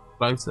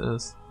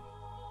 Floaters.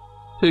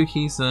 2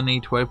 keys are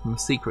needed to open the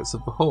secrets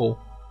of the hall.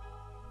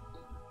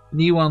 The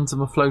new ones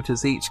and the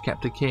floaters each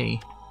kept a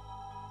key.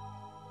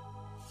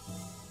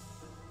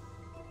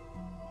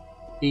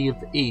 Key of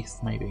the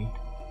East, maybe.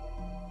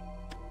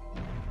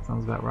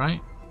 Sounds about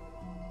right.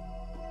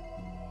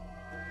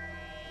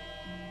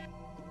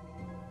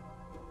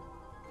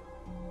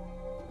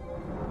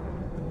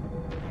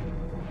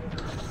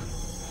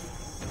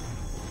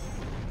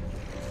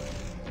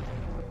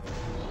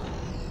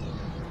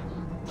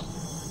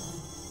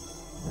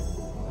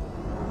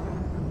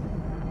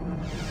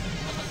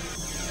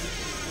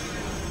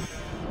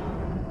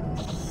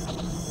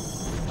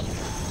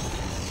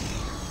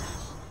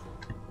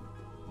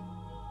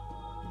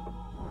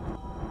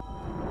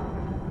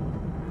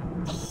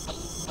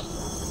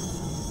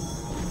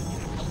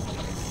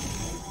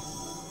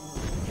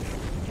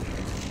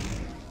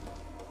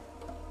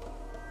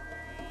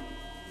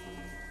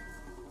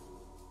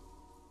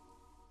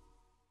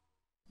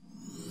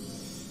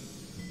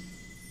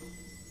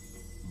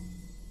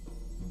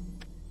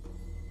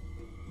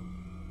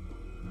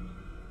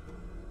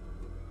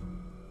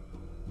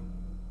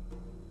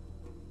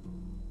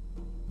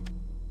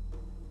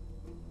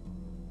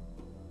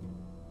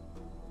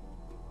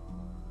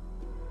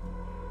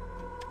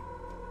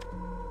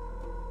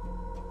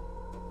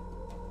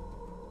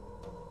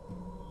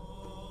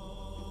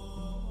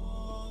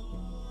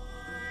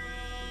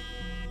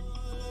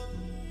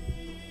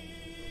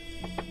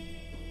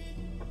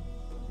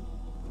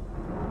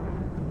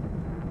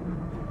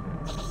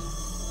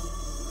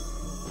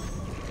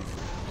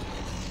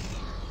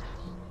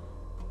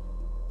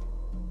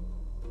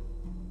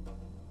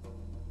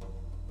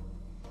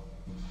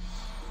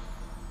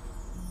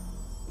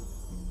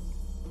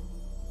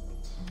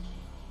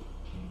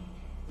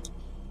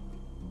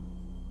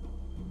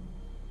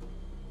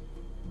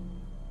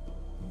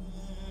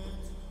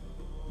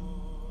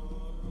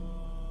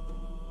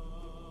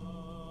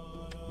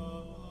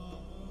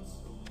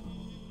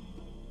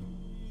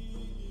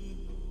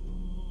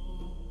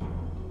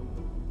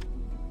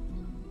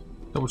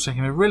 Double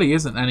checking, there really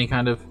isn't any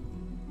kind of...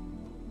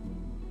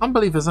 I can't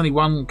believe there's only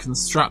one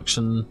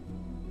construction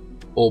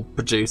or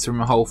producer in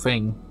the whole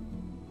thing.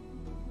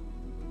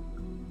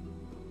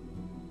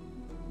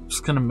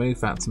 Just gonna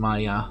move that to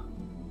my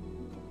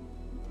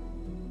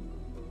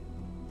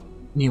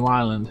new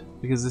island,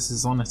 because this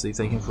is honestly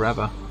taking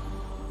forever.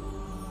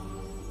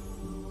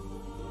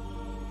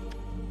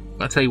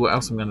 I'll tell you what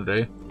else I'm gonna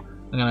do.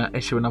 I'm gonna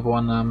issue another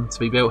one to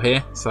be built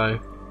here, so...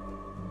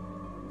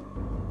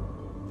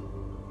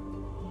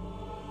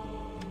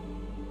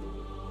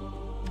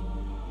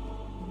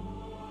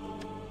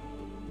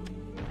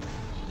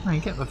 Oh, you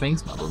get the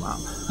things muddled up.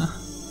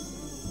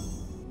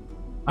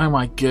 Oh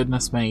my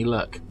goodness me,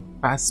 look.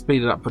 That has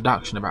speeded up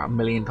production about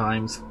 1,000,000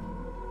 times.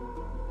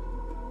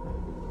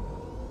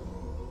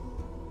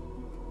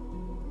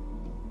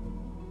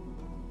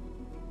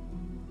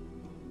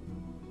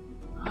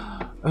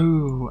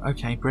 Oh,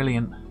 okay,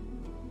 brilliant.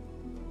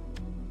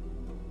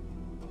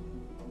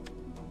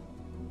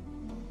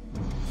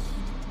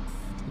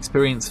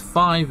 Experience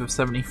 5 of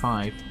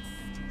 75.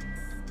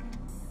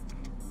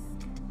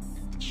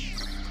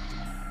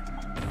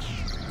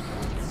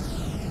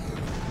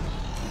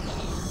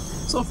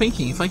 Sort of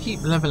thinking, if I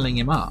keep leveling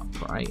him up,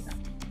 right?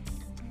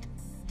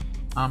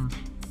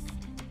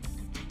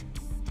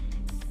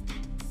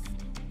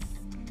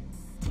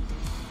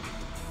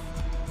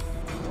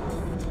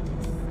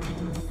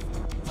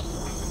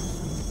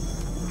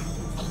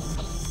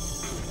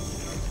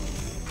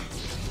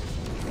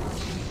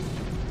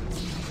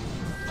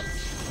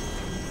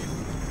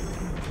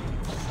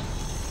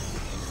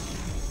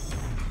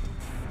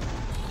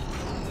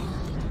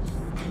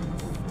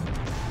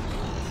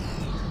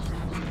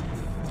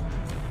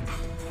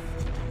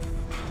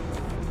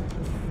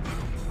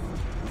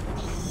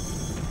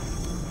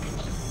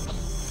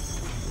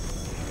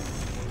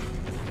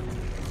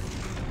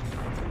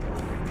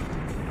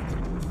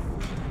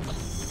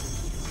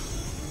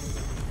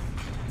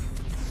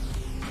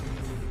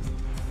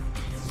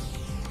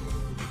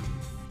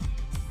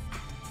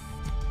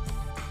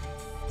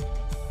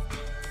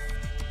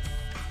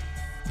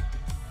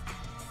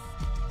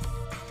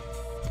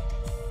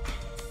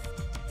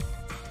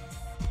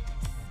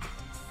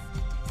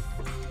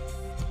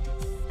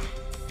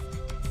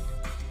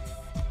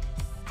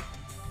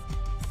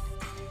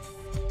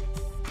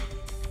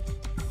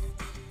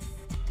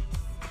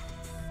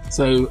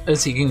 So,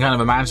 as you can kind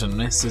of imagine,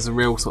 this is a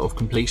real sort of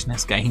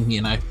completionist game,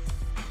 you know.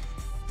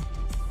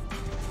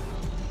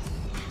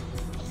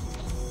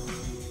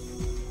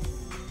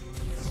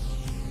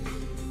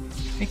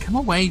 Hey, come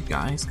away,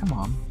 guys, come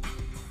on.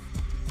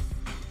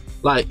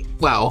 Like,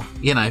 well,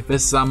 you know,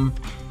 there's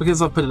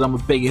because I put it on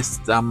the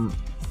biggest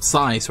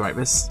size, right,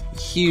 there's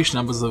huge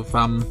numbers of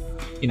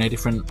you know,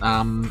 different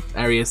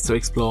areas to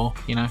explore,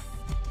 you know.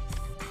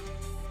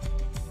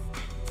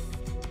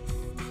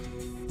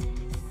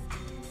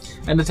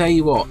 And to tell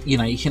you what, you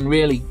know, you can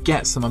really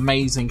get some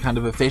amazing kind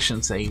of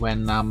efficiency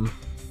when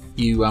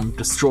you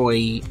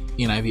destroy,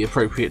 you know, the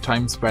appropriate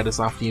time spreaders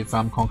after you've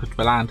conquered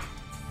the land.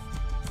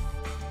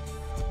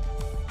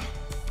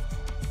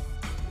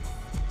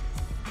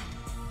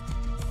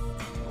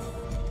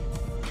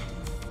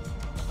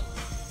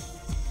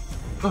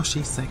 Gosh,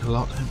 these take a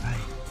lot, don't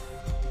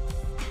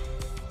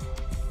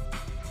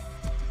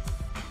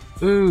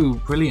they? Ooh,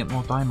 brilliant,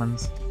 more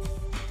diamonds.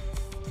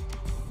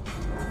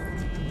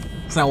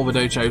 So now all the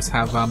dojos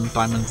have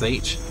diamonds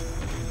each.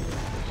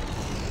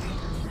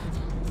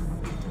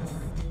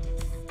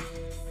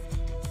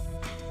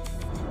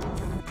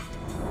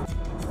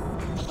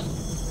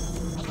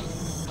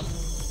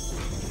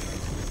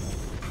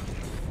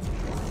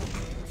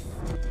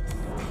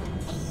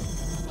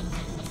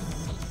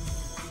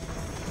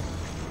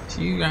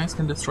 So you guys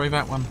can destroy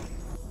that one.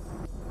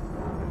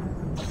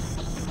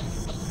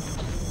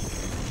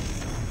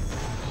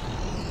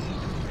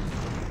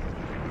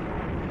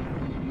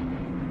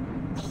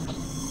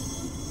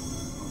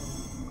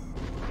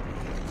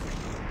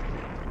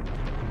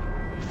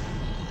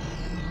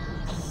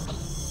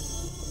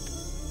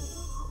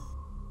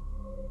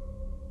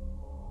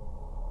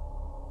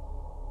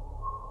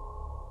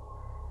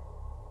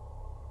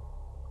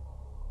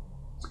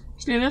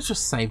 Actually, let's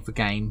just save the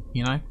game,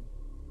 you know?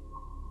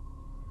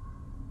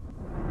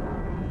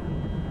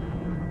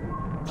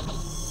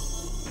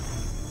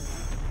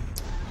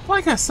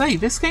 Like I say,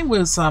 this game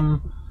was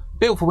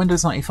built for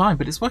Windows 95,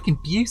 but it's working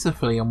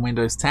beautifully on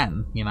Windows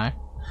 10, you know?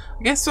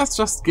 I guess that's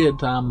just good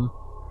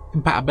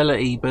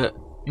compatibility, but,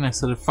 you know,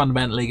 sort of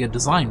fundamentally good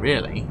design,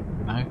 really,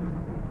 you know?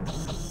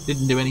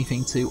 Didn't do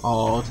anything too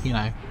odd, you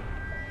know?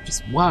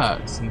 Just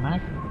works, you know?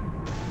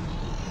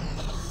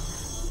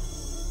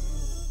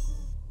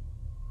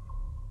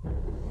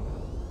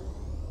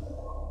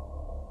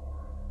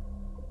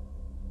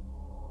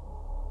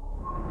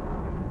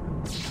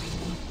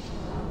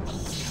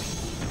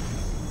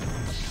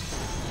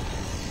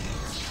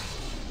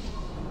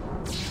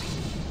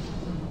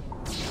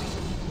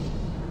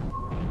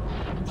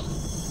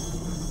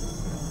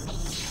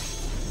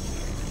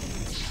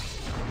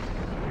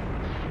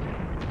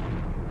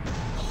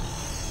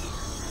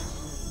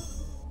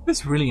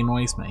 This really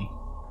annoys me.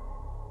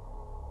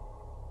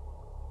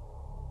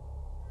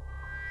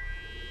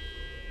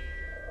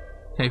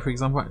 Okay, for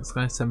example, this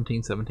guy's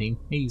 17, 17.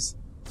 He's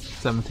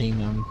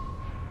 17.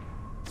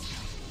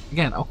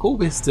 Again, I'll call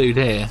this dude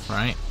here,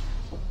 right?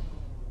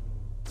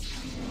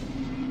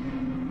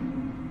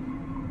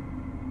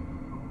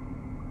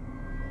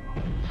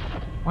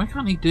 Why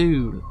can't he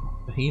do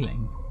the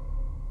healing?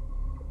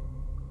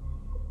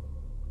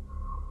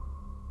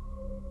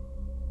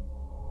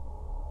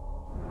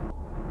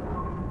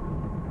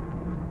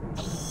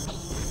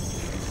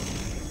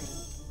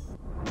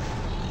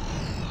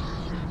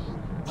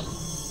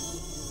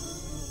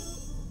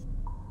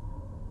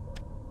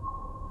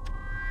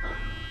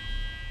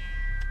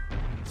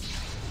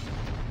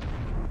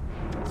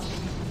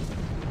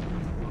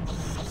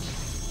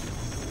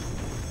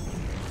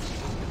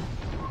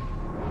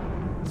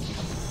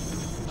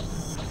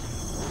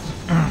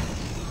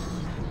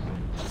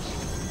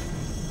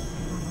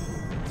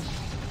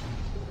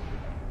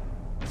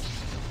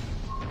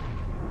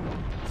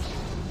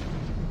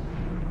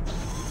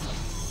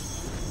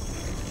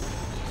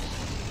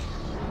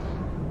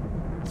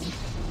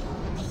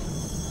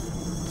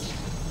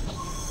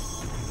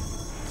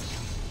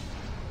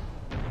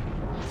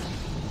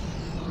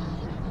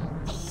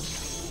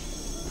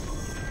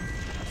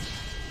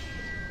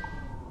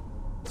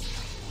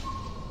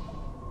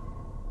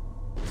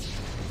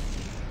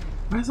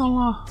 Where's all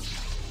our...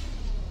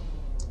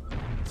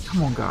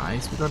 Come on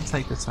guys, we've got to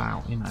take this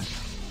out, you know.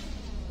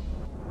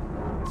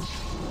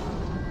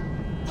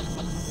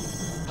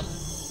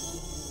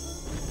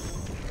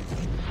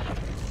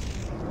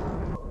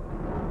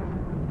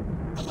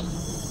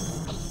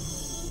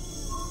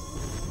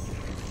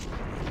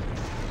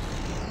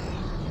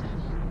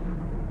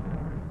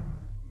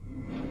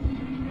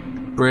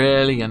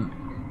 Brilliant.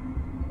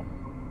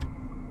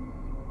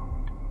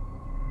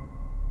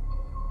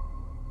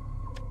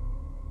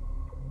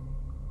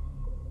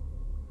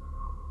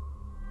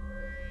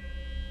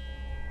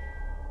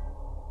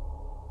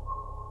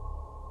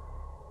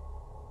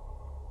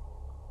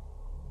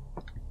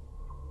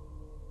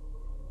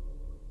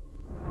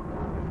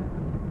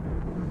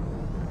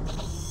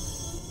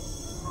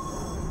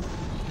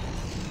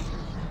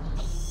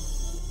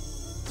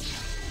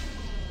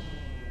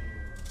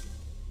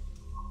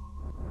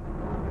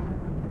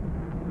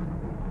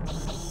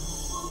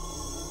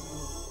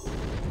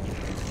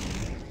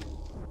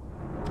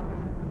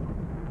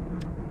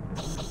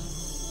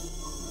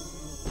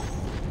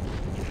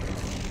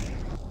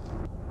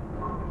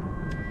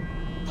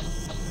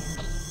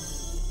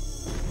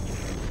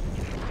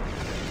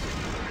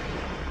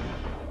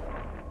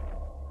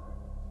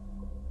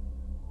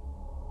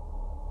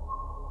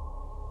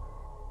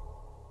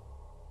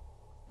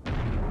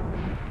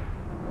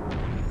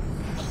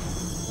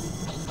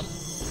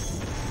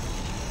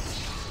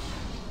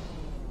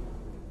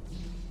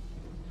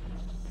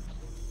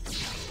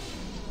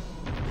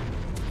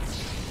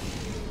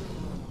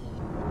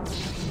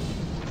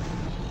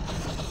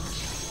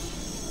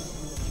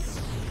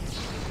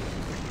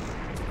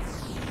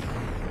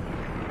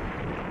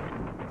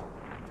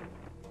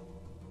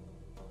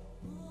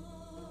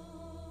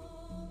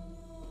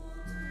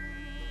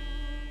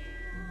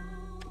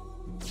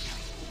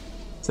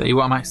 So you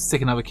want to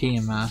stick another key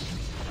in there.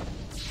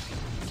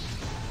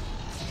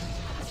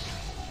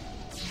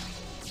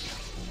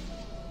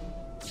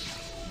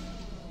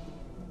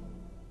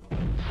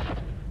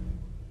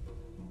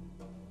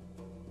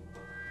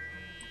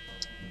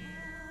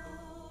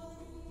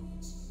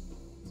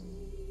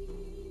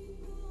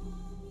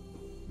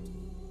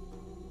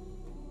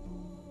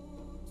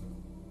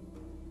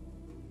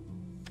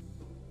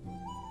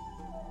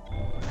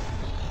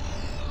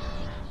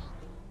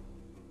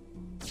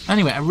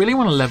 Anyway, I really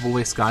want to level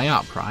this guy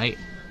up, right?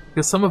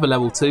 Because some of the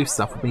level 2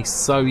 stuff would be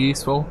so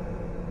useful.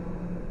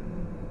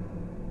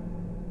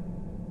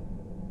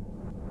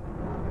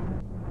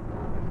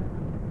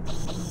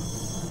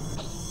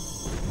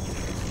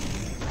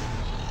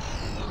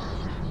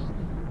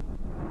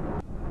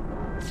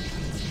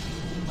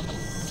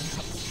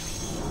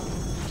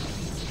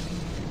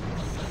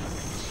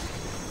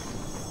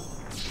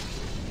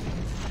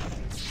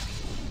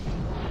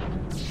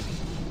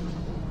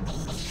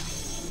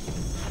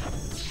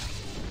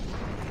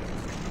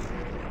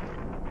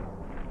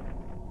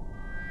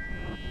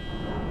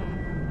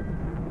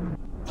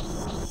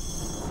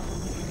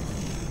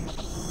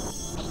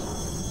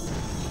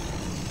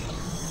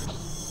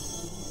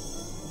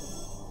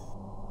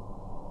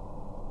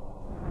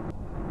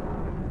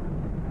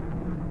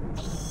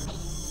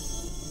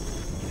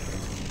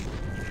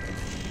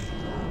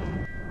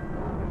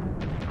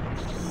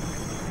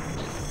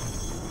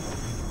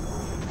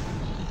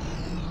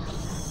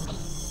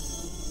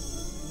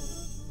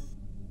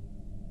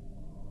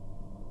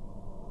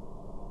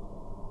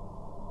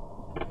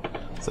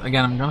 So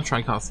again, I'm going to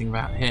try casting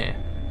that here.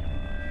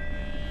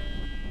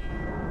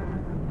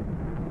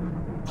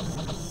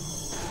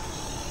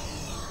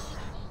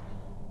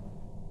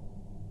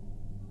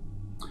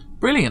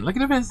 Brilliant! Look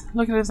at this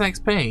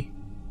XP.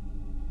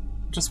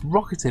 Just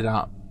rocketed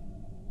up.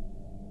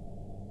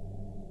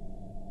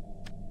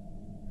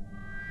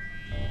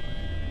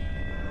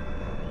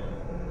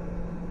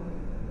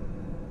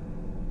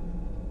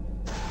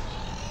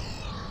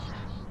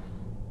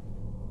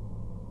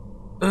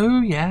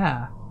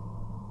 yeah.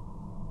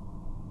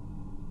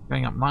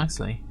 Going up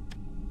nicely.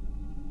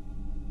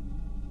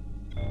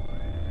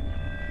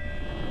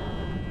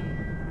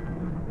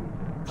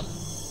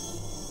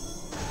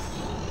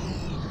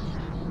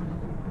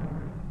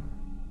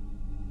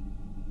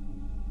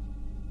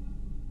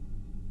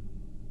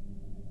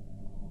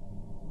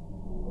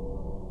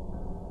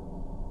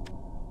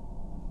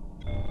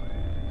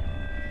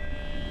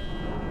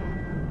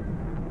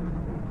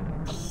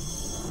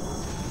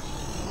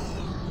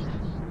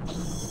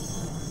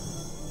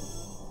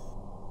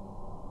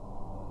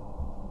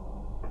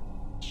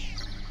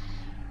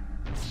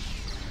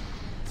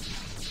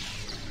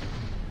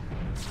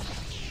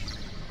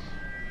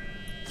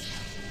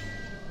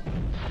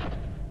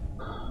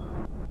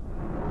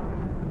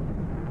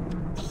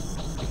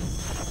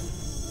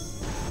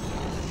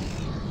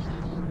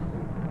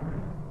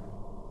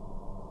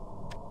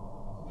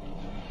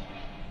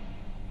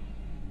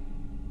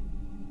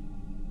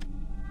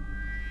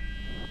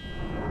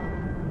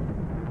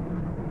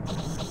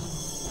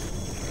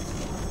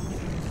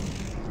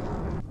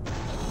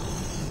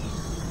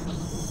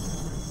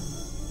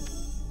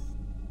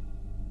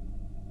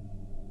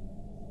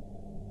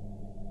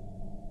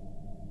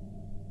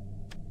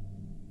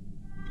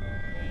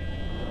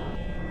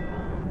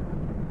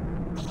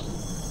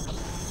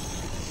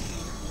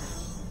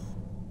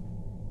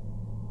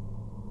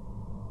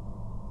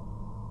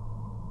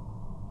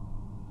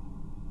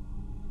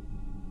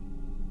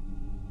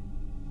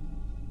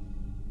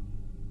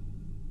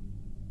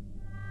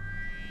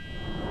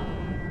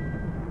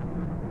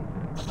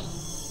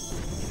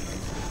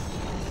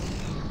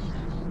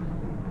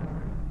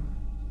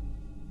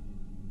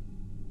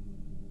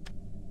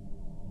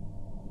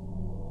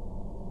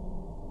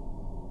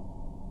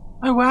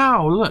 Oh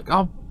wow, look,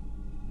 our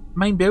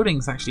main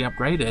building's actually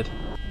upgraded.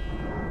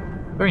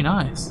 Very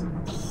nice.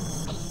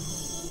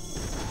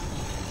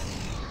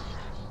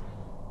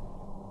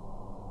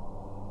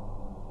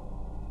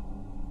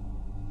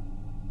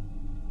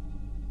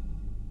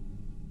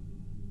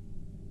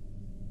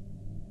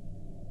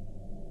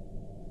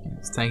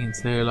 It's taking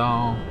too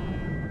long.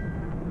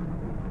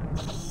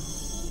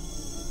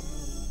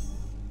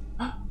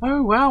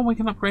 Oh wow, we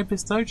can upgrade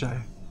this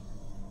dojo.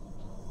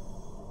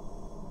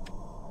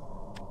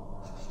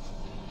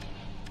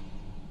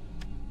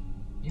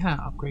 Yeah,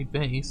 upgrade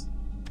these.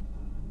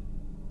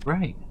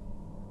 Great.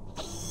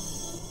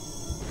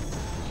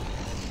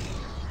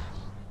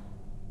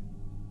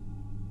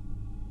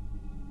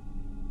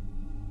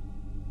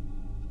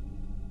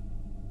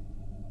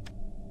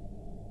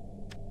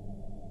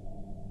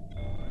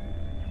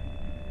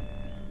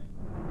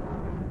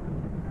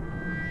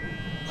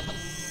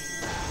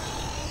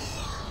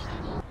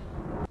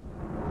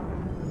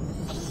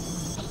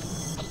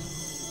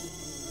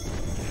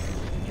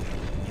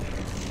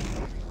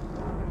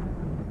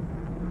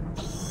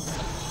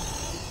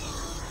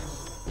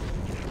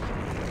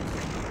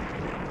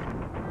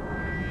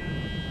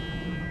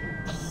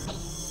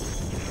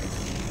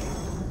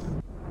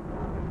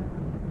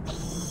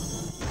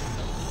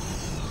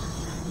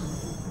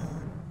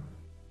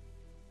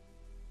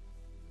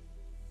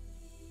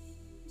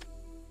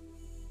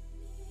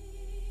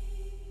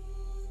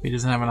 He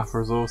doesn't have enough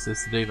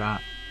resources to do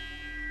that.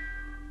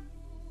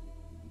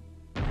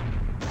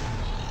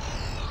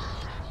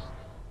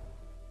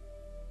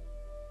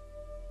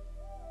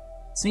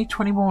 See,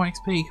 20 more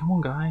XP, come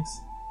on guys.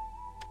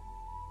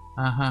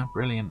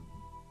 Brilliant.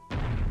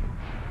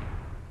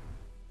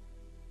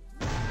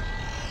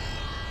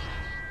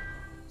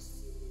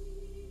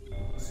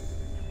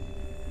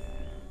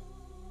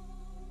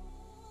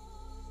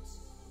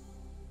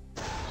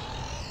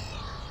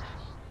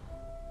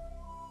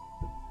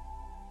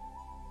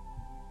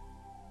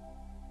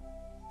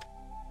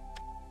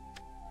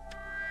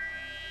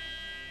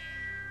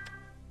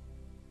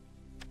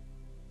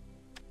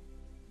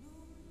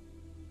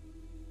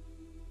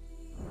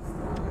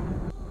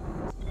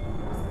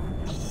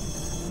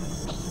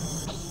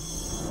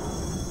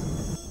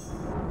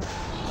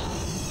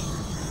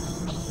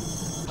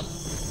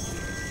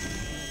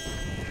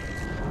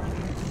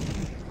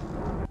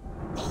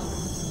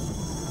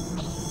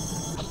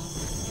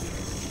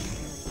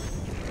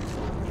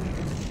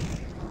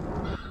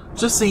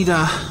 Just need 10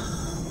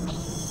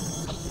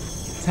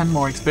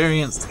 more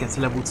experience to get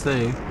to level 2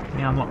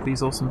 and unlock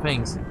these awesome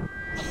things.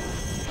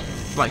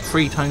 Like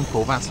free tone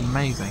pool, that's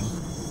amazing.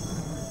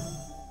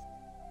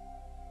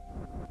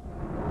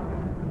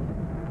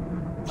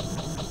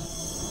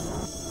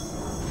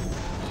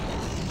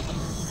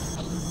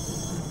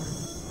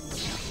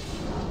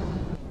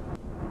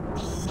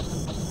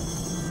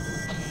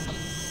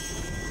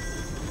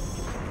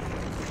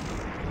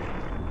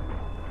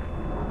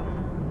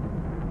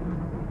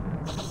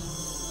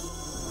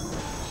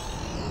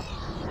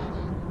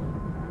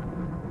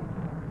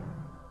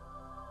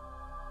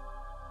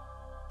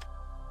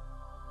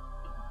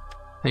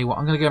 Tell you what,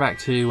 I'm going to go back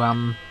to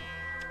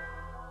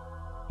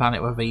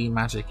planet where the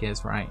magic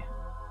is, right?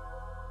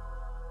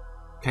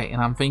 Okay,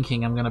 and I'm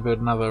thinking I'm going to build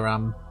another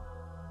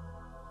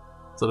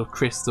sort of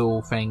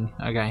crystal thing.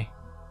 Okay.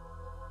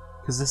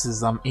 Because this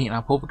is eating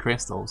up all the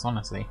crystals,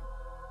 honestly.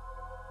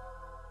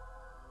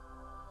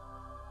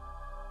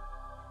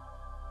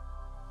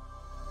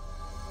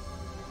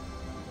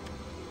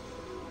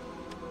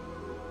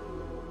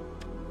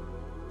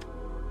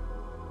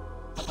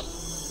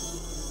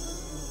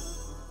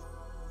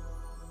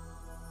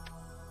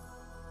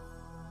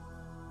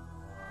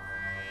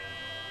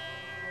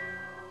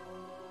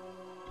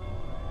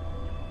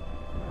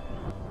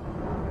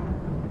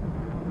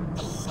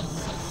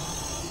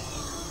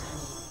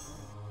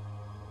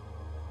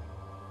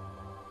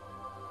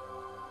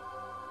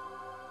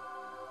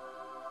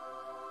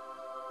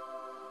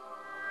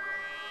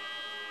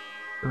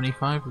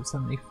 $75 of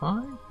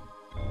 $75?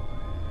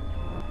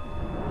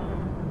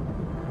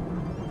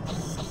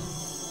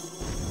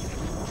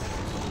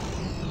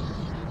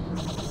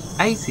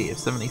 $80 of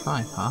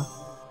 $75, huh?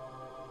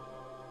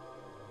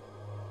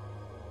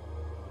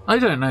 I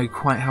don't know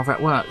quite how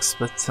that works,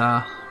 but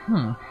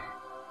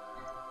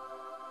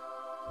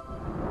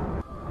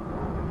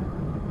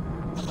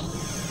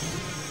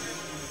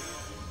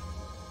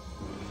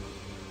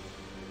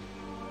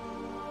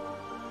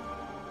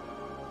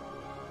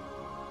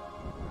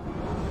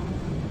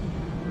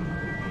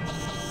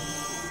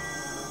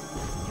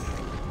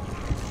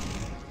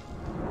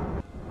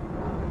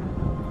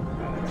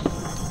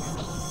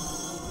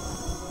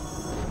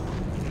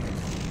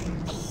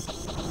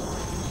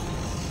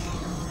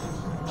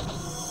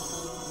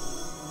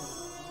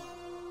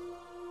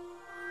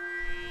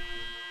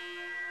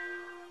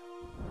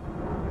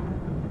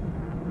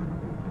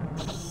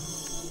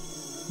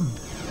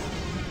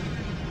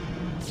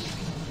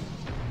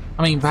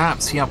I mean,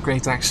 perhaps the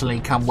upgrades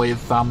actually come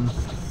with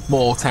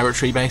more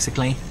territory,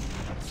 basically.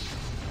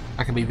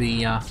 That could be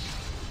the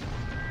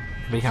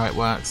how it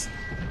works.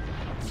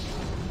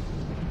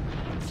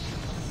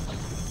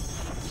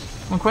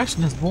 My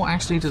question is, what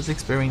actually does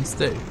experience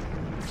do?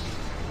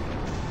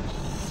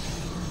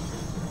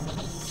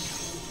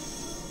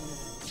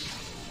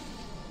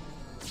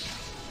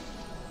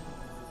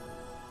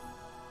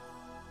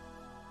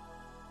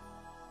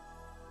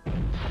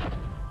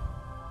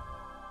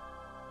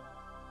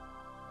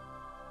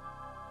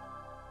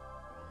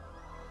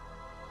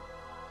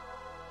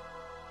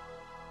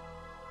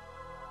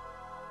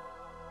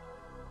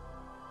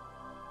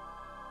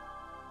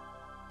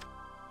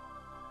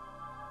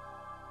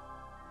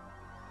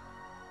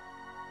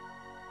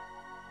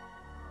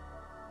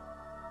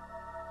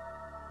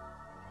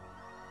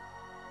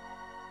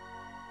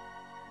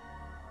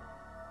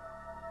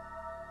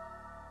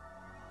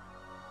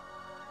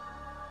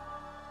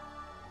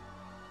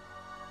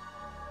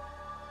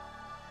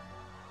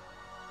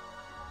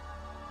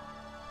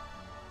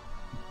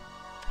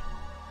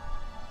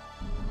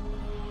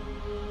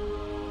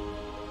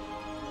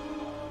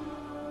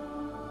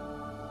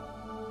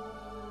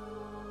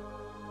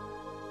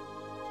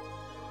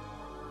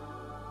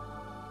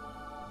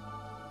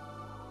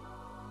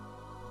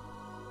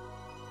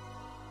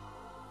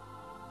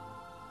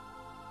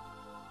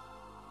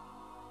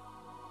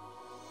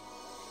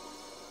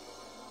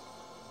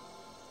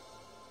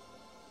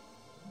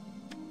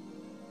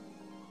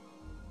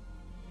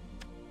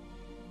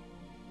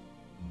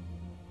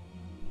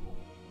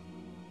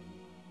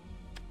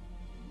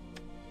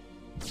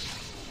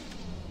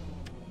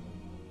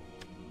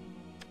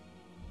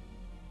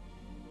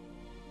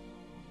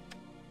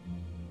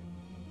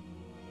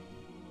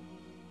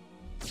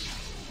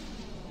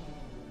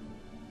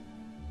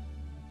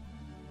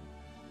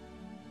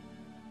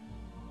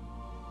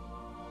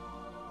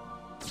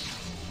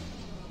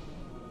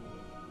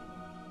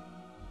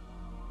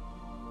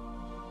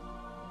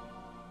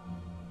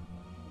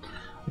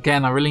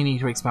 Again, I really need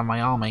to expand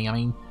my army. I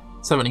mean,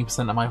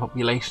 70% of my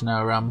population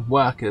are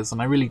workers,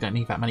 and I really don't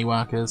need that many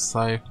workers,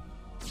 so...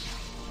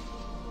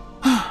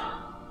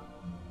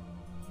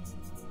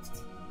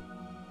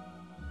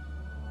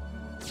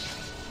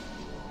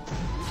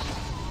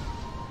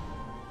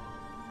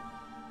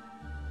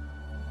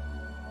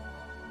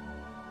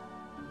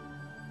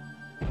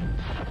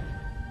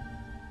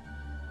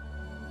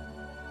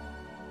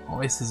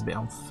 Oh, this is a bit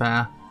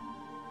unfair.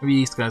 Maybe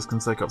these guys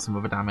can soak up some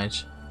of the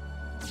damage.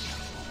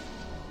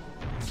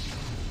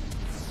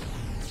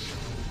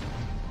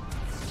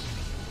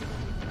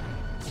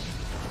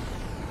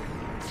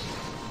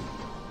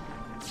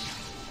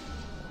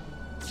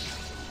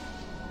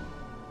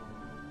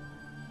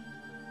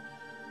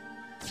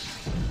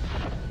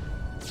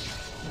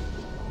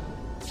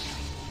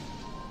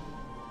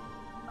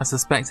 I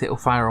suspect it'll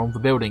fire on the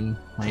building,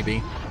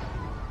 maybe.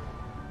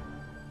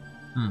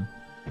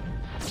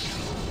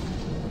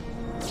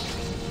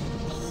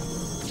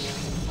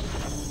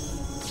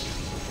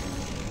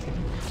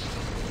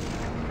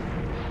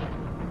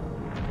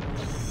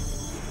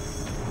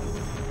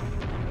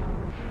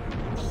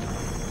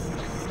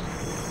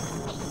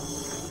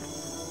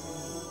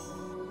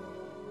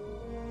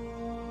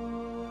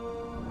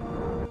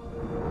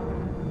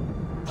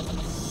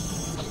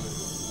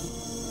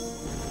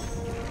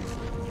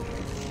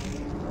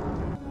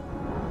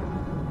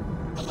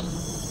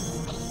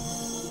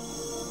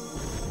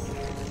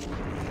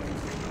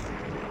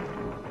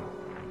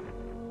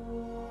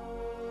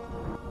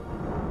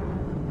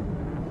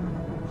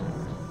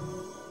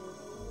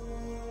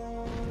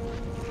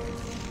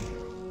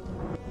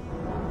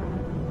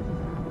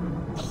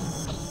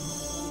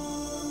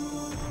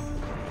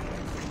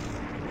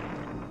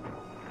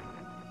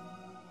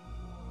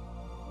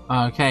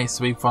 Okay,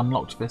 so we've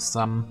unlocked this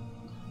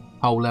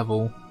whole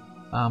level.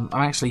 I'm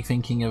actually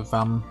thinking of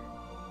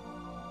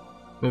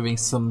moving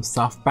some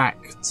stuff back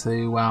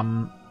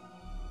to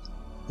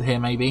here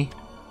maybe.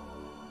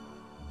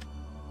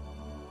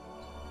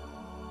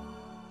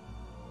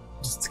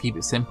 Just to keep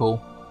it simple.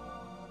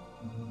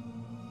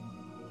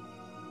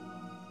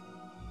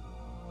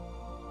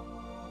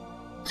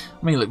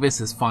 I mean, look,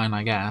 this is fine,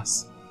 I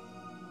guess.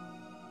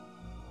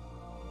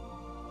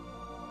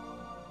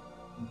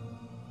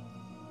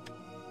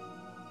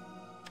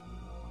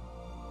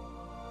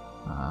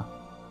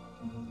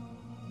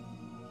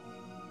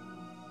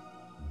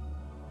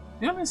 To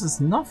be honest, there's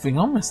nothing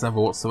on this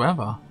level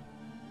whatsoever.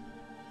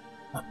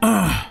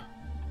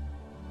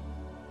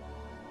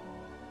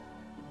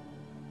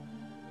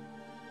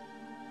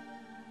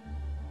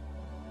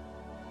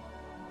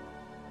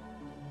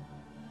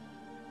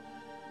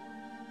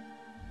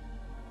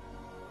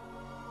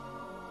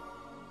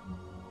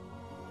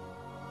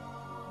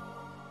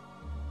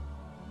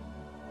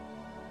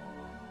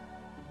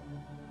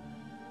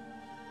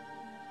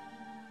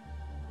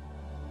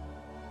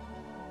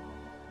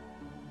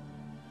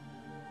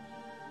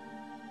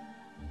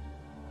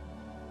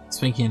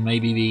 Thinking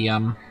maybe the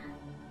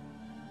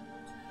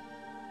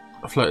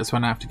floaters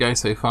won't have to go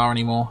so far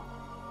anymore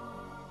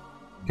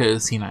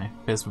because, you know,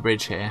 there's the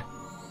bridge here.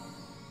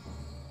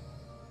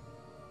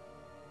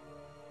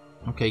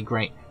 Okay,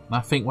 great. And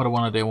I think what I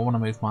want to do, I want to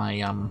move my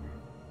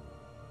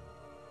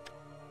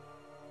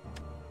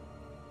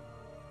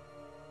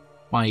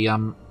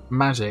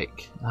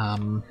magic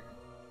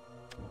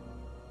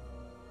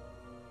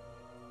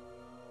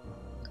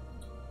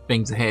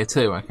things are here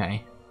too.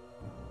 Okay.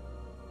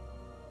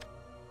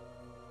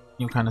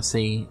 You'll kind of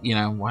see, you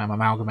know, why I'm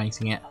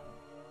amalgamating it.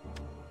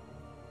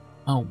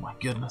 Oh my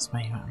goodness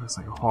me, that looks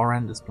like a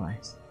horrendous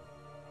place.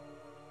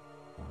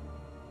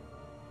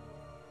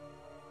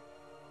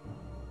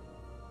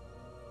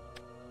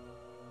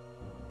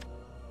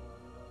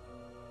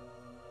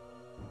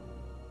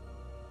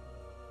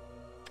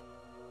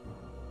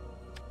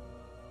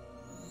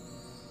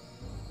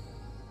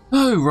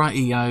 Oh,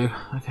 righty-o.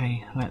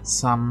 Okay,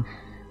 let's get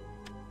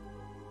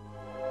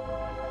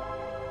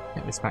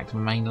this back to the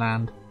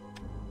mainland.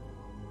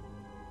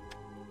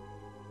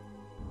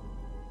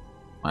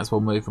 Might as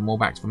well move them all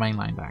back to the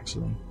mainland,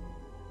 actually.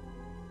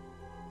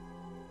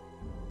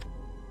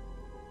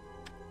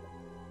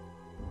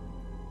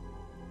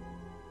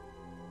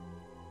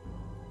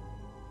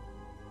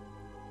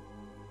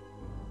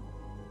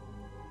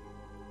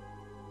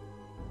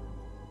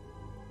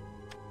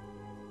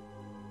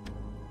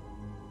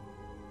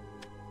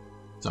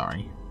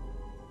 Sorry.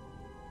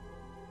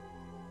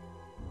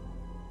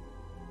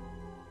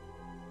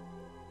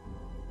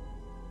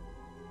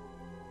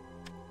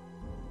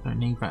 Don't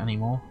need that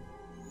anymore.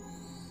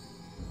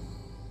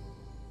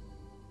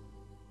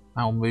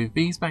 I'll move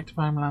these back to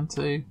homeland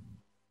too.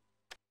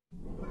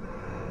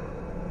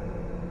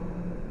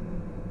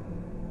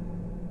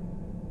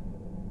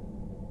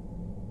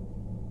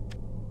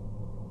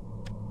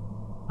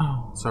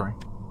 Oh, sorry.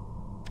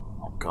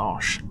 Oh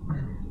gosh.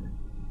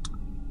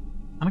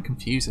 Kind of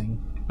confusing,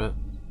 but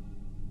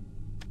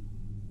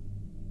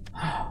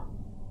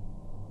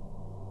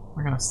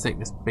we're gonna stick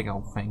this big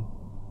old thing.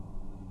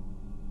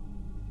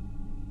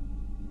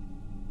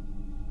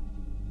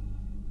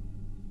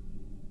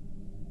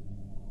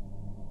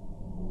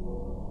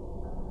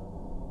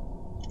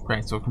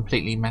 Great, so we'll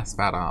completely mess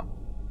that up.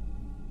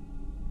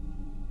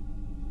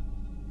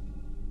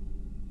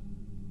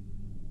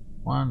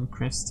 One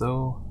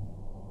crystal.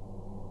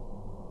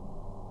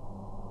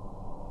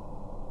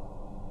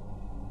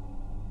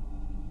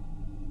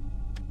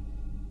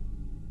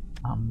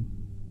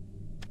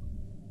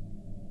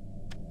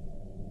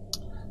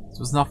 So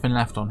there's nothing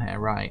left on here,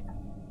 right?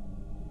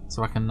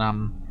 So I can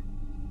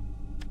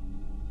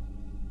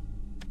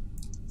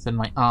send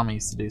my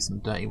armies to do some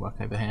dirty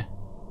work over here.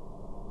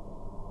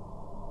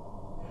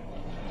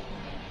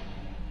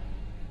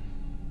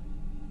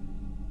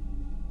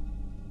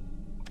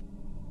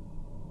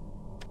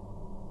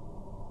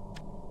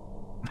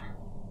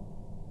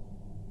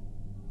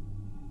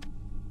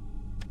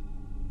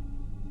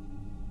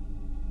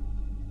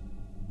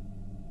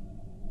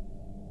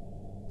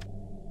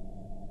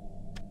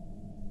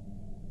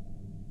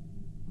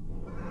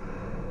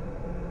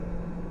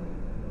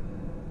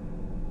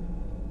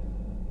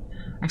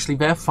 Actually,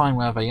 they're fine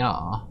where they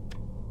are,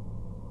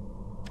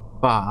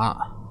 but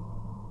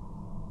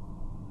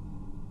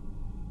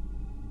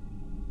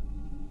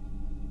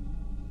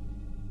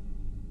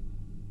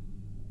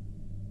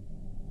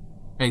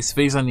okay, so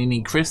these only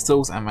need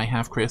crystals, and they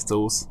have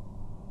crystals.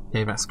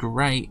 Okay, that's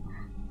great.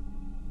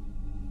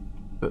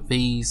 But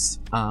these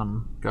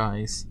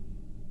guys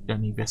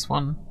don't need this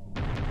one.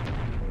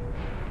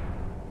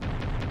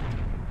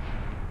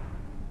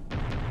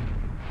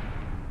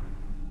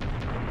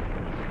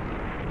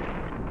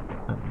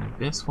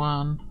 This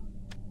one.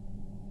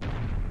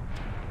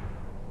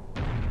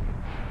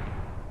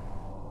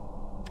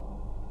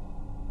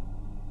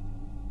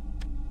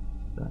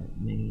 Don't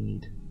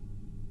need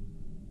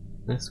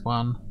this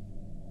one.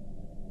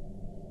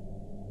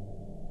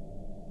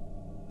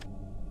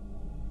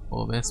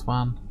 Or this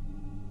one.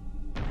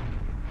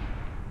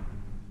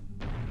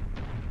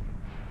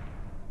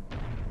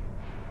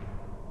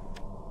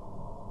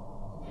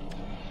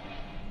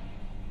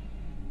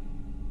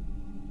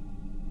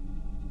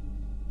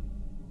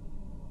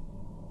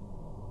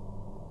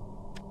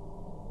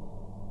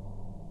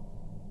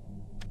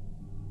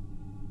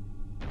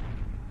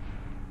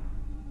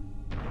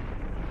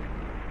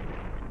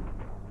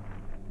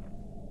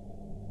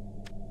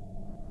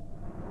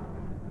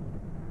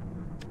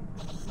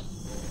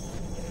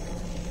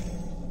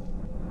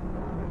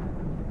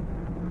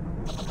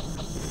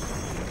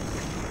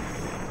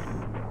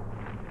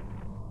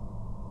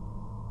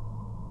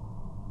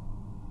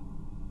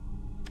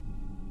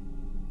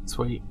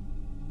 Sweet.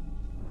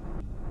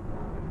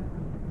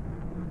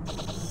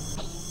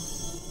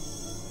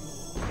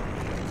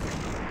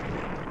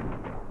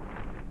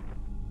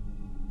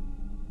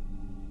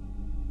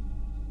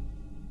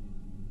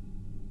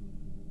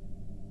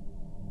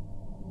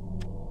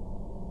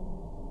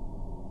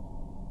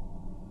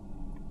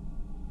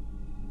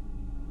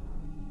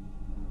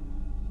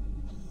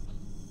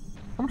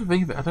 Come to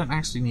think of it, I don't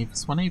actually need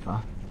this one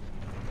either.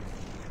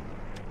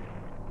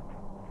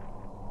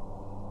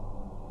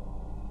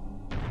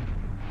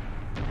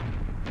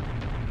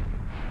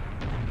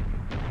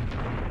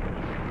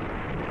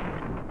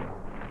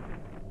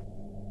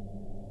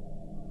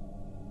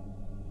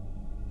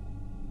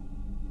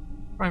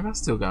 Right,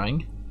 that's still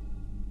going.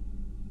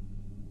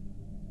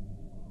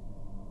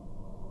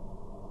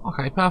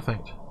 Okay,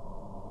 perfect.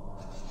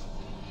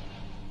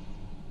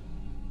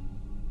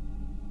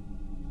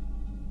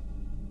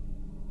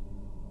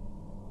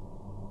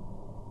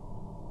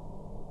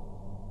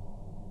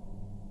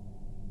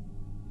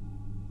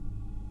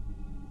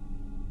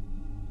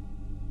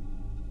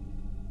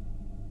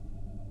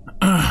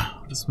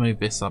 Just move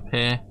this up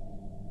here.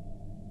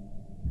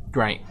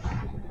 Great.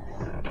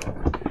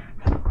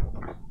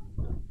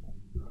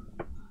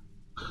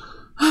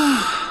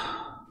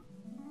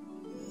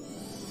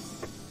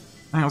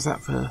 How's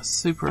that for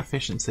super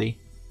efficiency?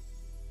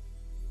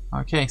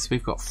 Okay, so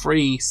we've got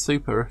 3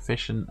 super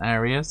efficient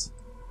areas.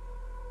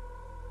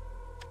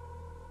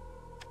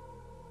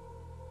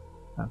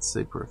 That's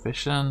super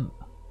efficient.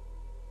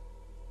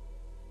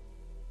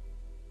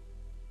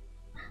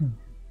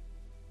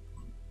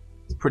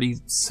 It's pretty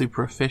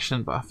super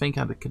efficient, but I think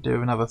I could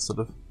do another sort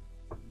of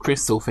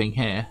crystal thing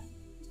here.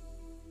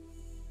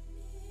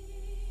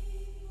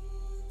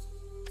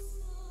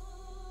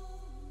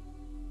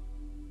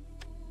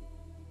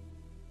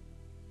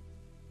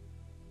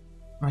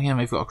 Again,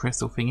 we've got a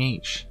crystal thing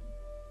each.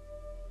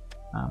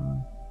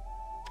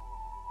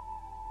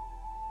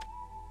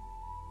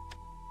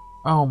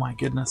 Oh my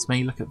goodness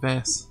me, look at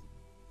this.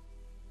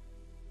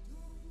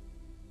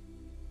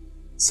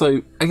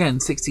 So again,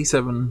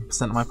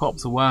 67% of my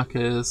pops are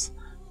workers,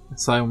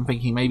 so I'm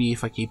thinking maybe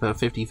if I keep a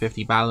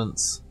 50-50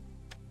 balance,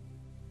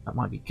 that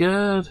might be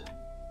good.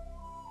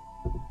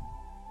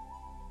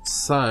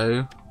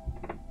 So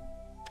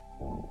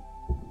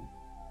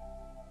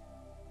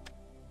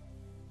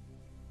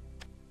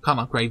can't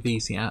upgrade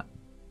these yet.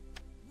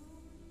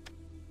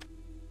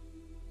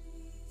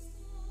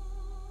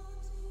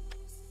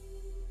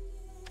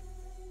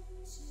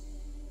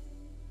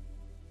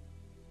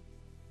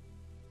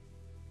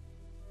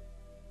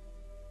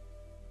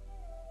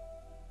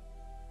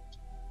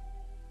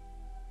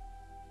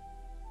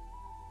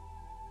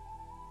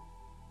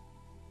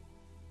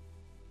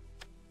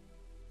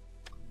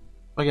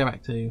 If I go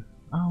back to...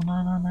 Oh,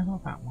 no,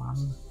 not that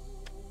one.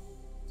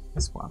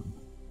 This one.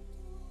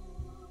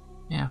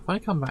 Yeah, if I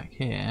come back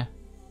here...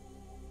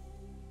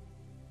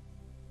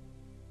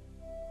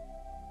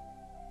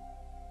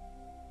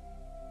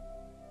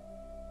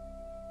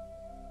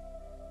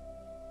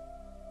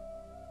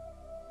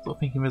 Sort of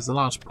thinking there's a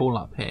large pool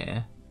up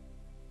here.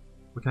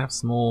 We can have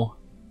some more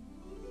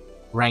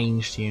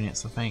ranged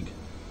units, I think.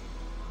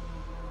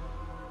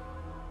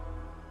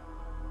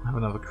 Have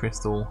another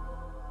crystal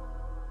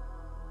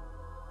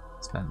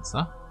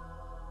dispenser.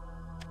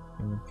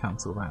 And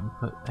cancel that and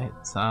put it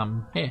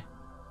here.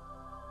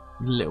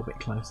 A little bit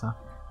closer.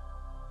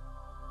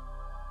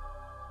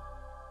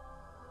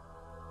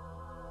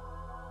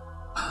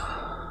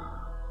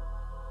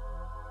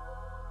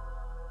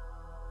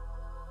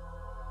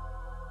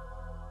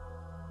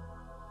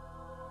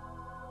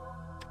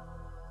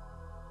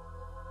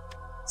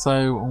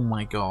 So, oh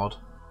my god.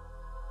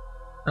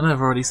 I know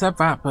I've already said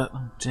that, but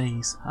oh,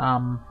 jeez.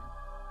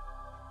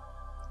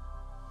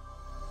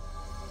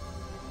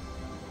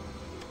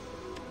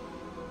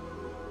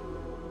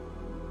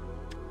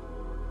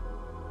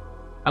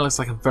 That looks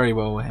like a very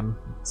well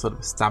sort of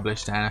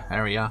established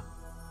area.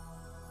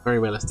 Very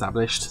well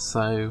established,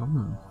 so...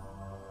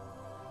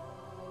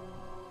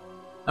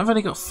 I've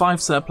only got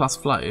 5 surplus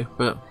flow,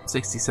 but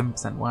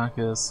 67%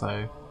 workers,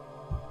 so...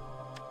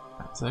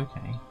 That's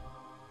okay.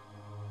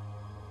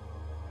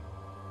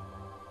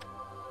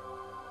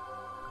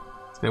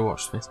 Let's go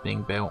watch this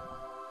being built.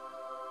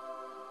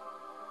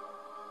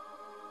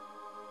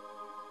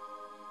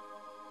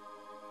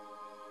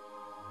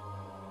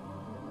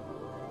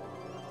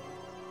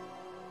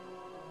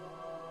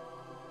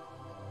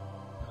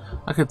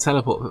 I could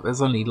teleport, but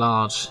there's only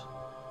large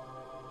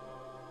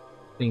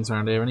things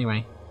around here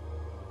anyway.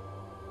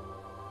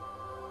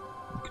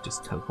 I could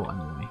just teleport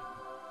anyway.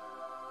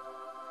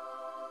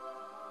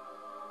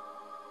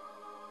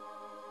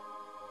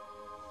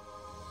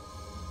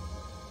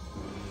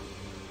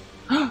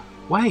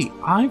 Wait,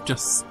 I've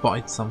just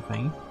spotted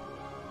something.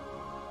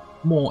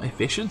 More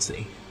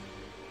efficiency.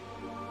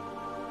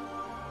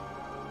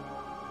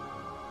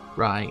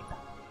 Right.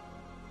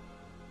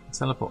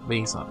 Teleport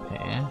these up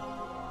here.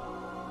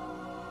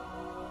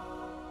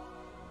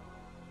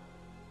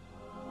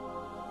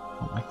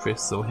 Put my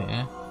crystal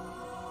here.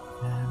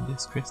 And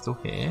this crystal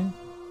here.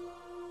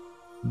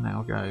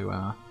 Now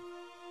go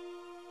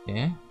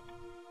here.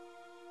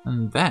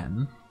 And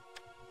then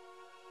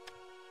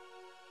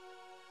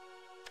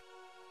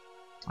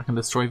I can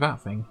destroy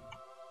that thing.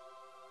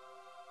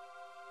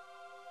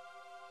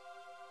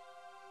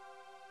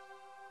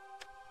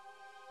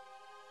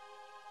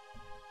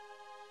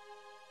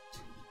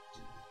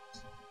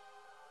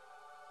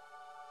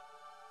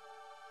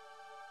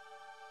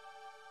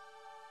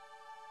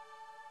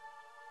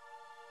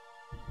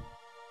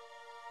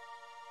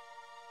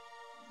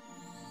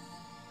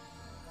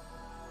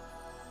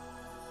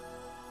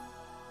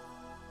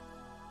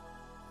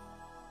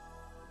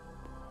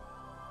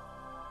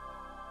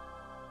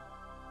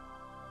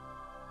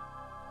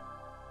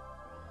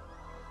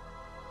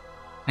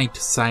 I hate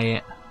to say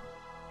it.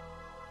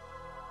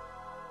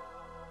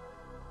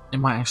 It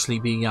might actually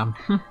be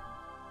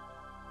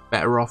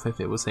better off if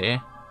it was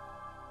here.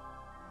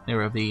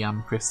 Nearer the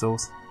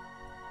crystals.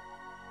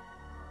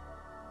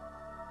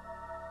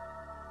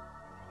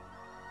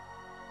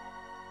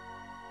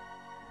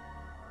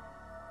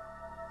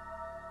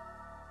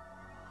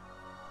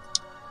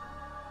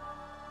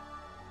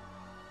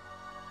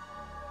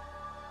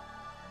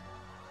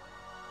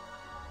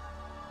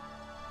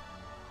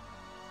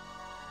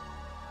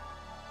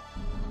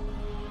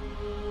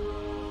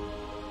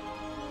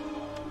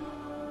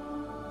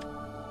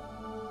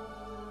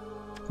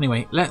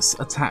 Anyway, let's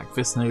attack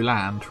this new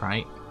land,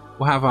 right?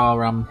 We'll have our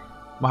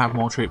we'll have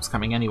more troops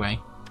coming anyway.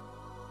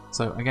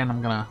 So again,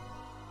 I'm gonna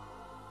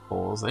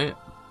pause it,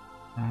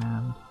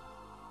 and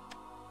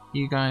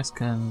you guys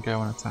can go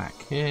and attack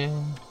here.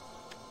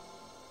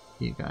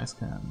 You guys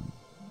can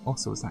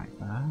also attack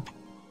there.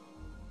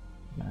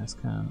 You guys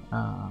can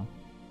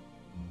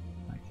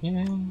attack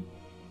here.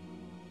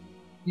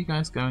 You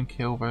guys go and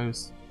kill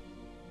those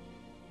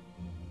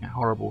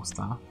horrible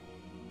stuff,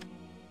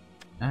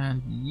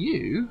 and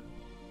you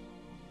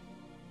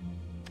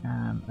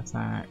can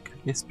attack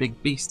this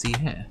big beastie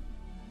here.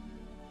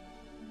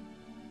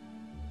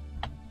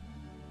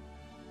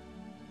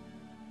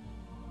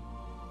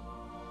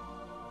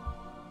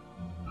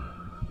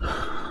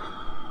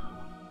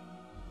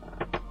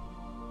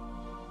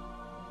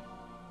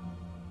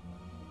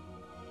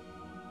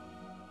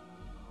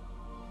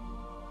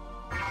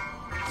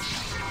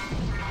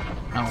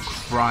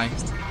 Oh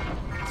Christ.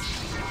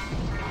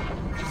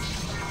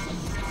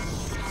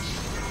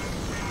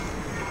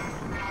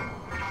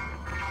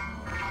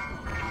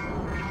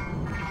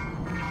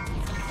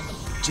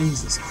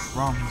 Jesus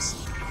crumbs.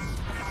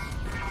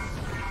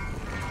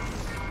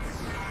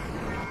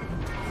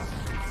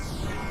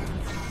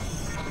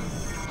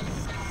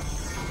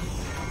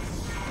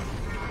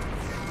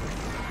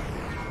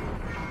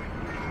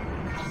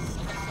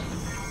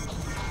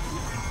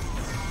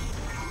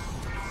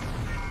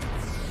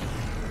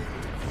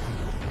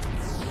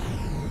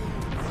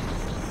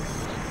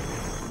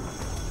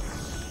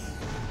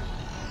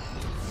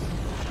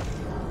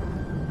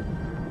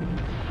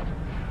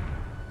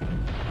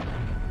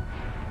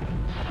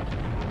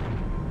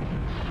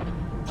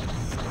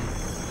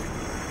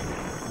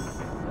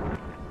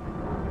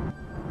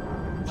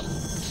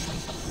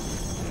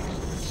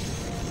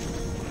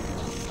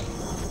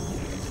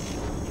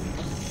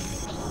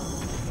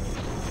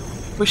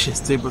 Wish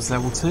this dude was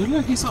level 2.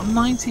 Look, he's got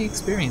 90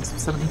 experience of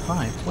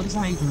 75. What does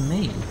that even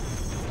mean?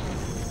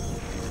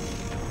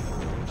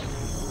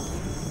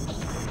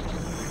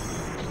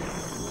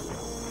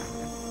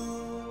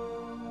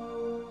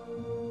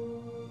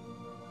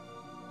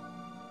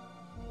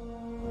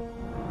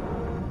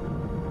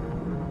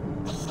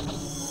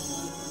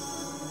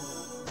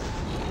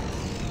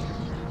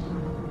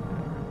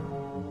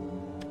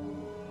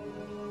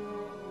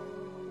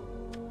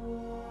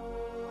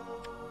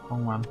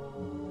 Wrong one.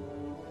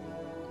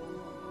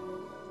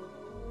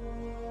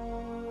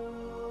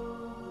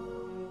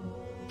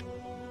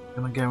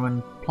 Gonna go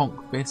and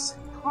plonk this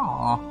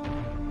car.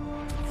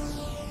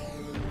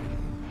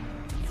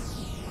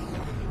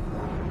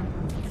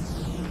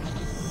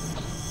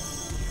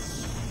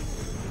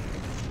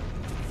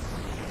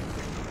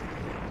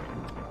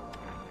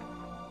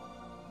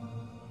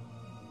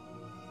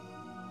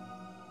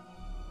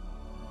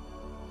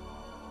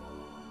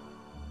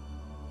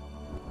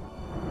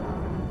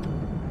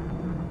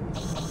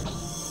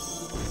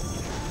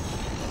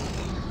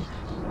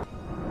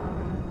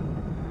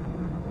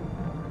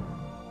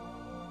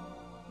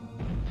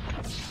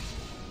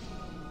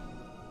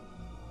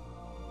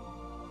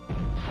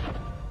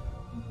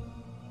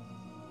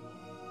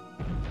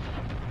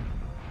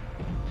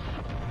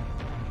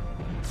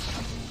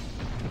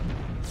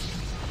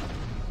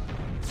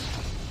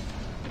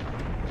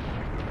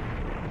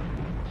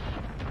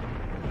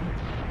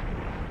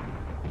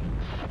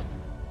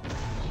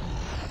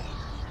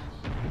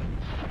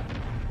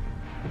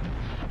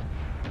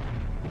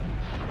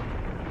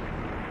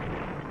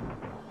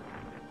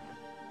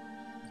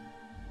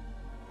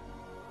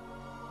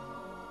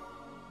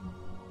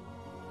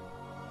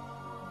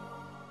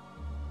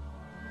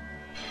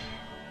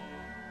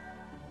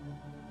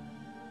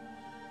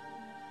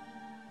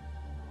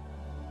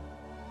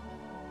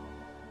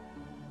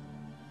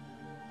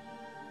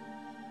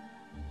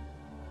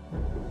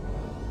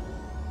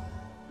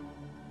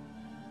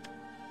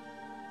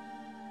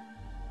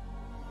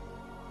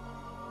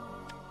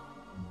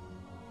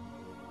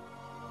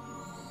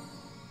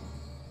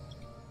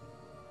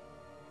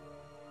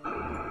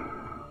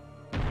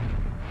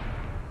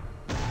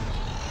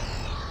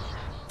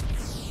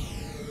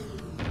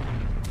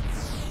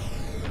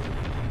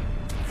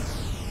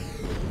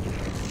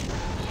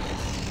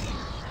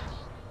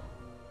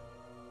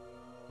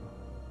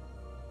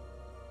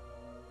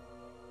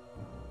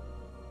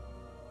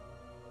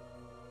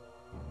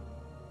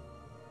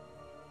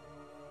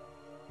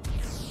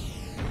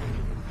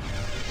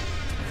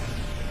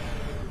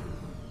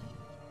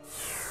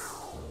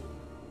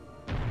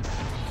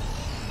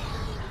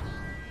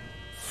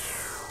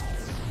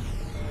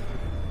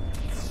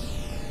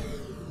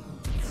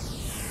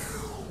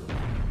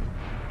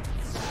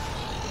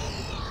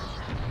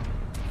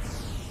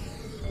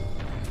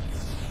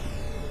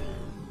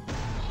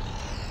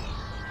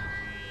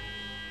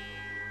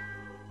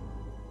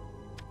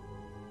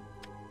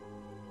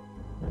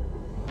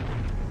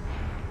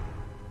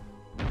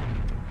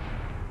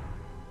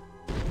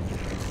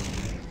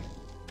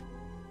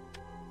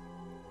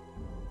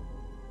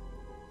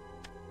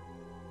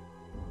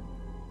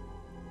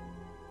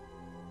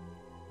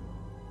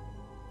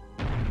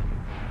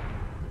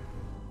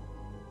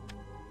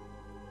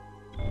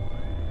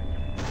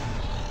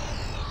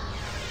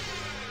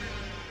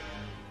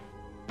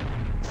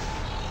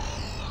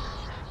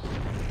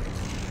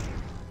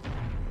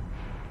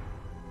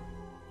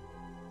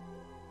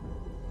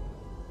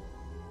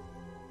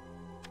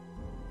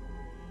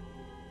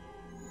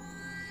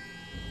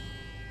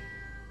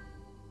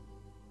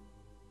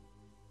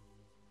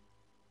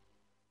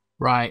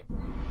 Right.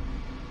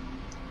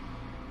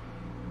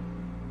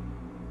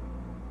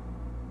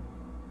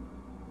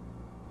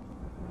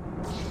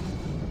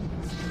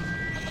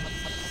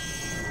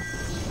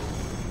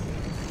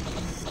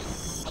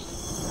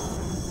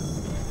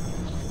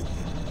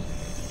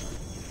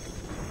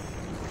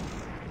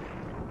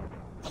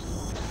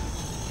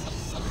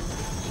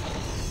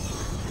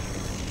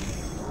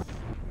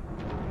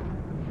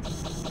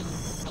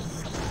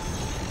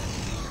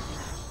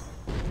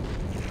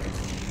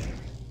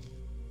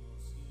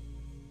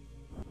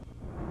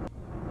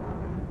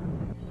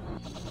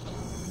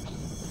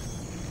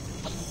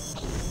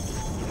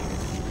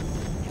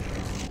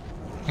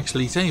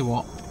 Actually, tell you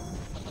what,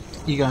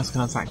 you guys can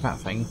attack that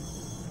thing.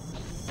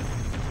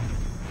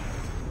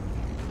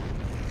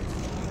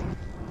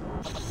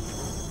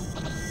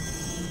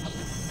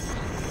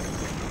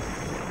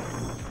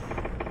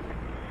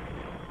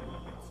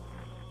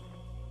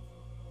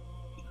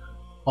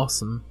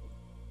 Awesome.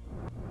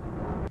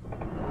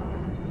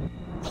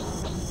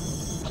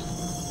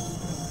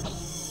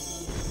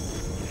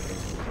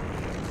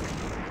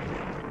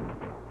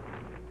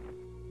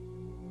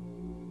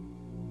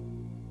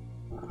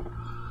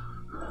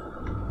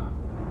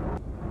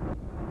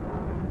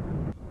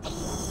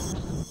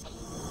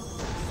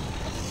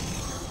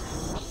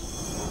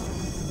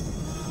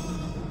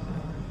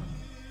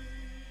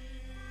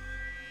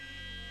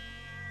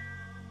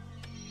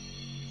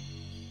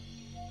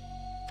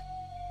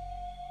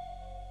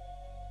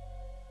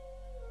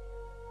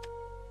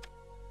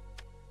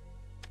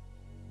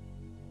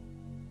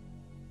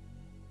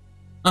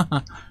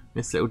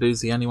 This little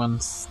dude's the only one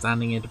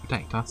standing here to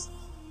protect us.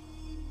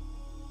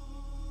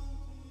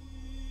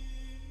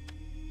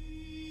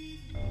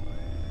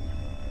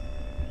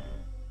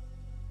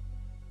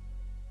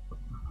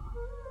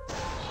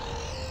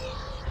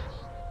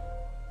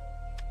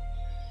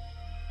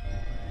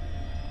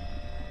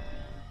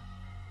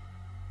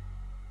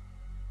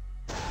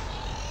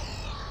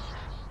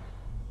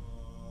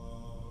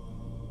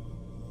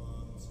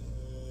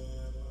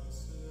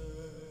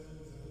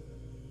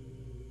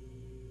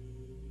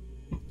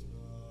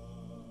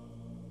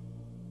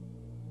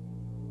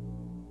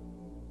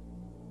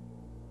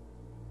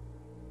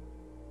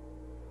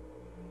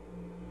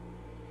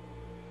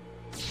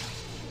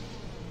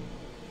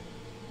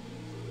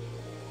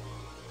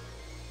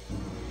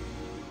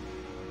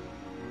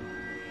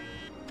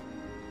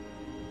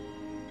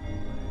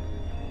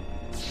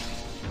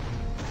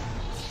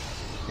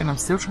 And I'm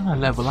still trying to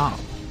level up.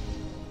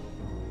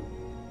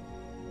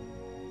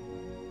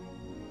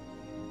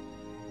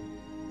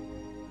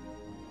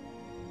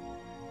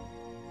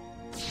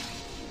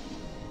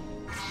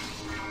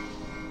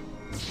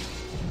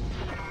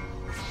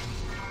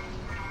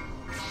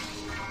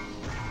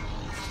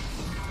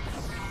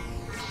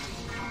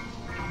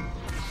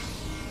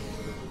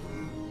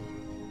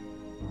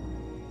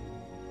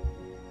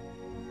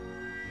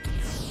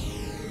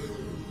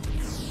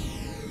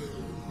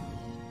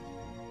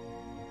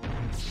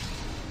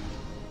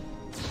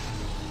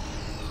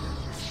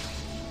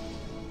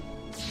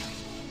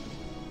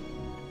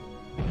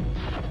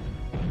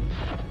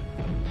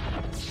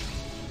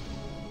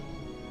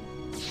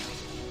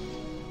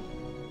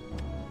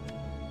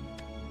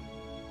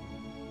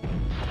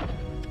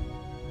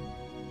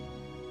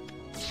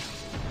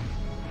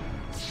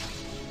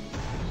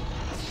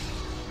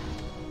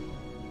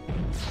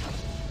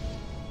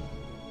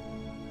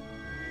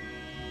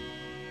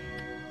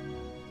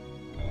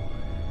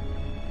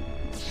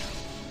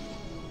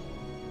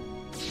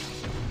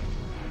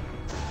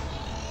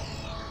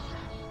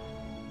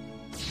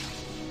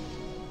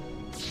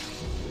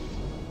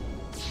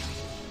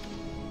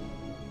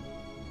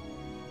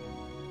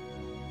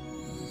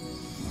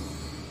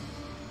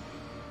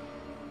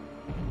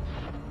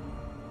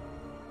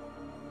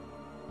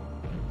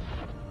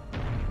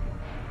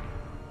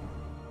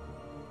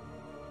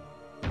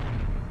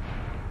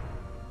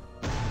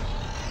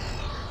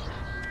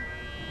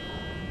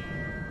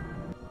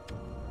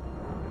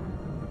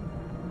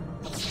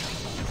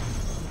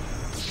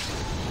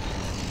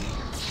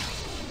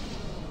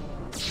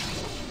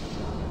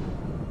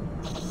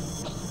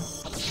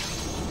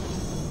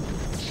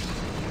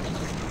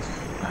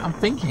 I'm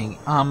thinking,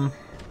 it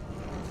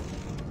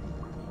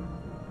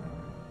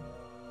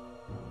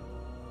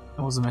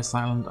was a Miss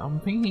Island. I'm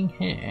thinking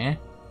here.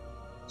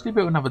 I was going to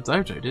build another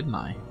dojo, didn't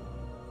I?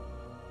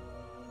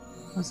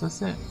 Where's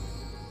this it?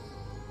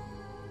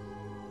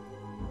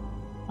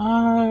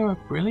 Oh,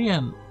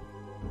 brilliant.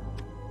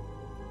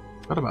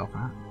 Forgot about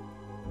that.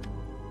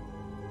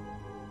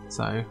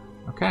 So,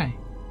 okay.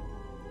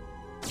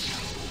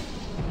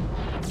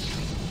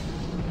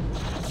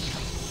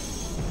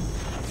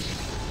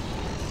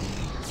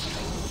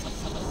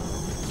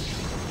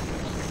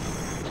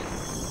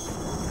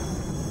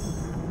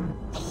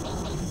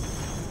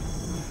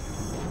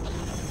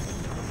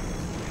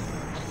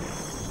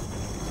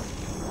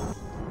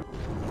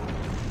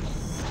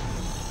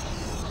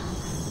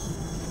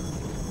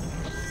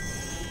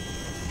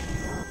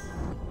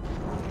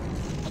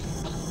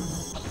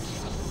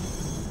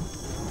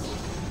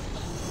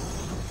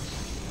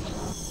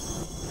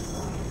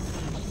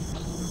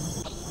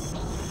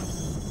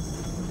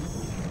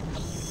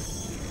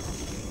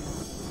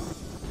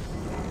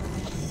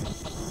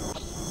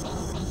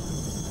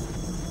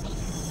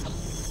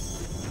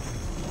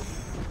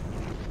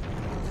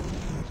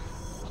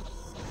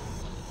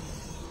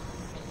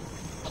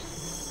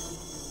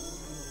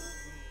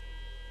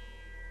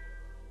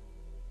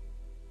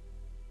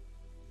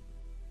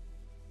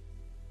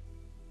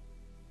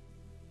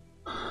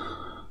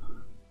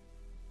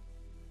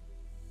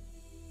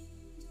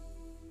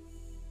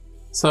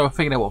 So I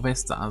figured out what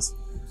this does.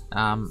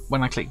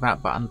 When I click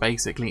that button,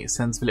 basically it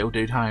sends the little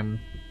dude home,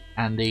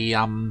 and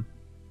he'll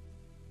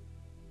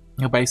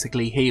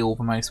basically heal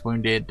the most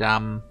wounded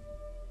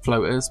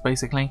floaters,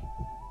 basically.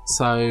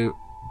 So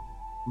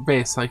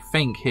this, I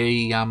think,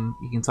 you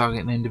can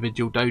target an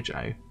individual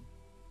dojo.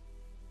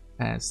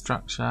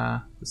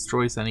 Structure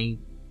destroys any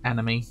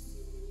enemy.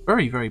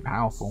 Very, very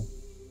powerful.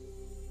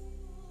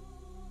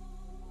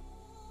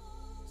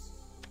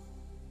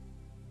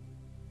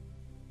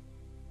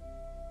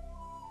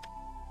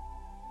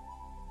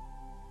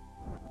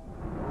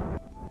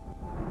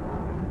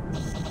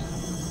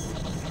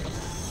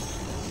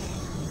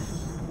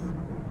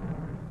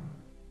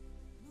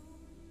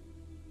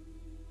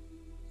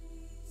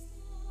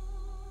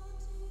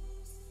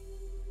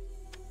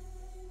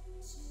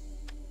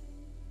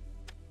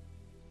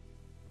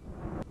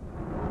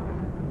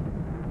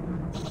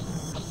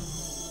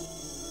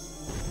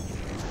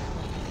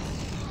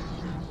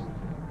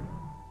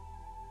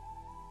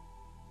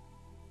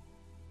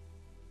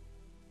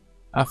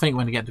 I think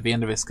when we get to the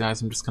end of this,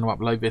 guys, I'm just going to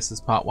upload this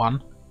as part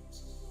 1.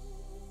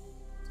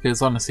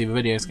 Because honestly, the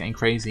video is getting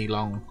crazy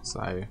long,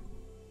 so...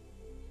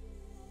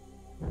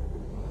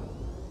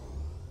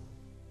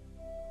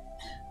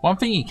 One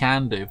thing you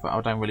can do, but I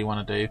don't really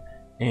want to do,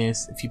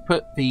 is if you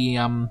put the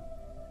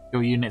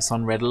your units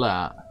on red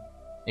alert,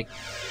 it...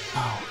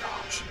 Oh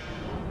gosh.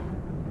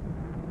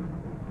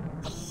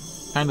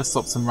 Kind of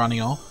stops them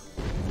running off.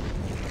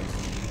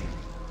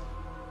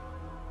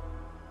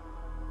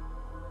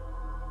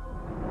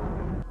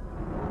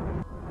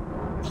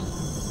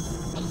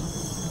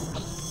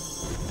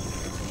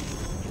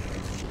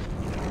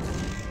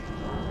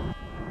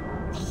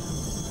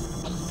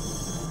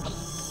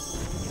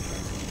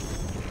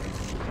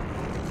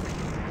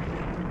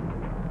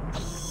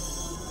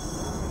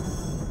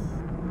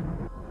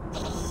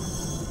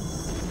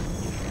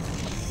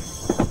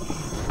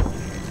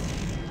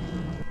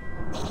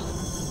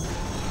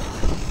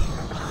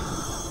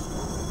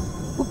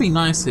 Would be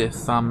nice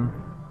if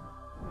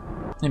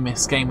in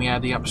this game we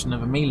had the option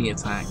of a melee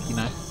attack, you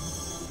know,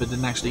 but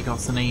didn't actually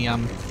cost any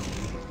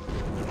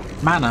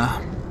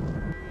mana.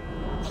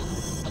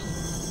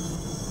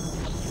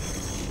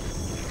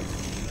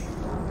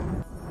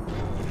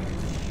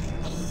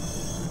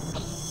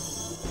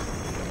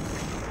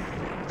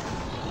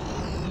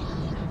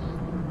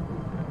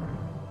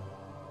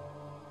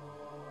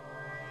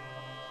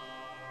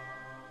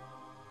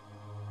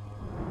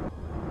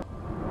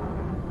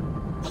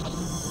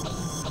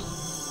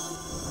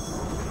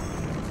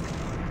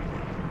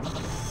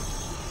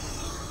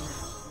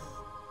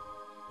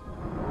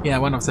 Yeah,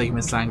 when I've taken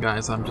this land,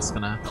 guys, I'm just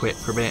gonna quit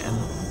for a bit and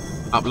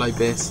upload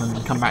this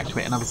and come back to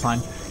it another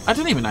time. I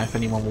don't even know if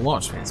anyone will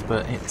watch this,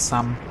 but it's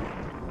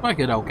quite a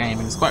good old game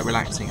and it's quite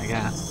relaxing, I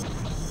guess.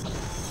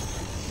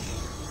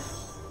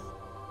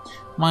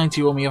 Mind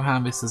you, on the other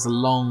hand, this is a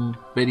long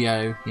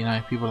video, you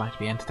know, people like to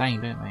be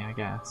entertained, don't they, I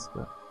guess,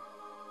 but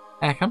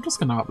heck, I'm just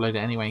gonna upload it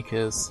anyway,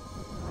 because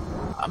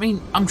I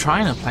mean, I'm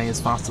trying to play as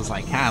fast as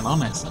I can,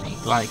 honestly.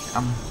 Like,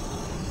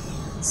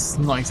 it's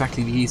not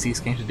exactly the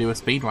easiest game to do a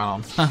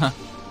speedrun on.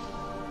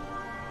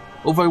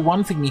 Although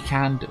one thing you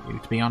can do,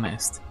 to be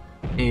honest,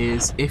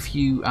 is if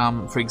you,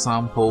 for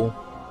example,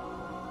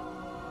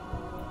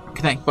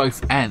 connect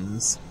both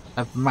ends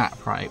of the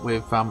map, right,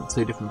 with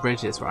 2 different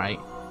bridges, right,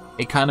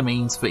 it kind of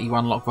means that you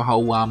unlock the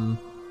whole,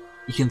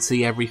 you can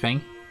see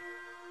everything.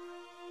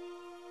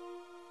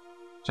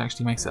 Which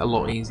actually makes it a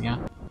lot easier.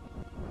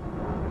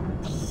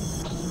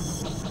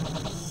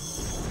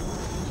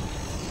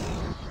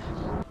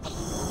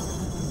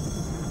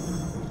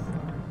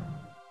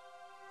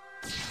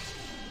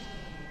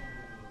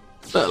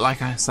 But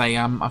like I say,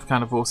 I've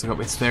kind of also got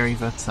this theory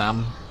that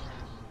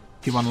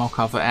if you unlock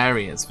other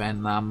areas,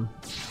 then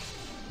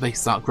they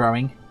start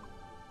growing,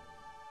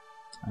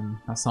 and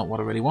that's not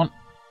what I really want.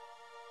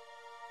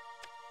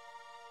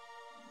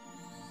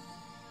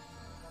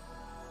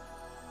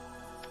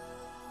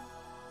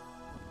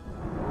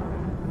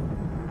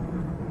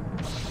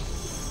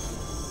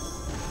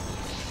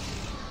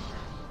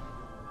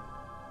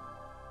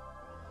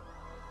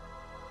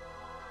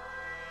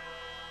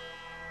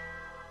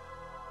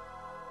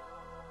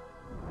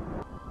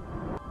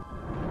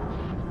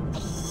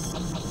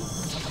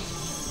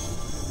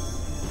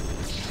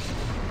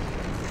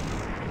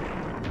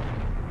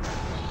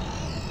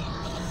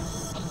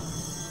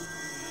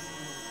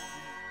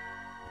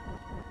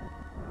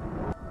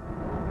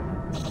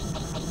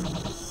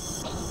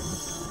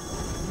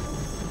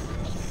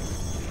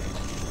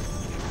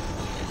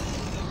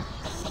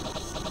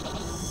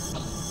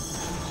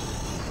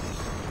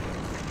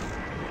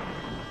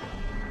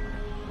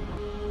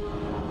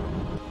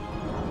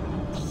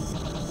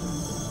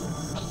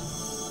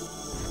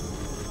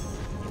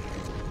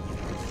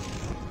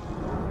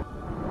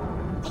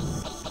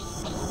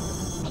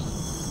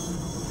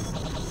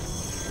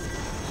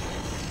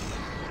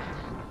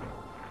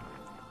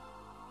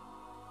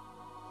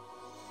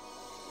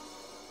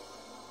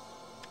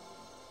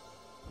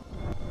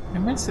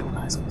 This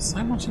guy's got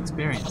so much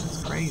experience,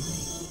 it's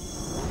crazy.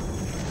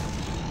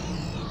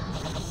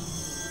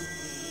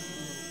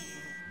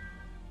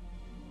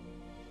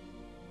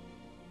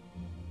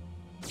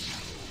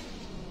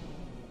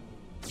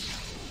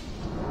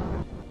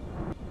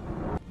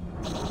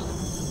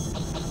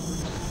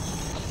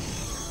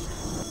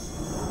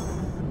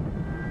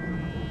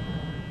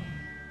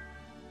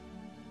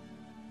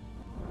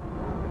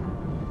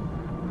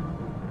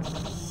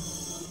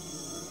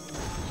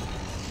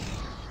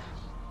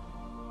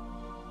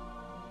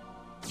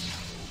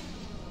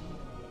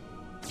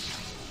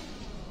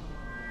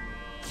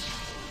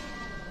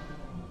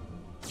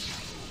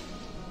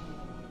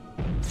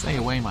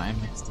 away, my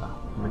Mr.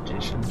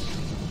 Magician.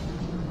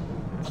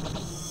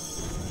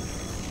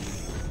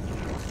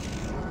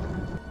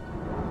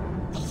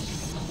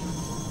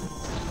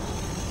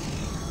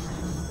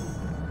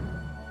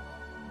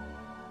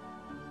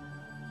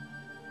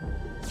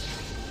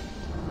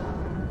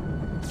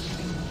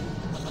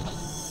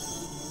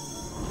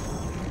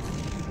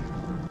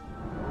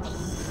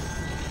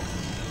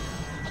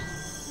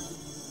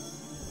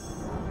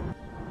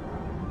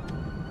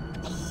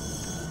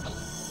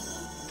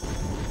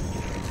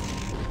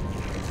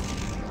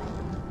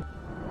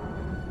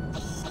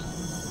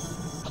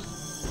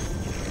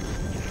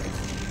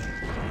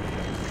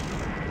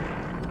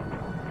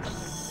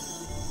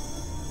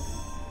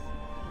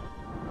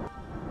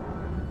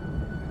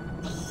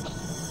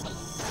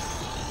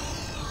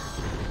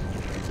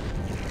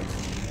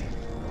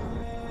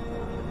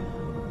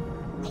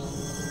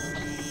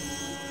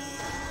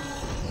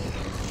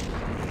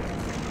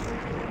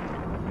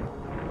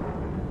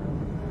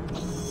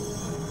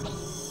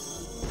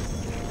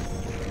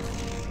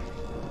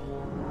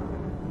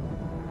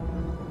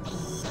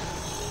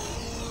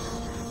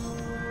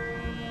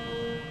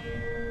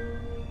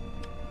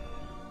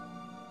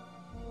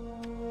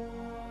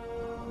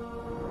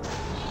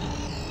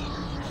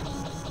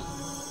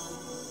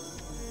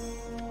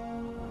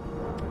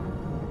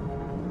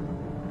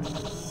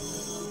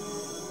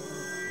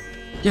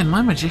 Yeah,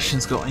 my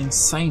magician's got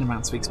insane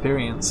amounts of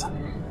experience.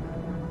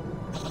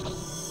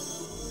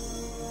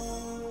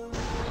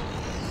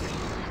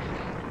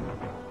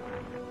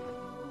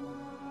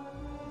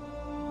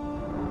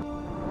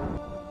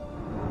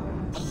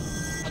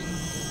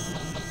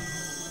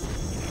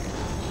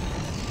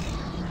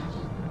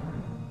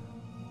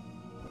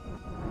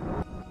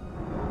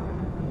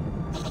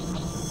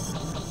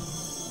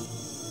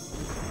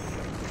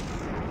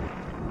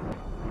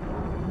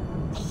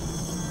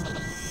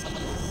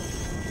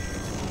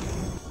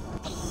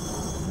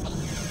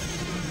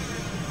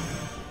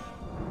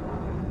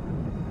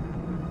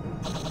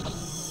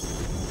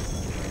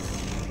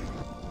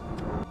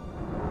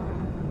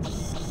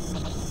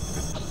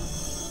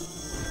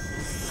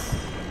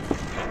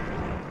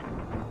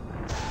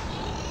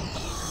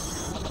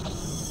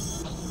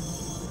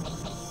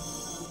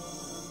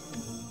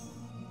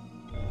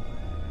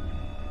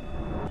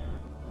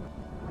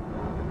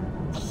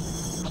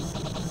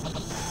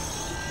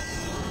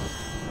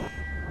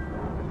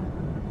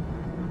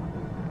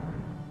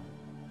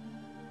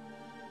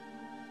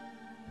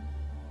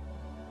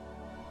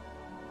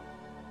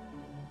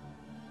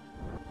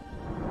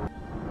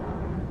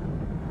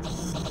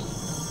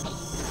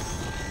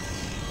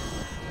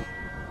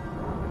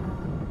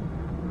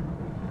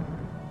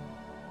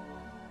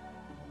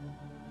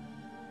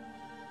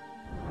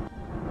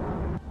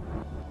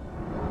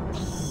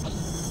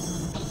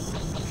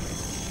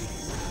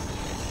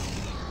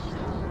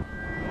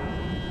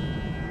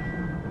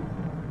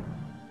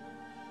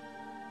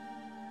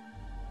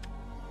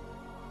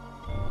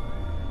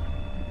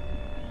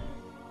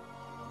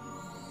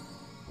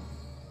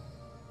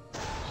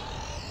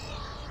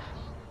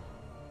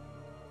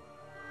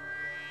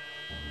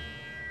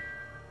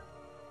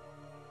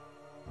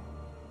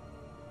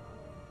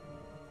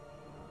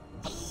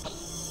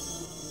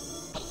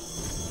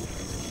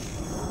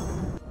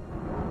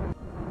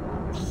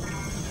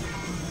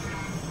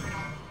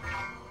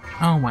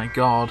 Oh my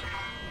god.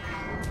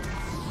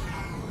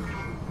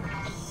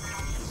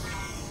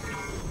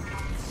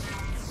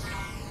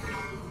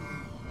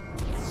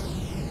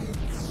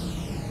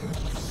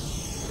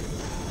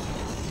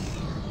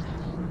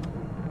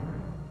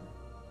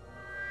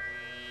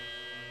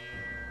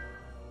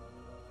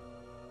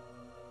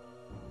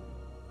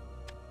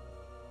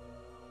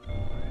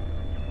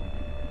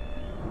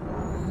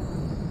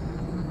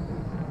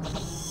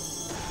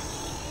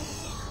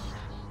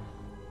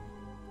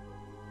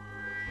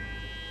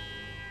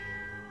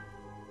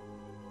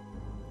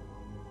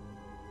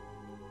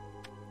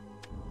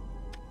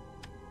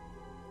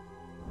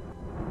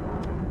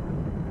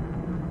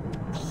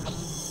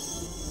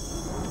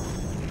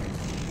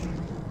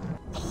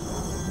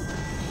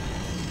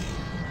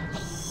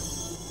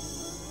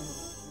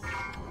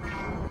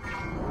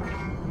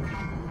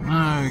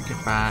 No,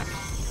 get back.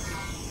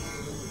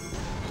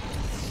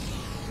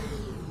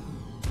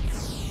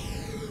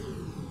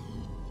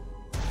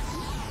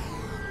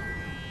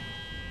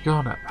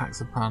 God, that packs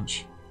a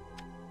punch.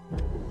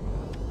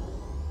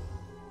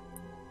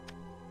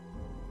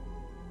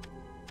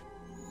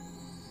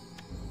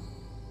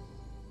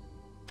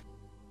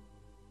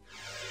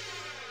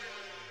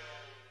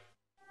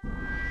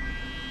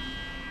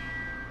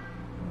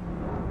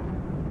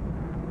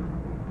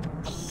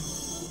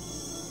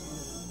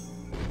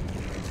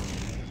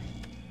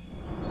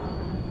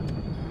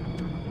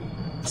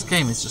 This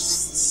game is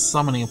just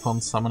summoning upon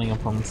summoning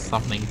upon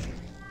summoning.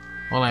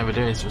 All I ever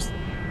do is just...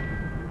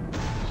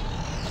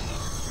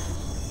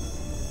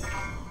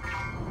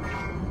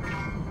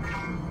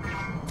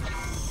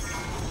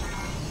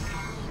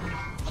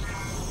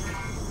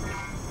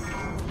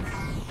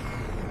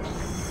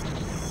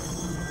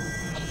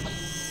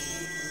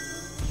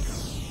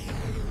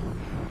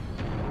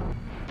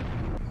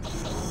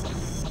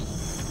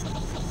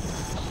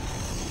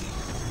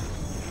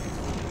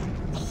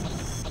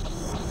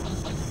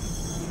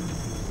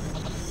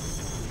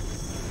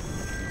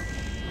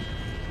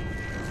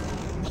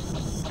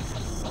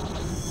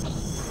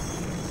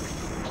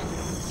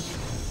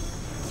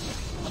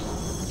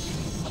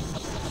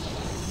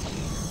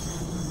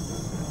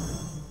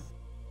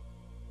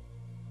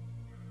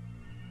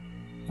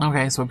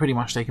 Okay, so we're pretty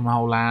much taking the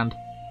whole land.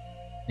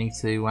 Need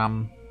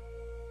to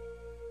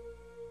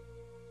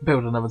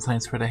build another tone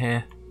spreader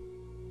here.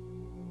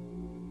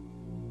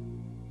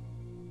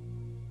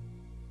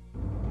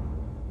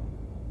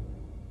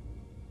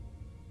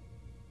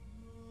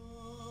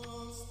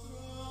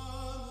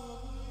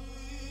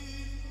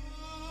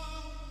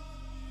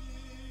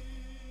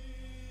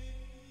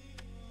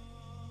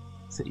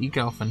 So you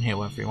go off and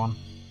heal everyone.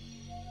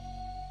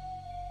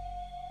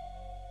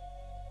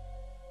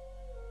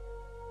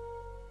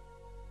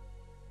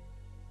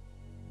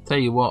 Tell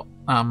you what,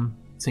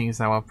 seeing as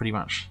how I've pretty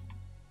much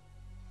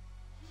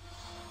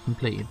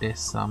completed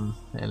this little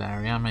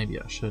area, maybe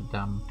I should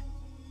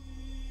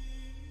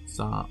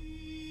start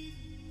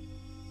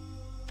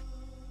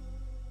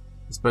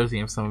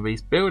disposing of some of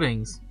these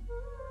buildings.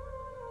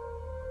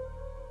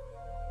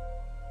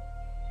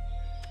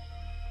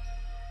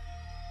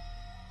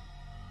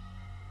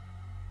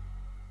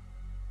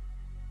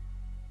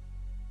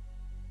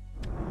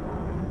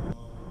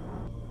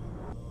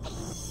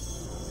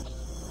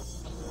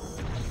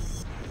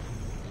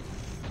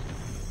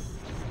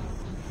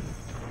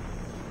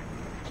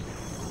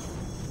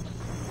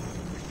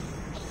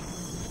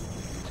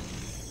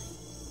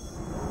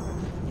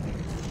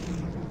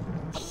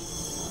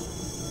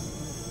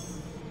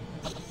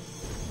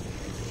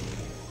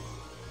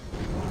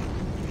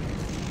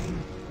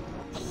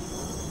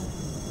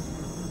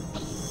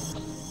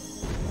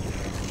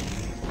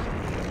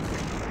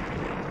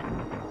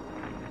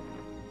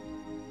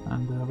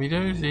 And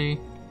dozy.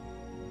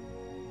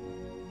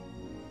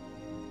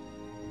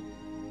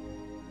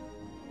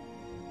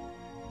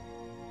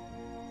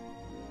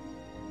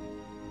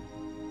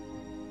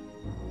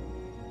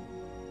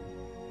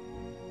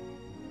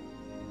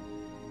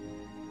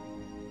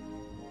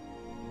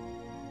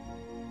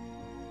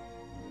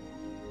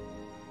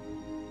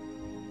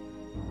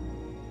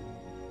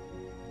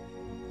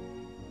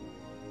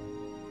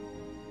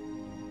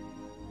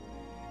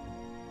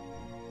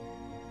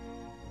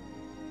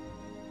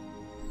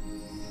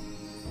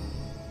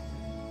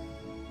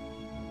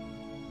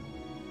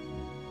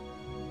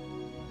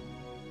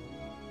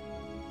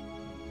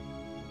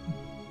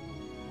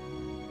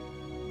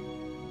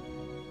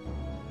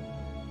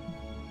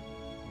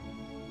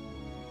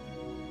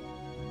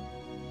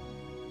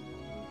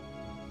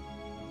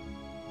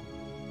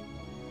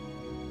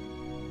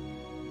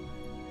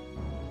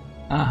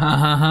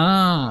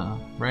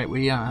 Right,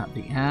 we are at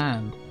the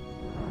end.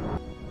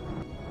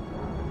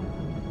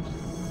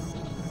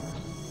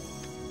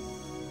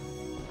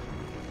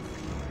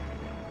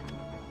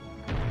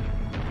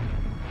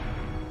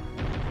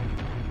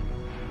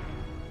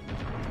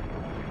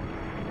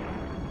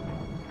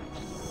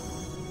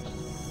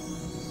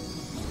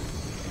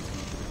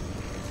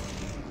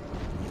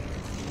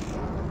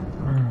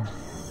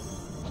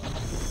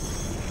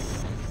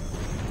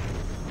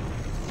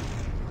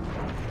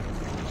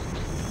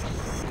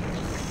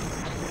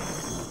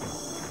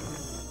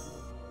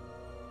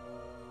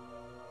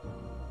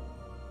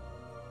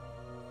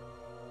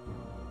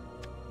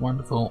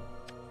 Wonderful.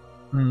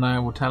 And I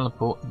will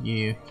teleport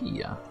you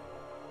here.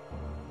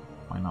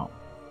 Why not?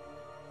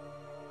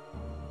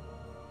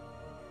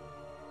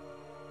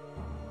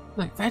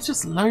 Look, they're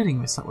just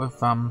loading this up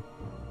with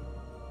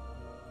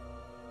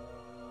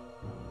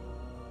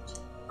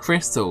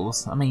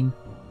crystals. I mean,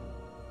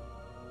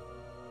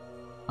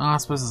 I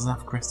suppose there's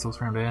enough crystals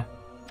around here.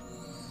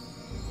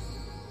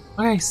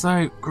 Okay,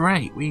 so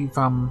great. We've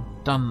done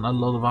a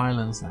lot of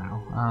islands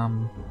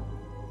now.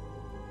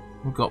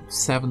 We've got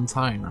 7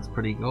 tone, that's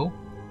pretty cool.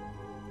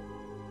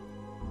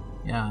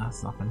 Yeah,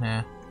 there's nothing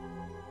here.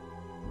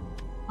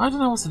 I don't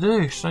know what to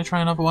do. Should I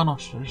try another one or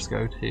should I just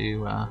go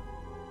to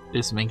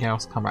do something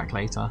else, come back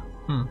later?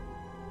 Oh,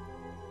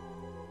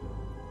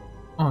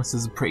 this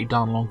is a pretty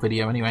darn long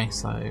video anyway,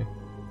 so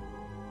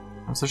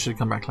I should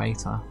come back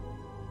later.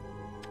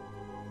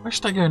 Where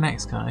should I go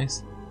next,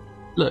 guys?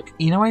 Look,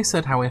 you know I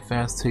said how if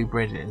there's 2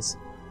 bridges,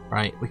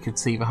 right, we could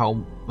see the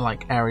whole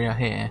like area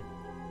here.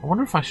 I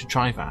wonder if I should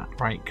try that,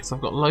 right? Because I've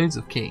got loads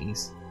of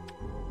keys.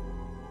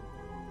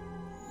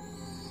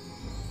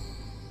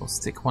 I'll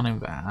stick one in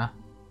there.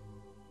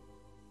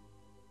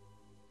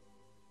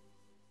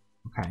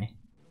 Okay.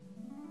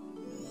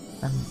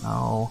 And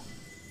oh.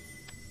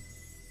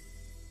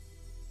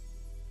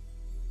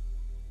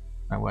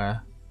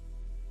 Nowhere.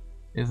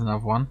 Here's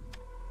another one.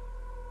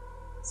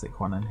 Stick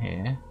one in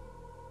here.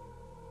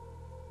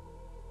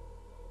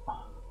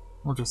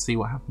 We'll just see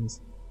what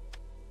happens.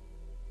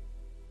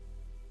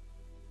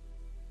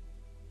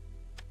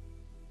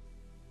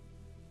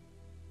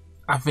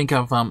 I think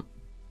I've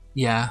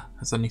yeah,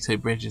 there's only 2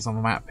 bridges on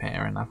the map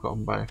here and I've got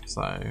them both,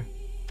 so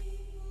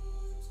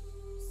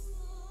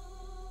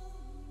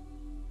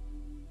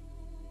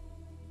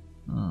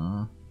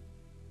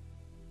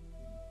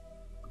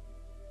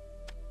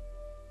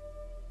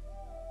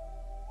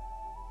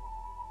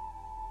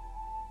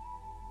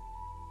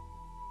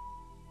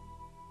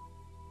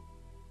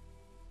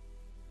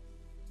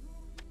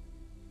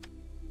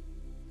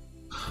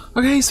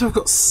okay, so I've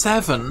got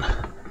 7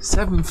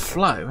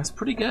 flow, that's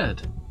pretty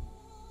good.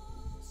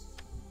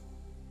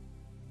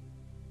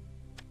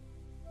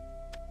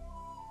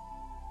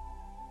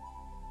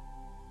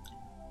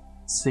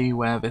 see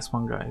where this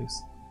one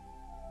goes.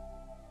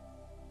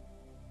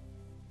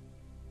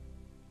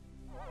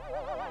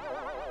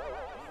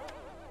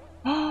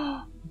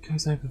 It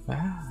goes over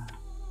there.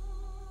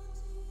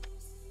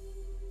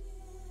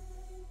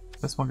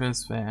 This one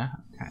goes there.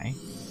 Okay.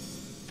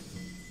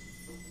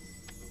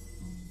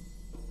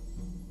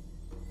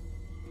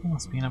 There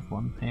must be another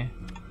one here.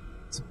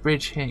 There's a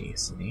bridge here, you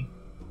see.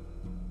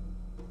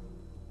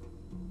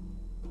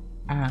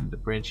 And a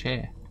bridge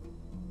here.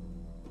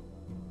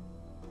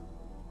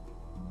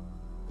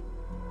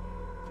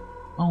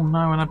 Oh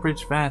no, and a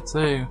bridge there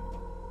too.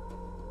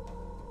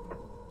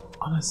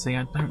 Honestly,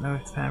 I don't know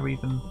if they're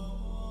even...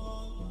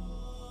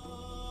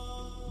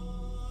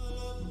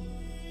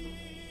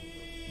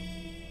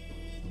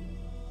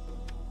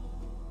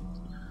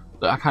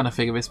 But I kind of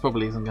figure this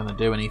probably isn't going to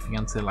do anything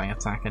until I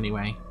attack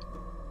anyway.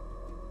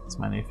 That's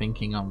my new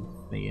thinking on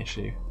the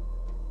issue.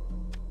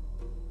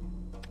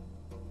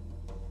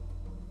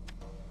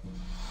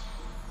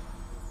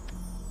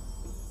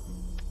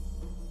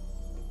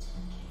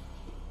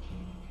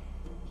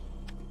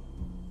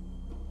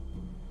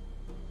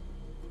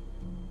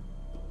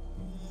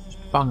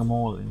 Bung them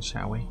all in,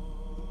 shall we?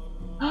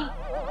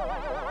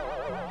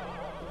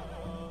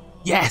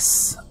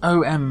 Yes!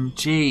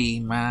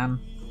 OMG, man.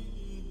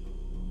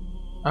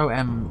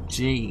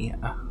 OMG.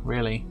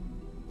 Really?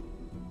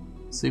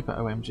 Super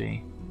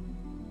OMG.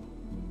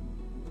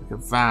 Look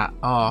at that.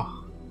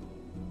 Oh.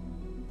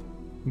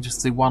 We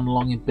just do one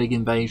long and big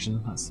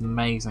invasion. That's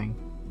amazing.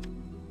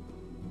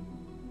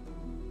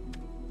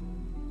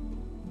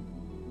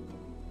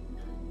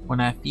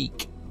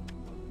 Magnifique.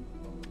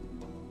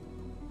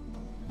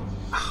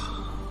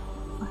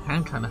 My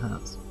hand kind of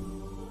hurts.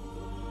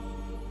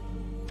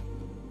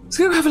 Let's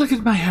go have a look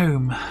at my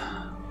home.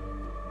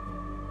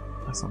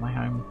 That's not my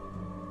home.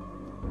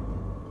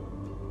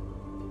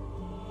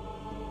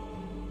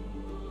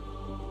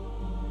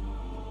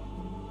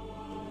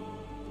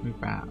 Move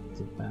back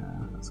to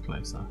there. That's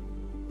closer.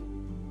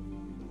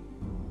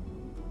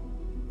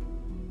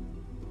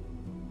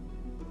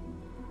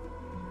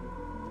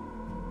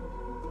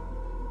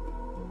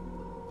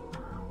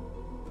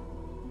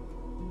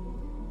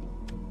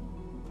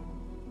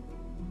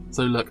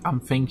 So look, I'm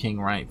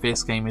thinking, right,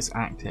 this game is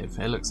active.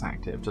 It looks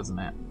active, doesn't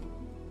it?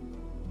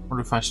 I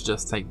wonder if I should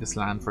just take this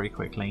land very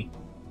quickly.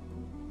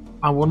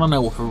 I want to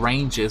know what the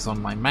range is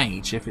on my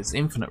mage. If it's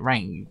infinite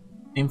range,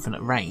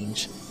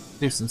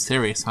 do some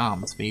serious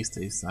harm to these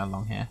two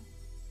along here.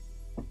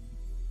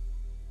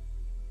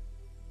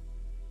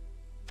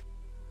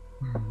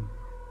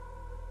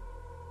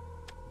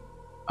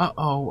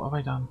 Uh-oh, what have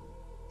I done?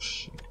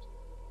 Shoot.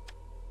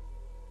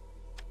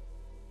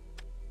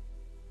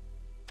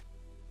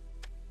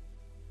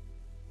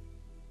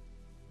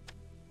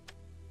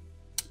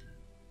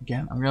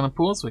 Again, I'm going to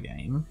pause the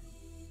game.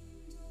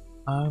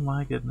 Oh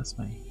my goodness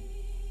me.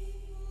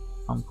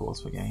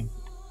 Unpause the game.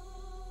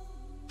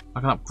 I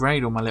can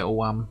upgrade all my little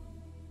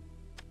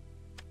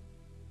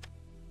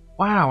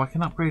Wow, I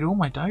can upgrade all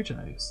my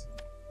dojos.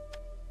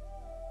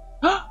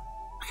 I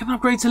can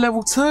upgrade to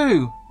level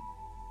 2!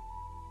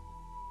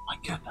 My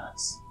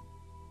goodness.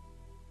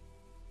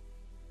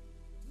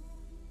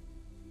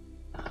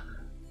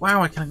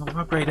 Wow, I can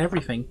upgrade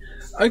everything.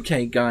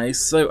 Okay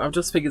guys, so I've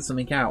just figured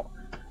something out.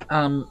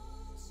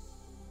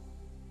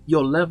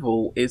 Your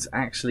level is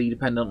actually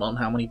dependent on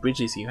how many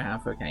bridges you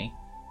have, okay?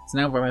 So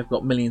now that I've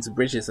got millions of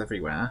bridges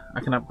everywhere,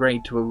 I can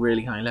upgrade to a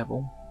really high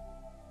level.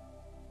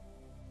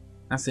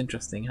 That's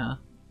interesting, huh?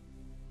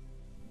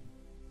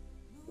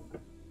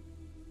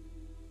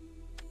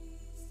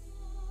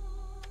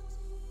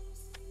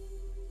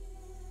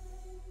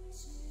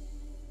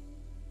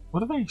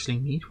 What do I actually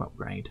need to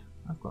upgrade?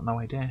 I've got no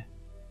idea.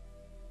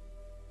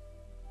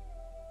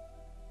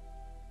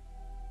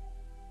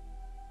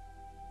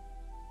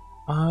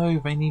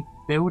 Oh, they need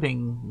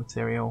building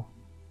material.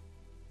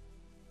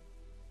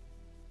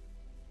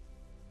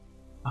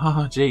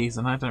 Oh, geez,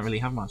 and I don't really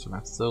have much of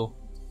that at all.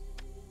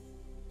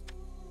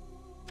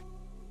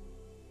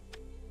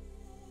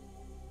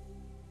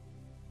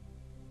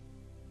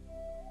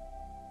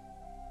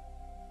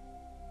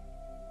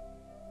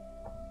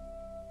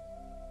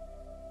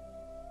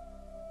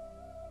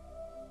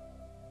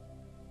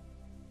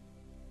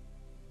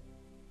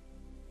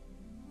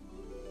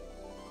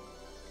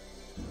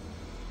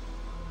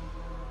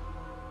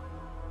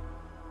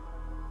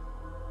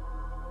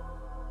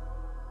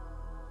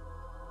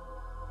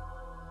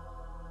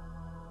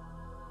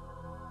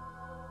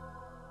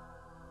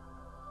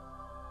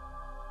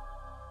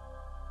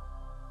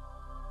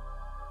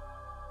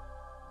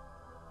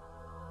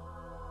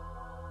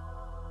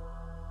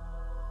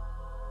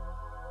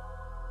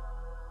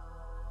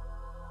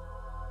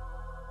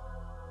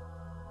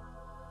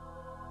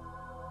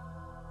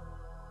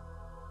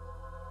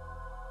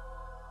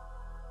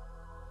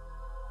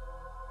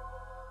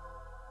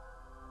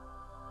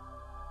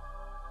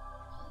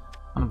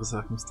 Under the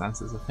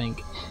circumstances, I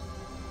think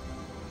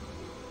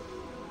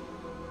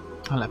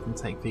I'll let them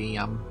take the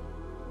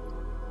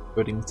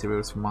building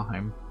materials from our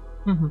home.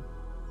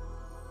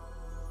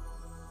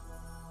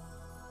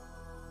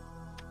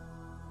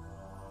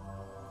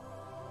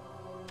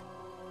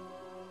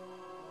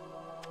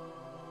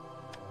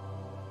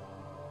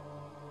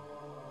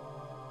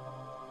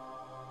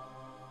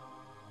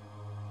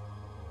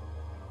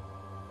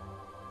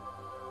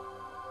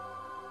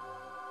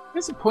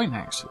 There's a point,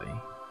 actually.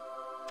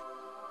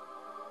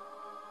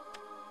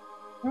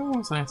 Where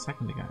was I a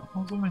second ago? I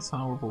was almost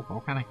horrible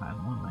volcanic land,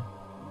 wasn't I?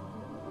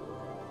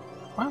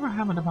 Whatever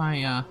happened to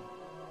my,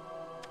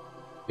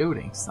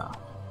 building stuff?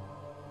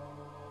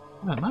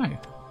 I don't know.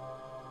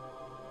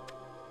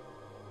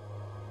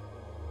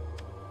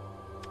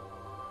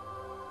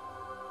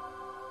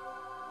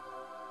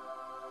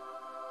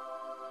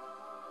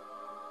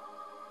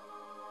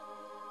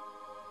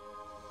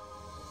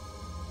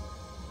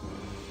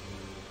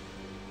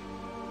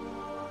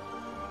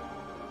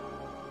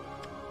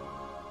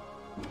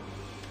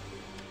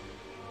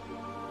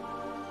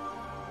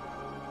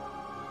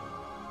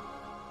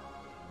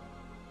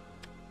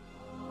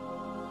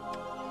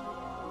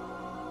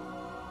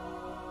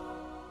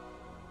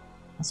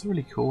 That's a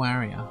really cool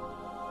area.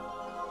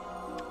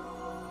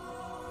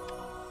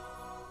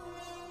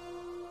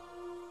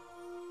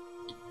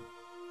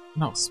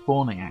 Not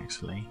spawning,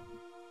 actually.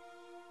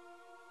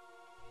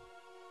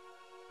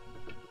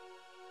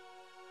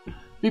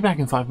 Be back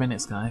in 5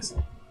 minutes, guys.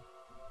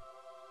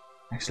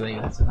 Actually,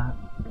 let's do that.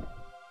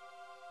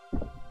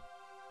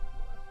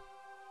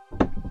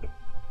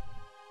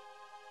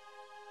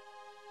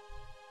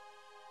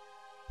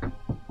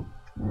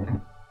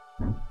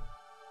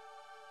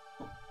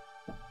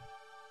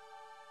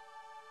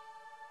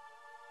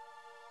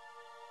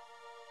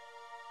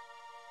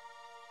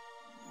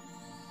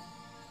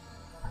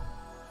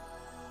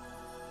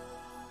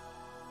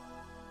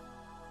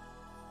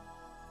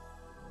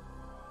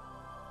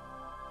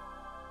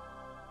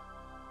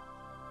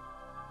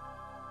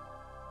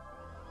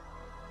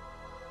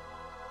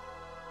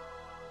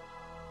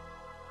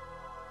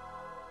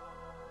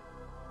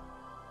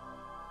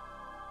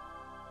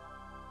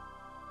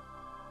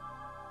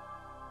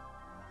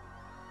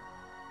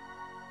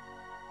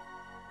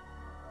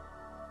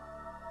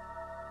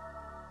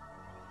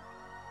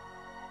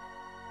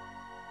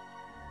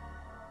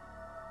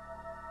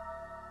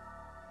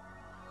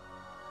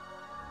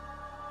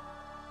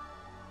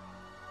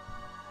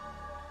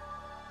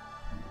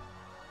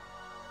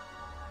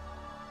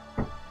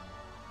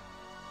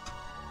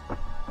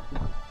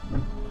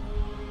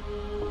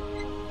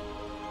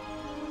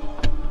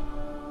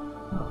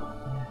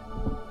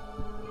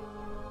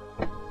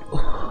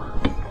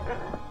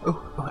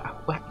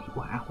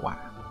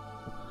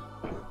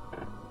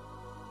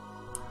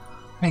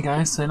 Hey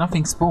guys, so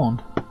nothing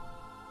spawned.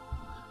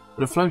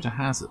 But a floater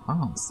has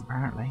advanced,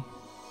 apparently.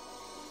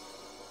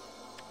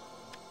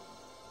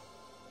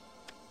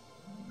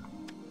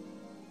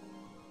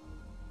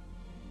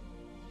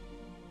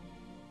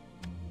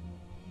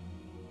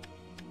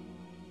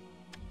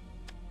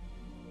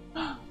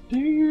 Do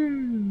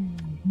you?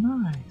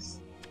 Nice.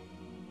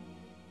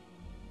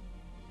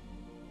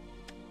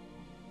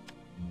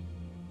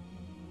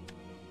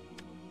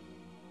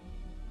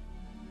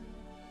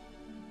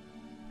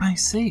 I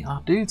see,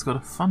 our dude's got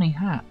a funny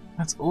hat.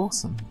 That's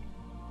awesome.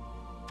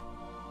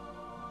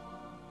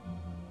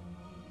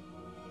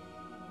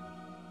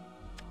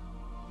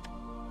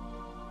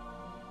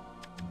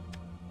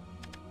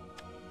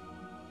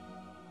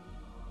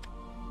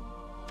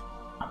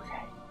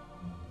 Okay.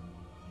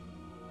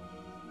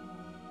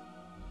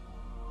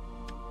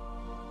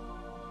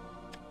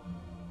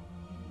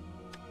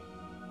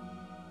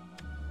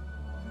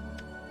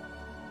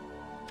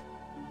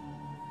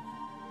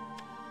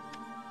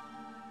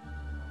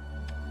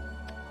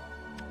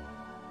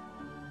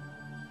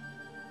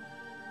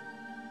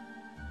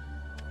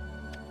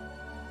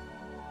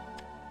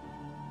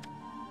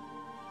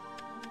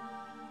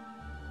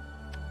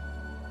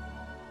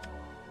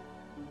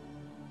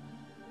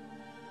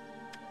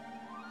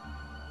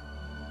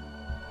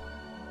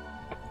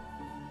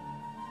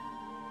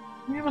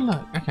 Let me have a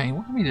look. Okay,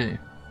 what can we do?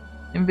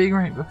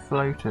 Invigorate the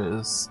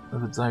floaters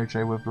of the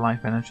dojo with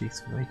life energy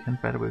so they can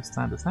better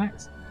withstand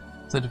attacks.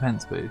 So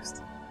defense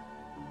boost.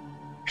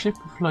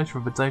 Shift the floater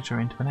of the dojo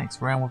into the next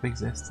realm of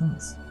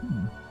existence.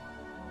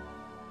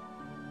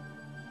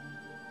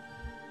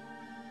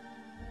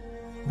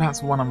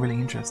 That's one I'm really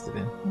interested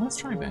in. Let's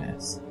try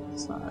this.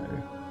 So...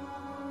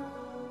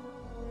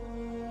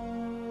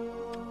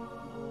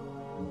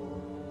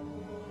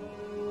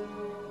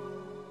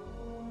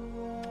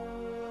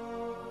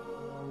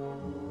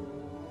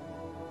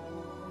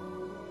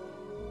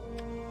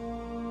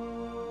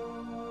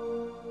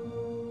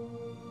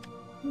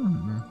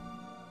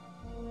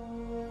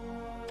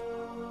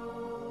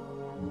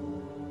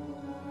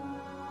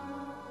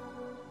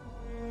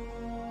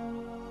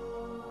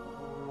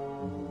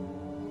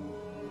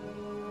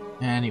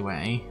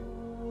 Anyway.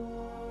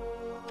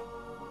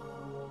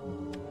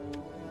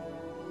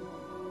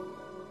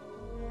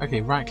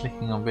 Okay, right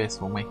clicking on this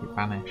will make it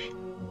vanish.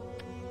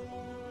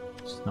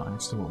 Which is not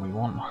actually what we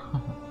want.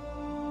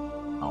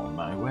 Oh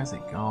no, where's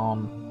it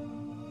gone?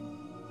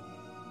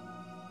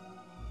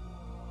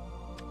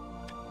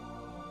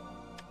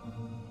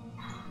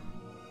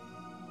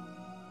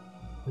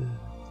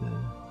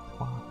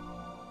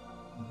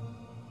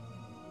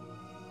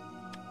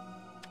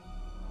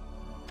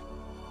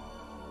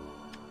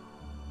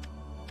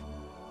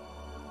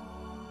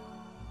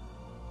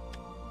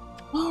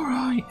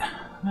 Alright. Right,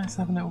 let's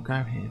have a little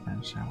go here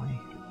then, shall we?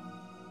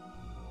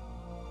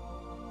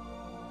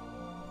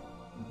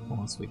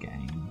 Pause the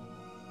game.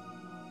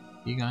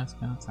 You guys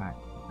can attack.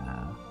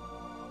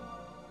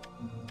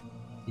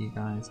 You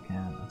guys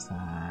can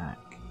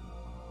attack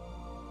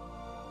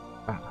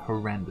that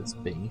horrendous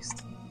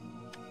beast.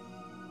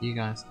 You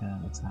guys can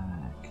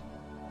attack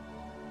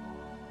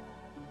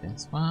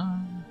this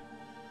one.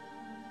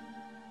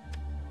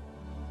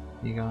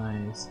 You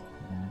guys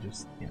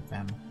just get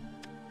them.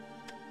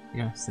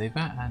 You guys save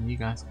that, and you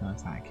guys can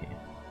attack here.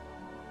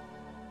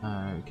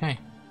 Okay.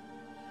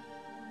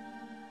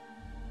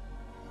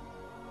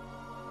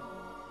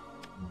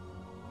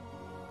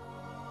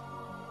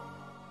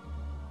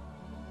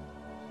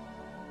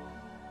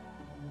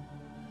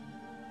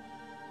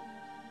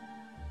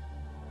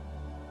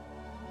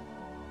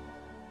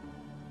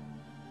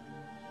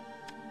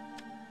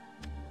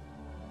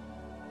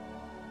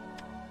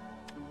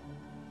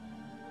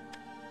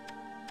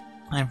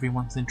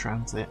 Everyone's in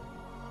transit.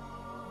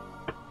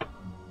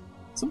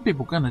 Some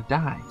people are gonna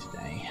die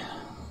today,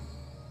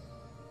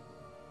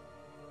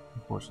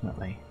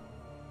 unfortunately.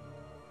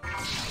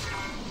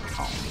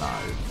 Oh no.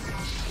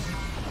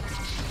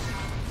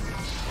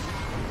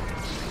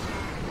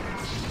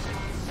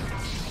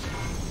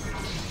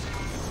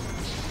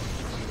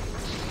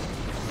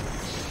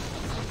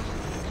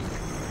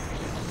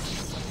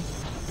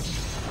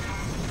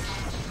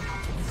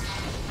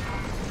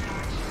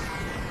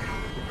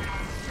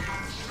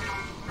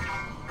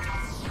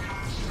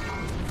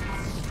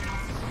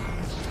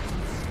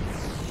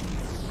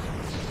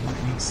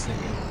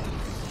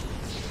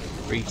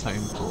 Free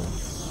tome pool.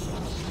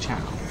 Ciao.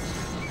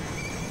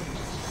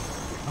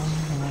 Oh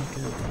my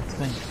goodness,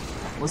 that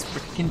was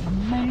freaking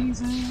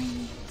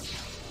amazing!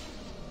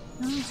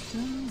 Just the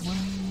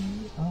way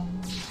of...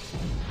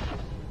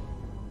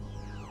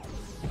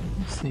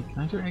 Let's see, can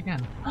I do it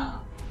again?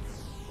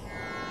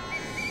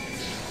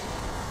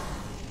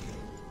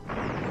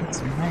 That's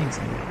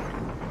amazing.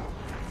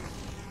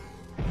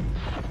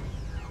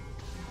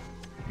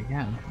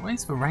 Again, what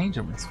is the range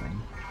on this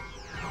thing?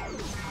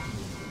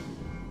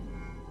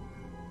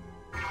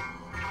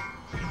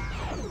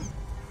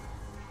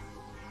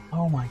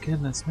 Oh my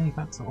goodness me,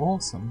 that's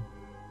awesome.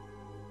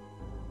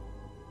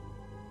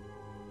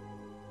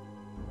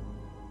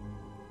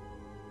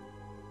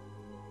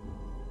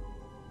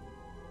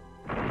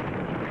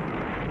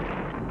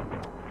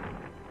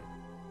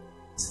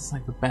 This is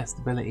like the best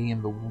ability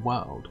in the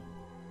world.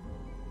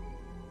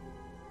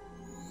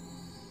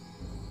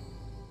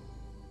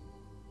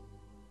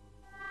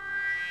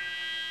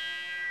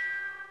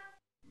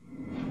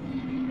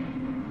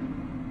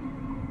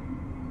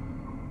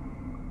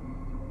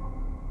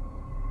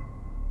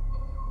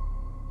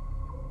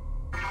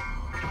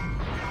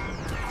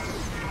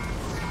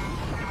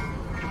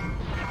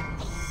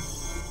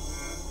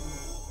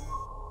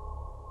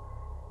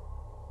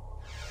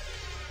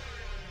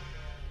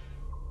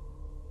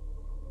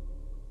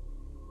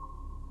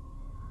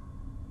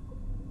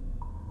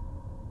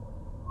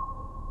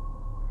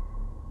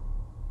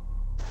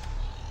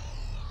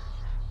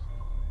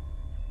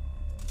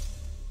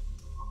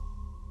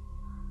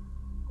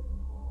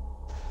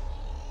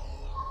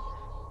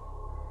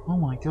 Oh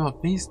my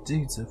god, these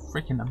dudes are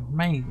freaking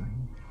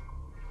amazing.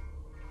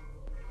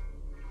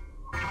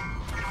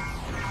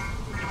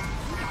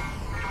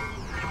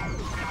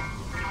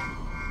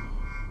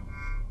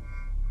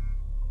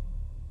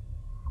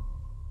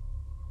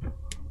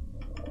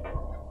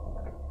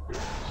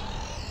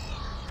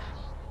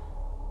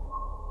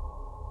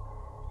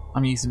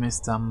 I'm using this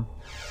the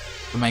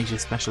major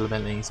special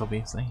abilities,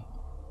 obviously.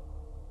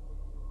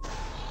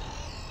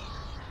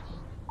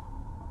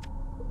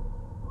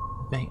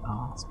 They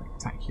are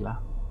spectacular.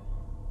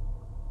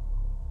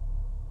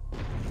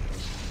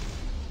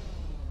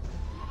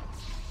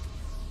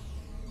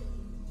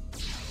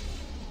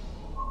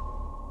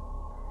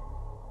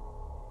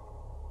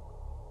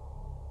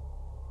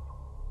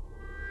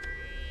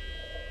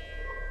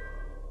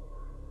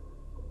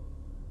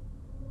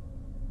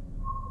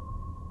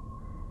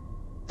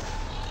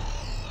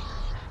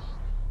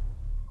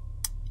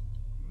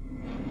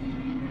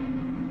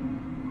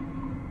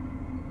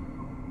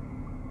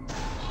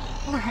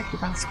 What the heck did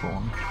that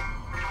spawn?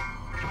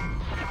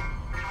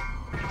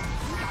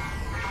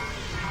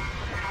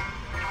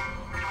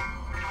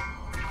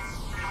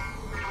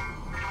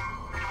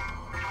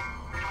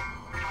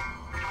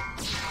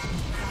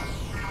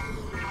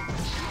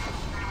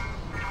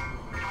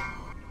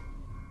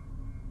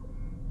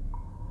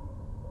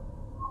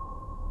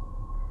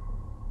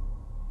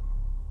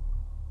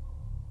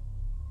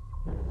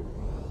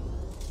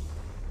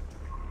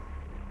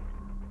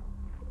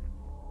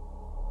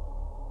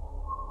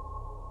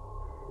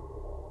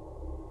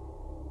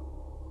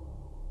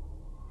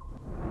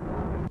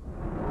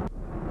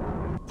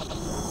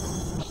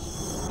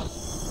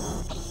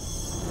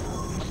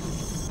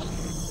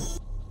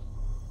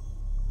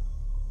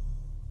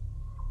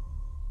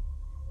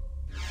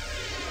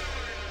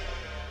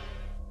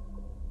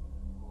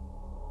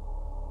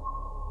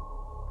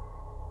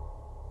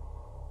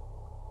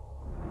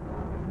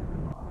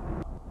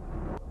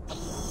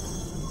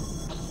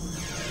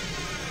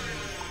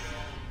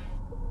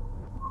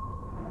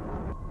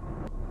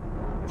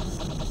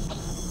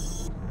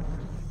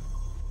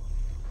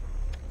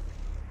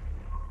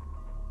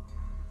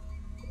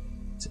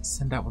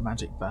 Send out the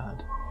magic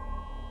bird.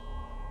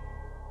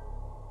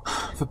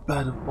 The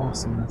bird of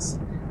awesomeness.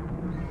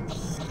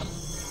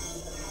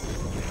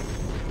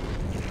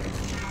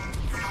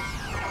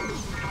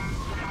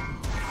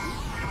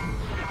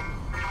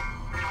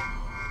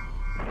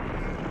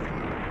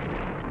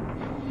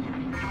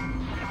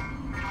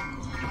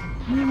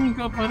 Oh my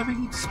god, why do they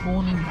keep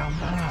spawning down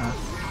there?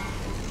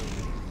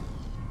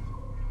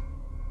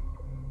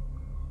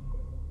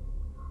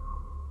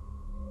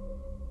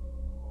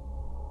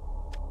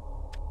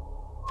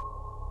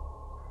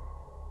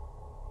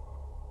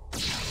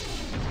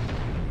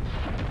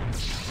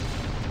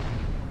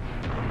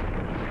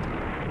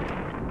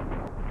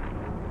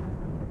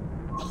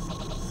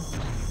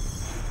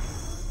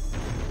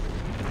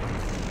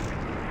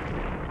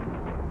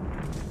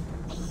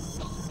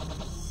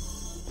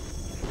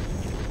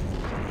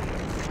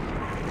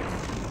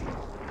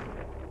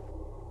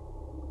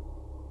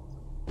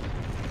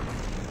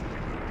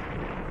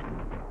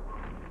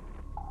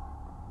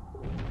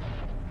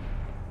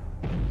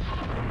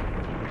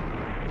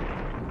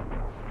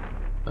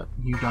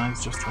 You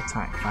guys just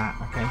attack that,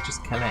 okay?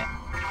 Just kill it.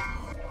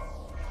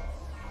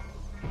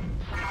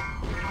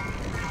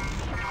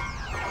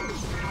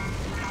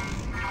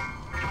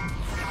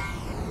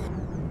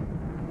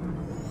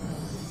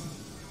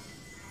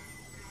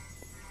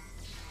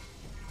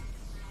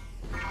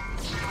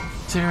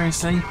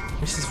 Seriously?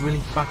 This is really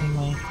bugging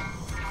me.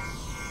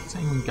 Let's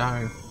not even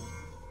go.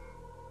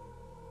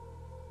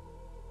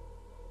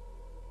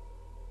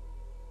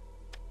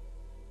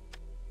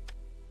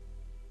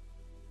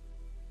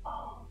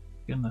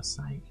 Goodness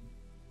sake.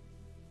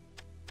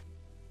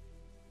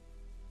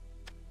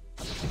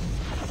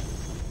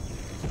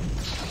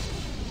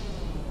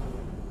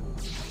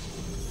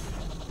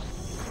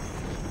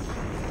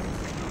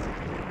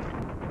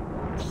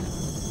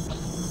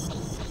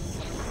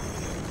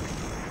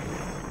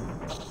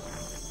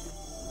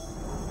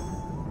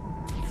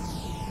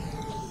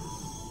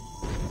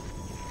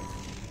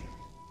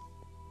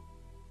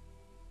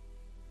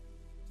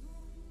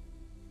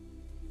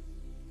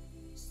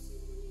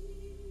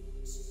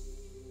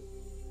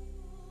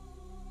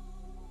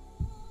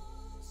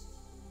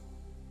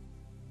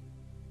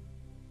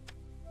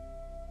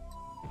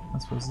 I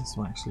suppose this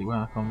will actually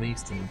work on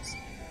these dudes.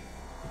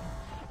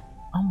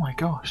 Oh my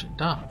gosh, it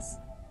does.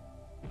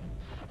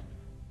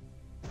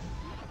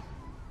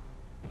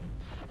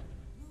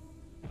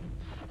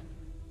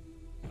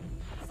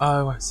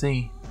 Oh, I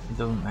see. It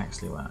doesn't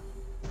actually work.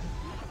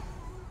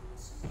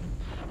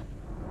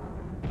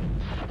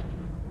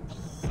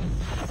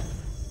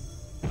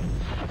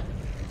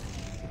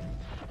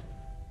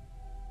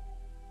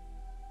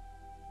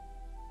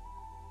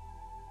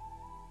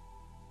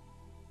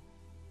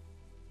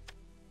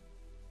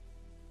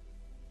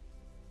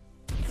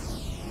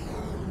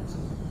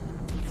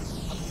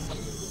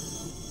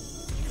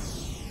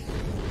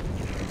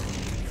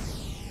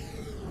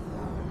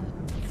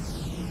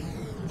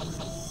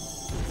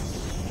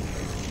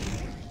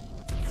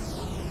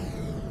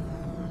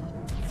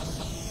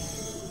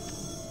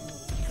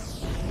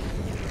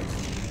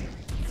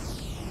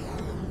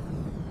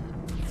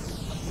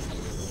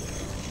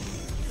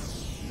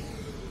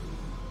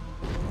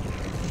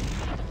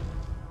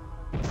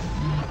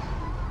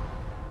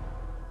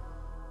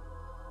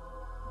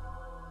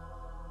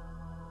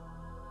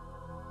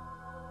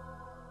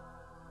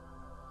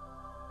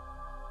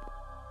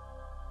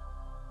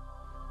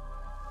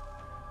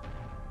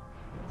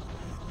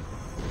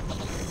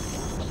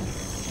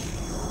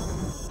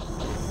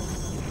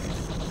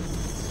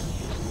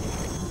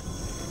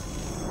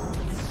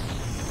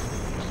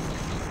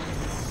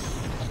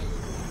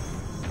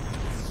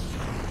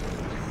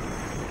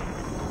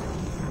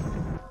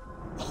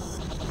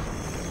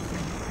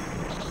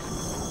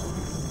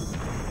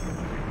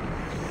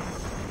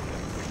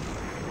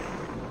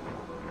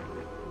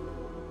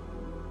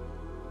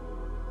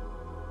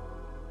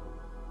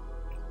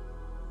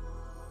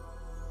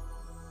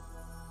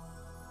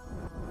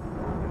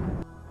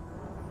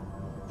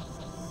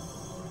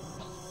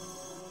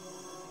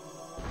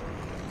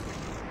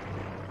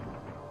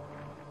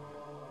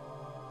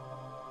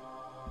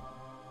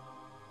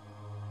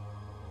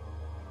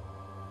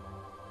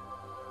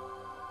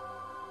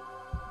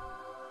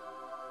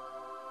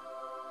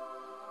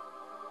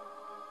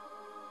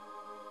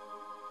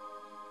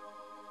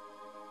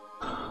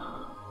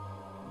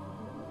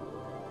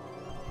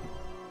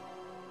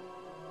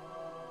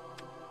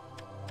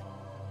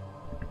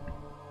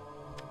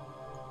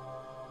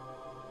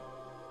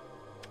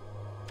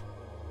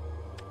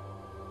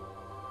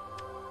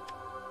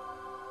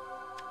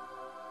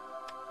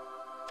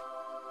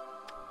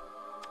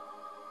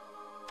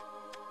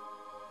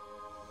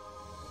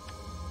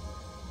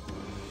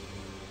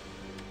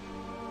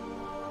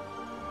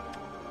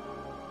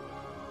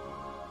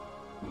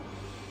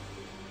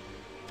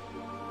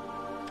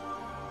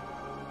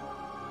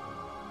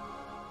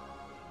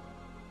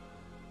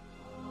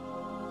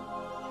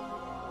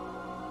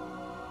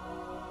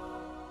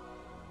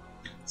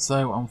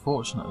 So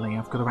unfortunately,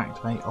 I've got to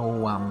activate all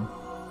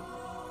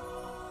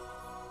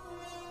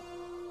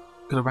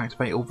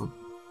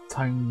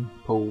tone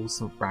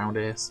pools around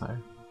here, so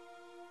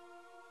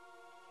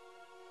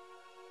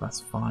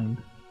that's fine.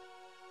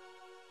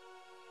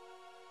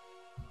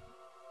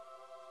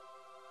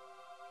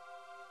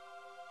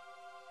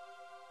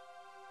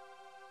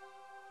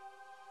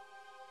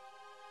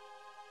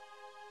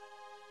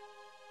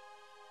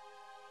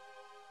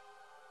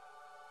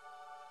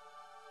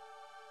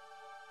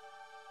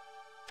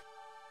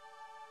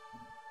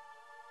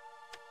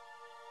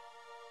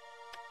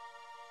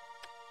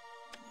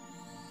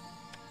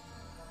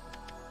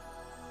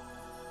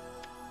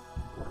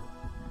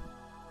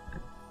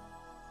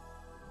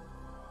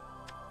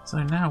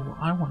 So now what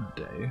I want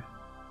to do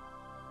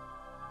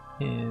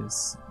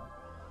is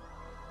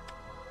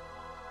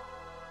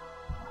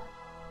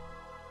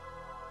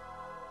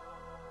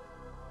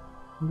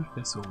I wonder if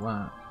this will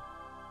work.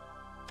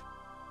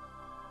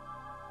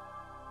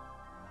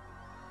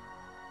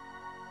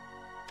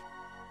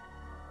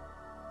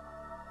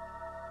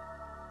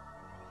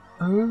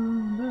 Oh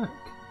look!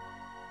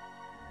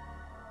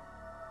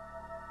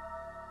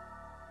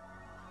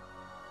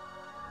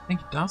 I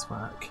think it does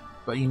work,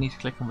 but you need to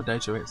click on the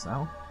dojo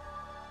itself.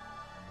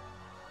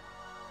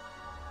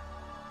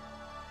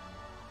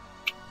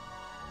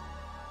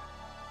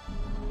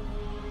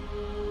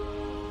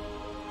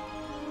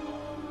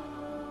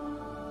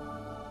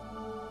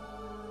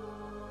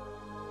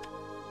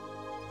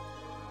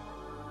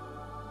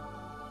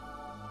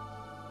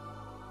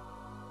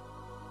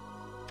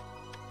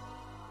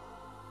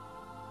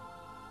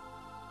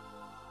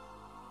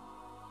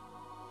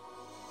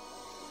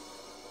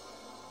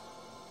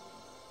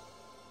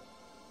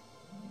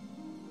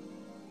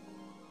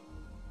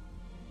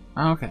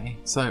 Okay,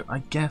 so I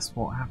guess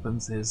what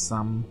happens is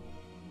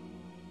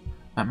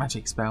that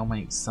magic spell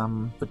makes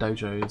the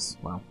dojos,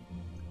 well,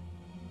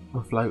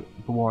 the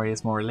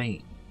warriors more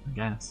elite, I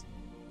guess.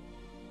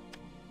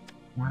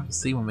 We'll have to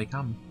see when they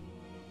come.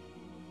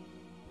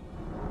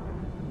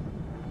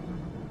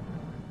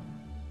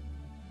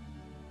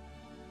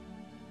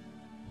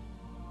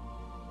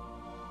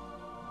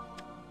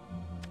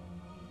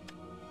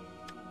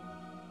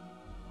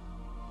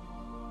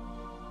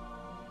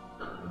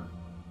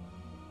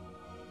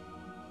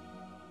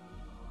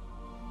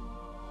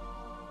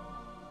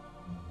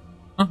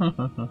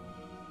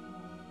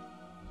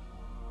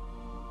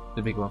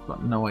 The big one, I've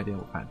got no idea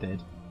what that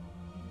did.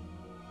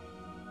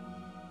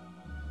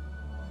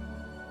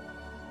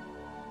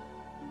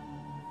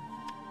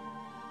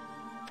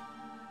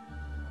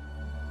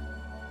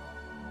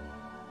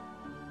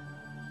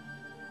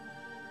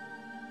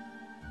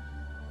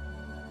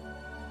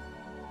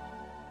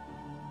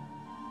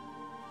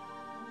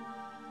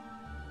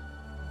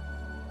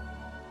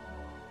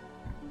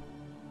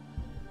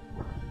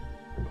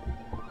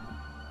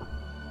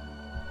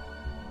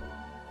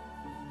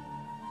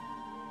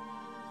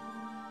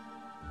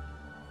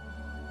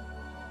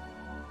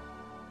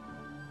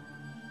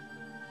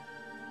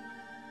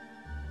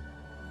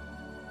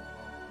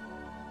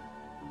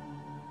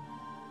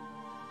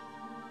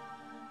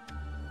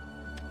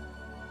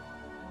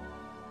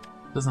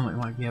 Doesn't look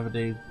like the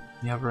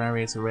other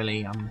areas are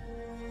really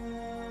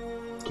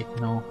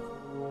kicking off,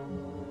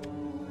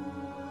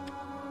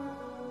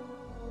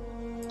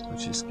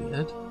 which is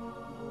good.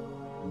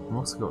 I've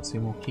also got 2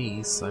 more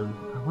keys, so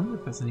I wonder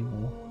if there's any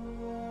more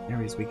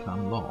areas we can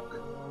unlock.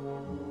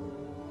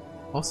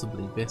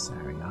 Possibly this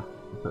area.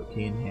 I'll put a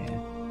key in here.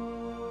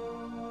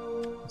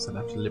 So I'd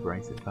have to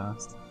liberate it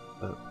first.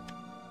 But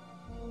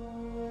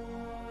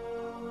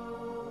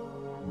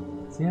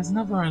see, there's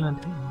another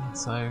island here,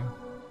 so.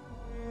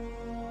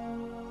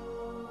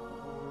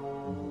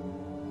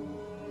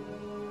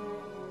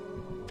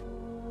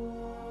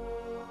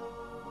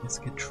 It's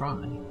a good try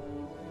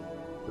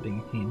putting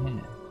a key in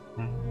here.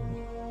 And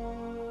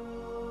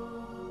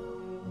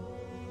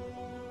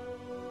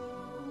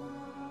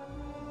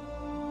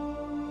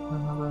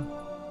another.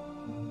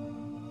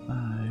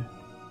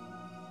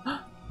 No.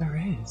 There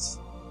is.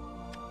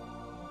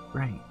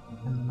 Great.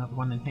 And another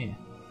one in here.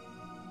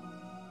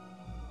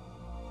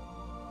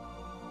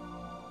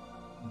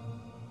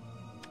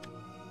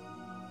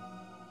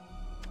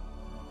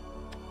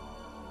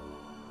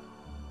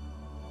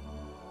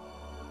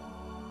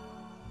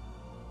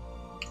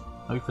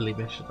 Hopefully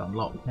this should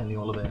unlock nearly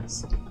all of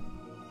this.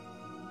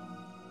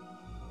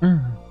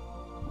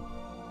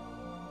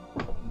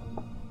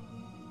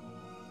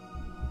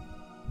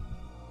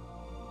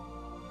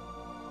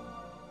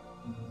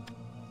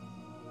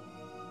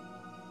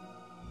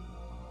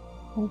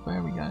 Oh,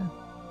 there we go.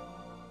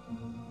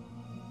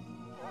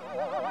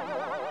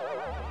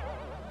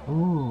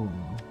 Ooh.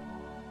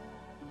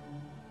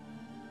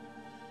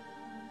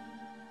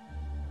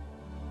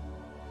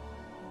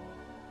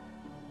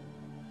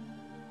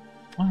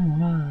 Oh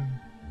no.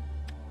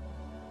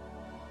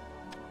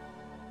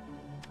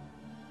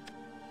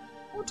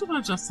 What did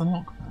I just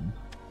unlock then?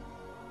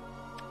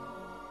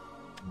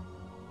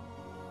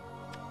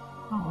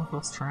 Oh, I've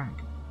lost track.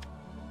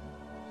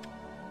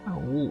 Oh,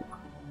 walk.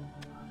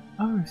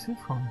 Oh, it's this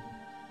one.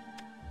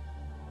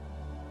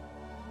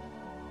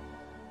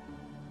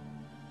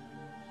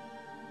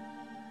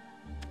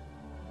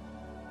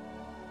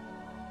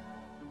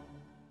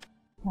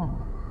 Oh.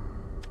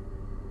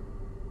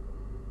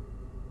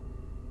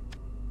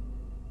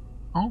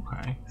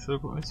 Okay, so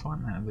we've got this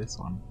one and this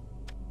one.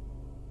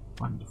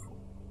 Wonderful.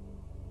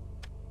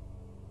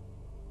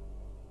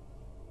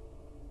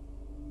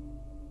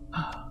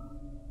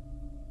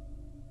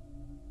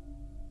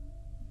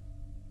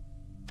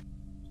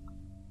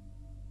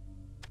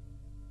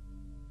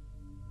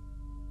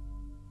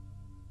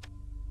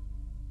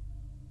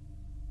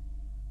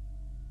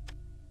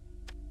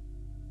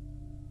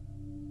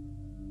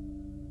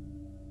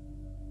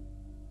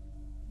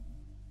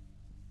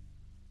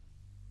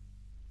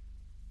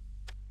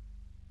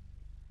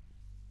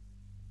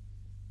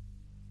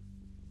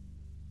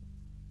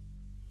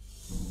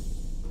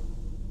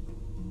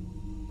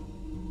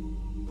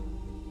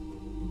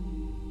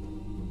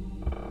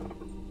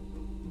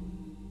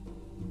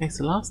 Okay,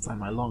 so last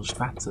time I launched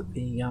that at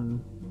the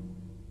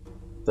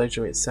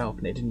dojo itself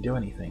and it didn't do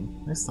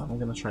anything. This time I'm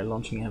going to try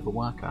launching it as a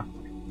worker.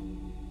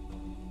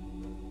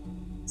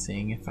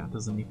 Seeing if that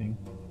does anything.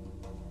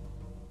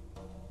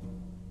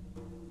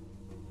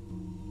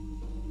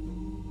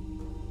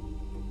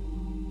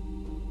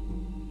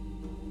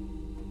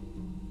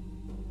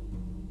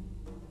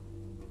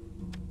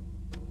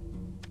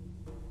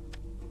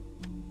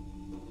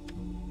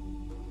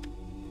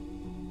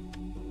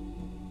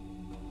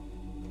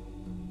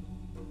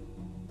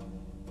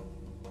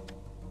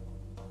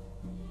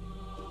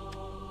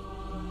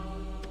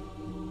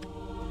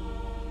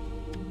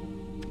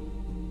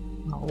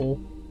 Oh.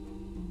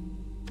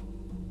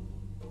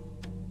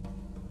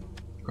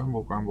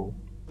 Grumble, grumble.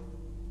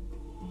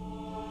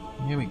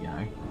 Here we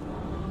go.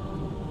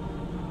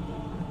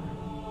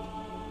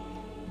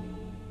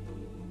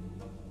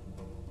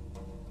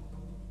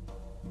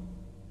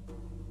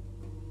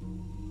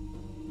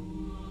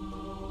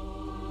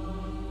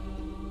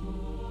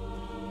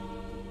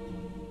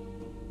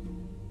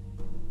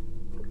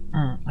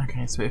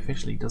 Okay, so it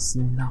officially does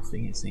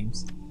nothing, it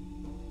seems.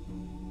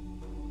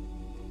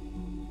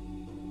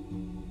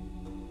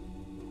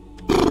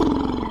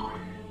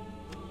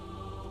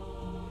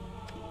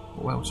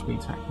 What else should we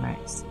attack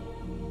next?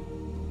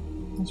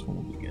 This one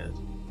will be good.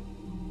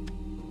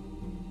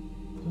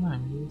 I don't know,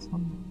 maybe this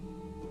one?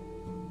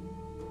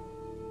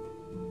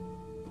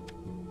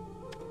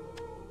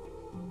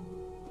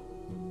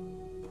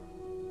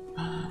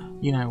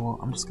 You know what,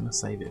 I'm just going to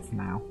save it for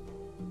now.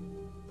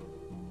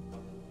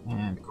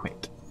 And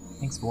quit.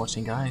 Thanks for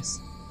watching, guys.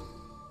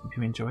 Hope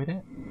you enjoyed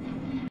it.